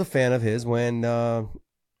 I was a fan of his when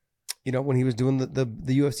when he was doing the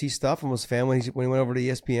UFC stuff, and was a fan when he went over to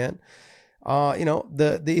ESPN.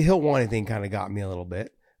 The Helwani thing kind of got me a little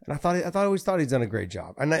bit. And I always thought he's done a great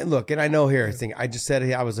job. And I know here, I just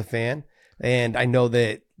said I was a fan, and I know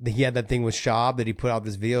that he had that thing with Schaub that he put out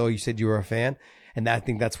this video. You said you were a fan, and I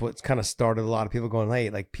think that's what's kind of started a lot of people going, hey,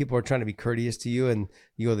 like people are trying to be courteous to you, and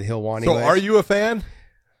you go the Helwani. So are you a fan?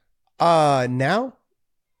 Now?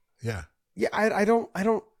 Yeah. Yeah, I don't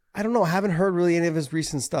know. I haven't heard really any of his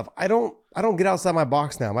recent stuff. I don't get outside my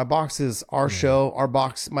box now. My box is our show.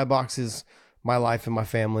 My box is my life and my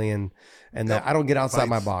family, and that I don't get outside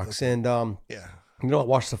my box. And I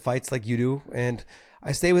watch the fights like you do, and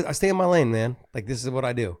I stay in my lane, man. Like this is what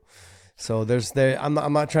I do. So I'm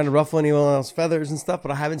not trying to ruffle anyone else's feathers and stuff,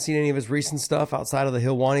 but I haven't seen any of his recent stuff outside of the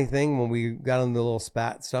Helwani thing when we got into the little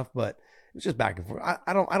spat stuff. But it was just back and forth.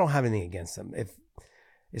 I don't have anything against him. If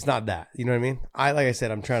it's not that, you know what I mean? Like I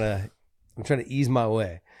said, I'm trying to ease my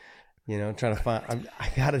way. Trying to find. I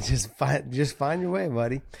gotta just find your way,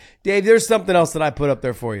 buddy. Dave, there's something else that I put up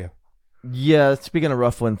there for you. Yeah, speaking of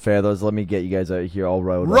ruffling feathers, let me get you guys out of here all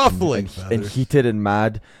riled ruffling up and heated and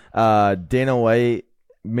mad. Dana White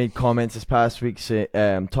made comments this past week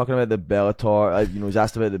talking about the Bellator. He was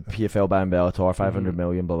asked about the PFL ban Bellator, 500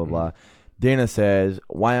 million, blah blah blah. Dana says,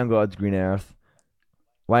 "Why on God's green earth?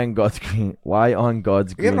 Why on God's green? Why on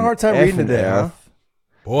God's green? You're having a hard time reading today, huh?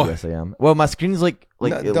 Boy. Yes, I am. Well, my screen's like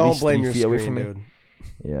at don't least blame 3 your feet away screen, from me. dude.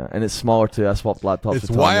 Yeah, and it's smaller too. I swapped laptops. It's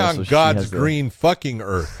with why Tanya, on so she God's has green fucking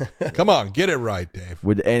earth. Come on, get it right, Dave.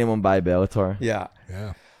 Would anyone buy Bellator? Yeah.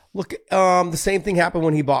 Yeah. Look, the same thing happened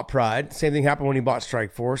when he bought Pride. The same thing happened when he bought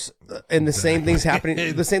Strikeforce, and the same thing's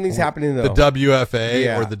happening. The same thing's happening though. The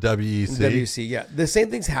WFA or the WEC. WC, yeah. The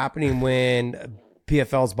same thing's happening when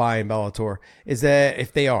PFL's buying Bellator. Is that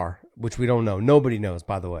if they are, which we don't know, nobody knows,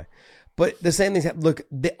 by the way. But the same things. Look,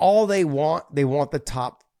 they want the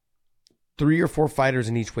top 3 or 4 fighters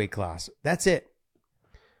in each weight class. That's it.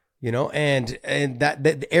 And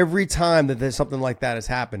that every time that there's something like that has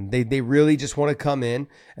happened, they really just want to come in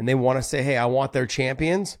and they want to say, hey, I want their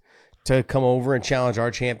champions to come over and challenge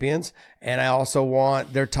our champions. And I also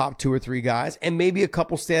want their top 2 or 3 guys and maybe a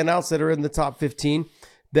couple standouts that are in the top 15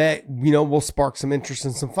 that, will spark some interest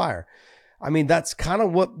and some fire. I mean, that's kind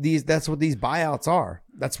of what these buyouts are.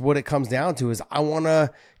 That's what it comes down to, is I want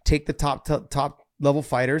to take the top level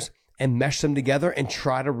fighters and mesh them together and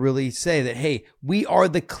try to really say that, hey, we are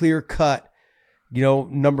the clear cut,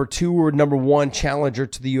 number 2 or number 1 challenger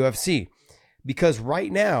to the UFC. Because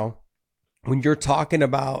right now, when you're talking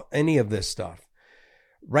about any of this stuff,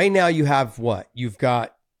 right now you have what? You've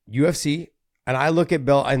got UFC, and I look at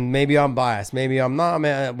and maybe I'm biased, maybe I'm not,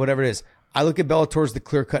 man, whatever it is. I look at Bellator as the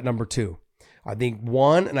clear-cut number 2. I think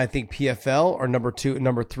 1 and I think PFL are number 2 and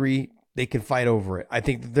number 3. They can fight over it. I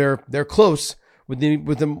think that they're close with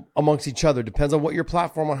them amongst each other. Depends on what your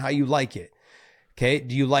platform, on how you like it. Okay,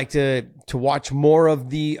 do you like to watch more of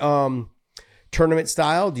the tournament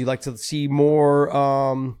style? Do you like to see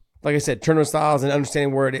more? Like I said, tournament styles and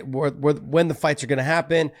understanding when the fights are going to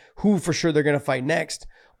happen, who for sure they're going to fight next,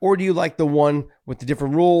 or do you like the one with the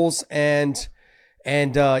different rules and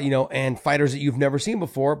fighters that you've never seen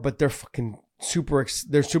before, but they're fucking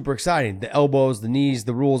they're super exciting. The elbows, the knees,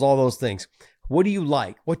 the rules, all those things. What do you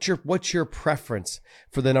like? What's your preference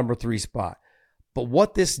for the number 3 spot? But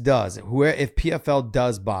what this does, if PFL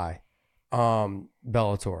does buy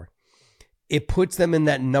Bellator, it puts them in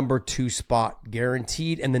that number 2 spot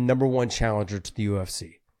guaranteed and the number 1 challenger to the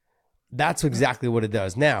UFC. That's exactly what it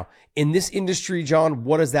does. Now, in this industry, John,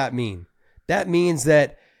 what does that mean? That means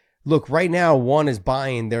that, look, right now, one is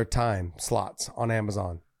buying their time slots on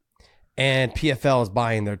Amazon, and PFL is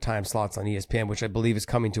buying their time slots on ESPN, which I believe is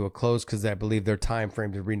coming to a close because I believe their time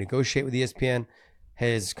frame to renegotiate with ESPN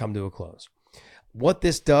has come to a close. What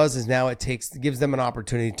this does is now it gives them an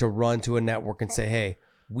opportunity to run to a network and say, hey,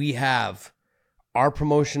 we have our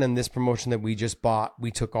promotion and this promotion that we just bought.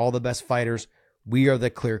 We took all the best fighters. We are the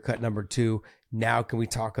clear-cut number 2. Now can we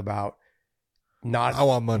talk about I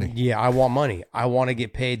want money. Yeah, I want money. I want to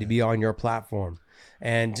get paid to be on your platform.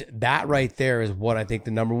 And that right there is what I think the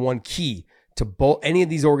number 1 key to any of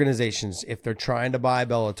these organizations, if they're trying to buy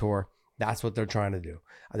Bellator, that's what they're trying to do.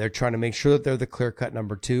 They're trying to make sure that they're the clear-cut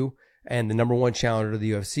number 2 and the number 1 challenger to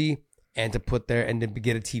the UFC, and to put there and to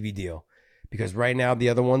get a TV deal. Because right now, the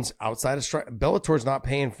other ones outside of Bellator's not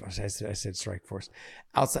paying for, I said Strike Force.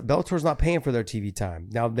 Bellator's not paying for their TV time.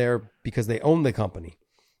 Now because they own the company.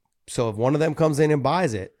 So if one of them comes in and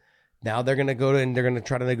buys it, now they're going to go and they're going to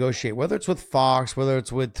try to negotiate, whether it's with Fox, whether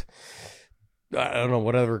it's with, I don't know,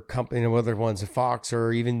 whatever company, whether one's Fox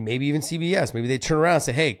or maybe even CBS. Maybe they turn around and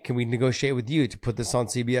say, hey, can we negotiate with you to put this on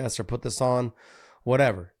CBS or put this on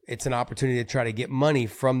whatever? It's an opportunity to try to get money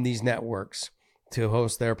from these networks to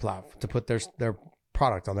host their platform, to put their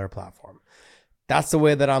product on their platform. That's the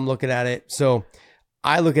way that I'm looking at it. So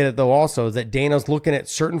I look at it though also is that Dana's looking at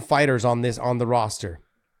certain fighters on the roster.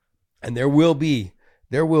 And there will be,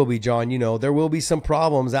 John, there will be some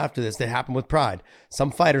problems after this that happen with Pride. Some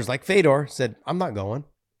fighters like Fedor said, I'm not going.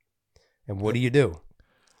 And what do you do?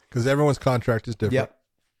 Because everyone's contract is different.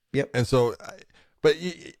 Yep. And so, but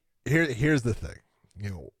here's the thing,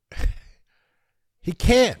 he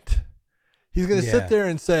can't. He's going to sit there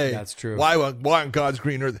and say, that's true. Why on God's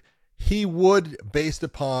green earth? He would, based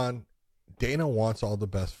upon Dana wants all the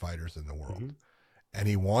best fighters in the world. Mm-hmm. And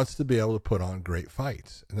he wants to be able to put on great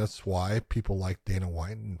fights. And that's why people like Dana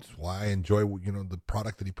White. And it's why I enjoy, the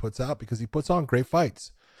product that he puts out, because he puts on great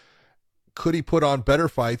fights. Could he put on better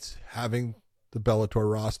fights having the Bellator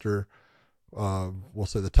roster, we'll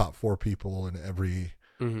say the top 4 people in every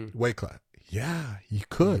weight class? Yeah, he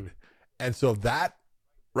could. Mm-hmm. And so that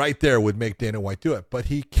right there would make Dana White do it. But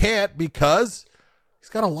he can't because he's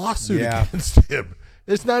got a lawsuit against him.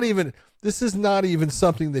 This is not even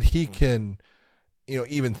something that he can,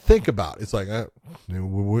 even think about. It's like,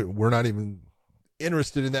 we're not even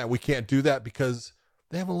interested in that. We can't do that because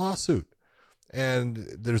they have a lawsuit. And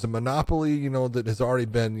there's a monopoly, that has already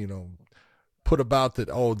been, put about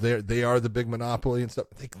that, they are the big monopoly and stuff.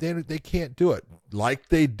 They can't do it like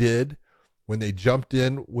they did when they jumped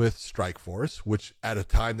in with Strikeforce, which at a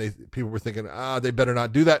time people were thinking, they better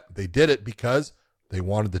not do that. They did it because they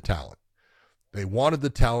wanted the talent. They wanted the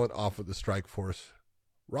talent off of the Strikeforce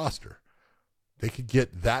roster. They could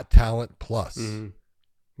get that talent plus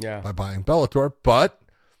by buying Bellator, but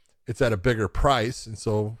it's at a bigger price. And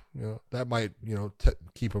so, that might,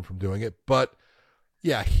 keep him from doing it. But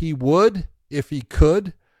yeah, he would if he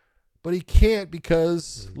could, but he can't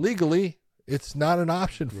because legally it's not an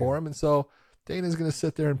option for him. And so Dana's going to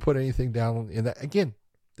sit there and put anything down in that. Again,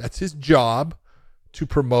 that's his job to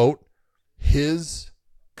promote his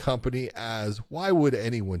company as, why would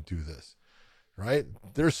anyone do this? Right?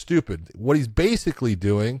 They're stupid. What he's basically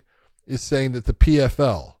doing is saying that the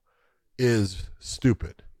PFL is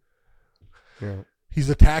stupid. Yeah. He's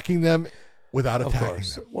attacking them without Of attacking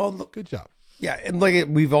course. them. Well, look, Good job. yeah, and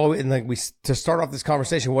to start off this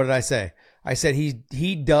conversation, what did I say? I said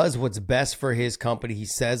he does what's best for his company. He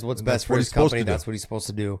says what's best for his company. That's what he's supposed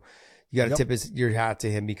to do. You got to tip your hat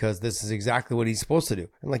to him because this is exactly what he's supposed to do.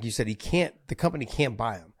 And like you said, the company can't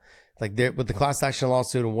buy him. Like with the class action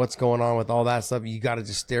lawsuit and what's going on with all that stuff, you got to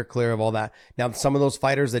just steer clear of all that. Now, some of those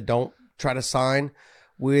fighters that don't try to sign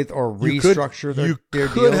with or restructure their deals. You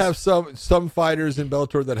could have some fighters in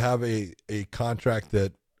Bellator that have a contract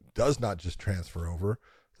that does not just transfer over,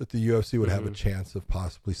 that the UFC would have a chance of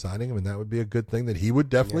possibly signing him, and that would be a good thing that he would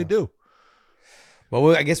definitely do.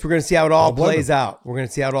 Well, I guess we're going to see how it all plays out. We're going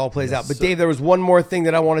to see how it all plays out. But, Dave, there was one more thing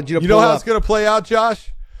that I wanted you to pull up. You know how it's going to play out,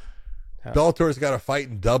 Josh? Bellator's got a fight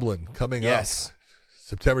in Dublin coming up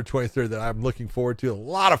September 23rd that I'm looking forward to. A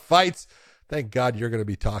lot of fights. Thank God you're going to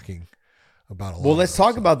be talking about a lot. Well, let's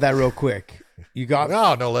talk about that real quick. You got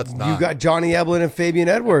no, let's not. You got Johnny Eblin and Fabian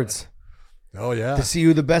Edwards. Oh, yeah. To see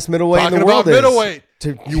who the best middleweight in the world is. Middleweight.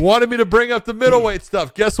 You wanted me to bring up the middleweight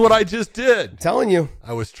stuff. Guess what I just did? I'm telling you.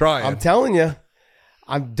 I was trying. I'm telling you.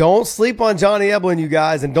 Don't sleep on Johnny Eblin, you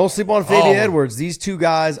guys, and don't sleep on Fabian Edwards. These two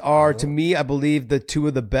guys are, to me, I believe, the two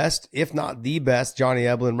of the best, if not the best. Johnny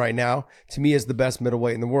Eblin right now, to me, is the best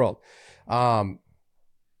middleweight in the world.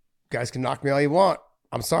 Guys can knock me all you want.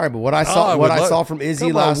 I'm sorry, but what I saw from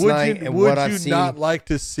Izzy last night and what I've seen. Would you not like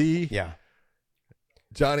to see Yeah.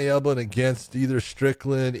 Johnny Eblin against either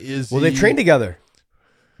Strickland, Izzy? Well, they trained together.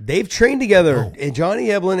 They've trained together. And Johnny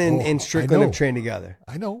Eblin and Strickland have trained together.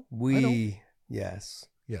 I know. Yes.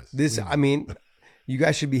 Yes. I mean, you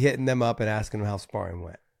guys should be hitting them up and asking them how sparring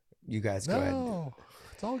went. You guys go ahead. No,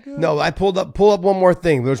 it's all good. No, I pull up one more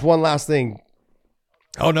thing. There's one last thing.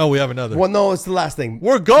 Oh, no, we have another. Well, no, it's the last thing.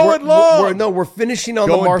 We're going long. We're finishing on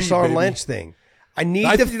the Marshawn Lynch thing. I need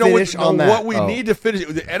to finish on that. What we need to finish,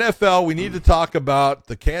 the NFL, we need to talk about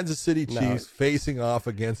the Kansas City Chiefs facing off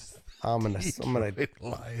against I'm gonna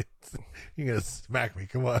Lions. You're going to smack me.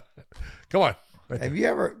 Come on. Right have you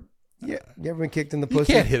ever been kicked in the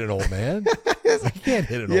pussy? You can't hit an old man. You can't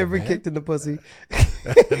hit an old man. You ever been kicked in the pussy?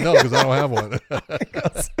 No, because I don't have one.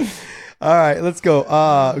 All right, let's go.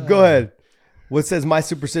 Go ahead. What says my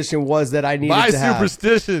superstition was that I needed to have. My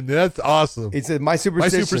superstition. That's awesome. It says my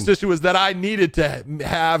superstition was that I needed to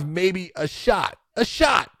have maybe a shot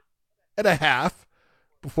and a half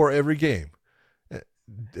before every game. And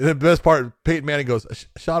the best part, Peyton Manning goes,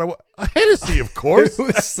 a shot of what? A Hennessy, of course.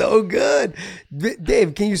 It was so good.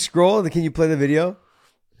 Dave, can you scroll? Can you play the video?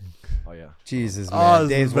 Oh, yeah. Jesus, man.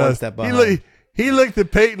 Dave's one step behind. He looked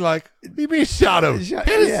at Peyton like, you mean shot of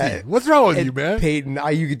Hennessy? Yeah. What's wrong with you, man? Peyton,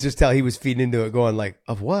 you could just tell he was feeding into it, going like,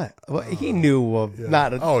 of what? He knew of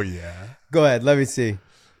not. Oh, yeah. Go ahead. Let me see.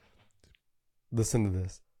 Listen to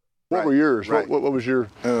this. What were yours? Right. What was your?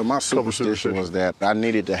 My superstition was that I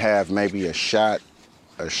needed to have maybe a shot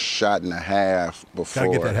and a half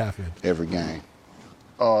before get that half in. every game.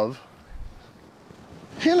 Of?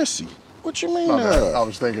 Hennessy. What you mean? I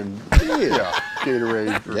was thinking,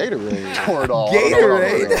 Gatorade. Toradol.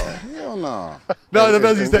 Gatorade. Hell no. No, the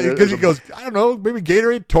best he said, because he goes, I don't know, maybe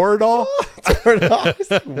Gatorade, Toradol.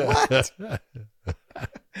 What?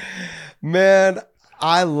 Man,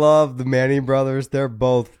 I love the Manning brothers. They're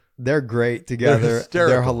great together.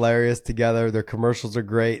 They're hilarious together. Their commercials are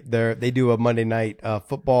great. They do a Monday night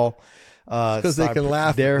football. Because they can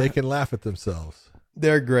laugh. They can laugh at themselves.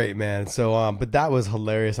 They're great, man. So, but that was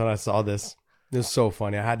hilarious when I saw this. It was so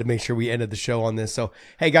funny. I had to make sure we ended the show on this. So,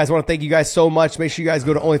 hey, guys, I want to thank you guys so much. Make sure you guys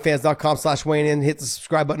go to onlyfans.com/WayneIn. Hit the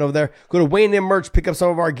subscribe button over there. Go to Wayne In Merch. Pick up some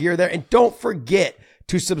of our gear there. And don't forget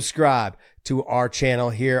to subscribe to our channel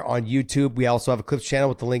here on YouTube. We also have a Clips channel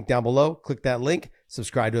with the link down below. Click that link.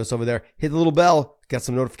 Subscribe to us over there. Hit the little bell. Got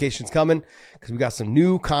some notifications coming because we got some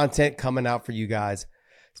new content coming out for you guys,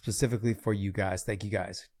 specifically for you guys. Thank you,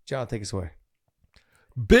 guys. John, take us away.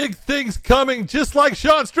 Big things coming, just like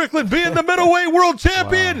Sean Strickland being the middleweight world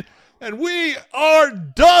champion. Wow. And we are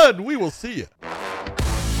done. We will see you.